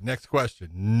 Next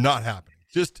question. Not happening.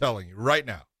 Just telling you right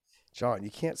now. John, you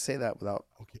can't say that without...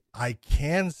 Okay, I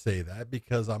can say that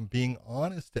because I'm being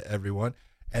honest to everyone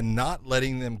and not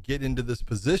letting them get into this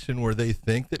position where they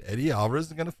think that Eddie Alvarez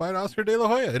is going to fight Oscar De La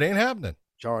Hoya. It ain't happening.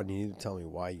 John, you need to tell me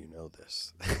why you know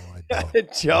this. No, I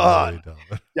don't. John.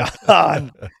 I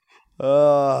John.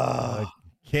 I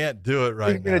can't do it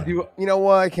right now. You know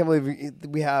what? I can't believe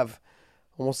we have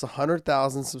almost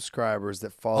 100,000 subscribers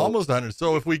that follow. Almost 100.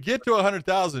 So if we get to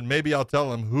 100,000, maybe I'll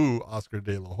tell them who Oscar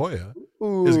De La Hoya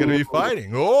is going to be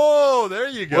fighting. Oh, there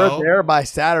you go. We're there by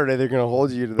Saturday. They're going to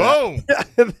hold you to that.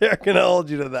 Boom. They're going to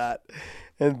hold you to that.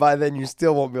 And by then, you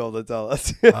still won't be able to tell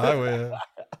us. I will.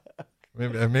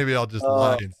 Maybe I'll just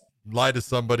lie to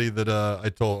somebody that I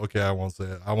told. Okay, I won't say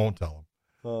it. I won't tell them.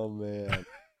 Oh, man.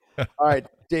 All right,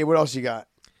 Dave, what else you got?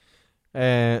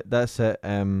 That's it.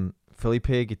 Felipe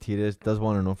Gutierrez does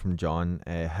want to know from John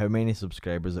how many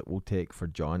subscribers it will take for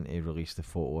John to release the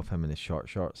photo of him in his short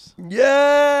shorts.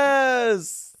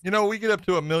 Yes! We get up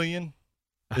to 1 million.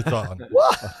 It's on.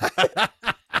 What?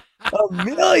 1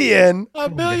 million?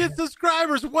 1 million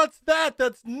subscribers. What's that?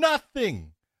 That's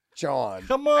nothing. John.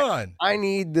 Come on. I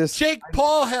need this. Jake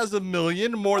Paul has 1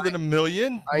 million, more than 1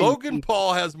 million. Logan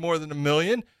Paul has more than 1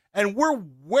 million. And we're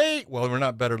we're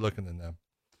not better looking than them.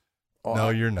 Oh, no,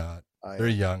 you're not. They're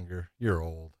younger. You're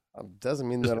old. Doesn't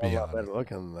mean that I'm not better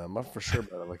looking than them. I'm for sure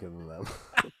better looking than them.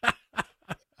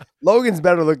 Logan's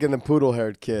better looking than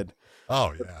poodle-haired kid.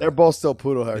 Oh yeah, they're both still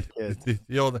poodle-haired kids.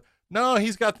 The old, no,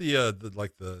 he's got the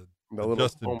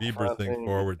Justin Bieber thing,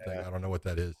 forward thing. I don't know what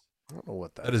that is. I don't know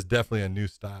what that is. That is definitely a new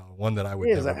style. One that I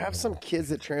would. I have some kids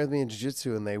that train with me in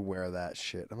jiu-jitsu and they wear that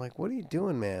shit. I'm like, what are you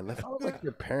doing, man? They look like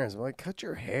your parents. I'm like, cut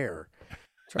your hair.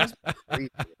 Drives me crazy.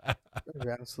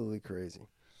 They're absolutely crazy.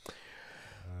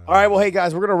 All right, well, hey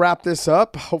guys, we're gonna wrap this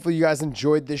up. Hopefully, you guys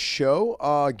enjoyed this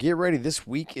show. Get ready. This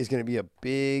week is gonna be a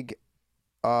big,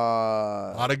 a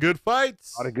lot of good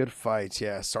fights. A lot of good fights,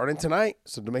 yeah. Starting tonight,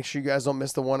 so to make sure you guys don't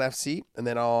miss the ONE FC. And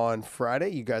then on Friday,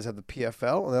 you guys have the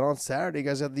PFL, and then on Saturday, you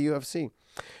guys have the UFC.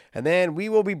 And then we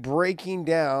will be breaking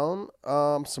down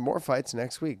some more fights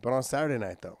next week, but on Saturday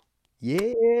night though.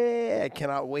 Yeah, I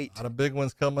cannot wait. A lot of big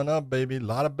ones coming up, baby. A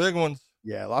lot of big ones.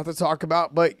 Yeah, a lot to talk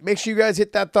about. But make sure you guys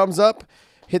hit that thumbs up.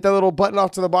 Hit that little button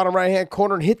off to the bottom right-hand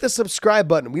corner and hit the subscribe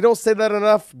button. We don't say that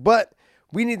enough, but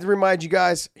we need to remind you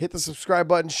guys, hit the subscribe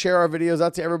button, share our videos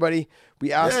out to everybody.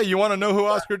 Yeah, you want to know who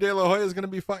Oscar De La Hoya is going to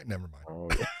be fighting? Never mind. Oh,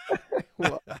 yeah.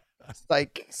 Well,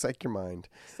 psych your mind.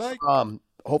 Psych.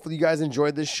 Hopefully you guys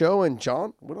enjoyed this show. And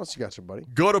John, what else you got there, buddy?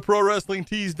 Go to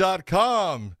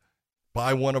ProWrestlingTees.com.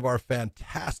 Buy one of our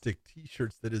fantastic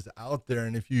t-shirts that is out there.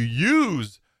 And if you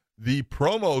use the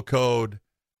promo code,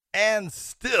 and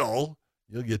still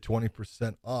you'll get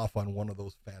 20% off on one of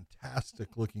those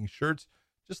fantastic looking shirts,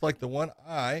 just like the one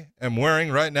I am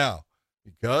wearing right now,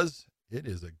 because it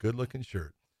is a good looking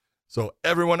shirt. So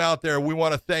everyone out there, we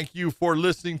want to thank you for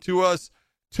listening to us.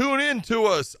 Tune in to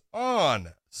us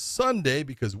on Sunday,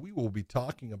 because we will be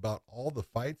talking about all the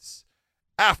fights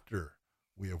after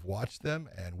we have watched them,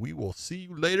 and we will see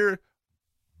you later.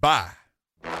 Bye.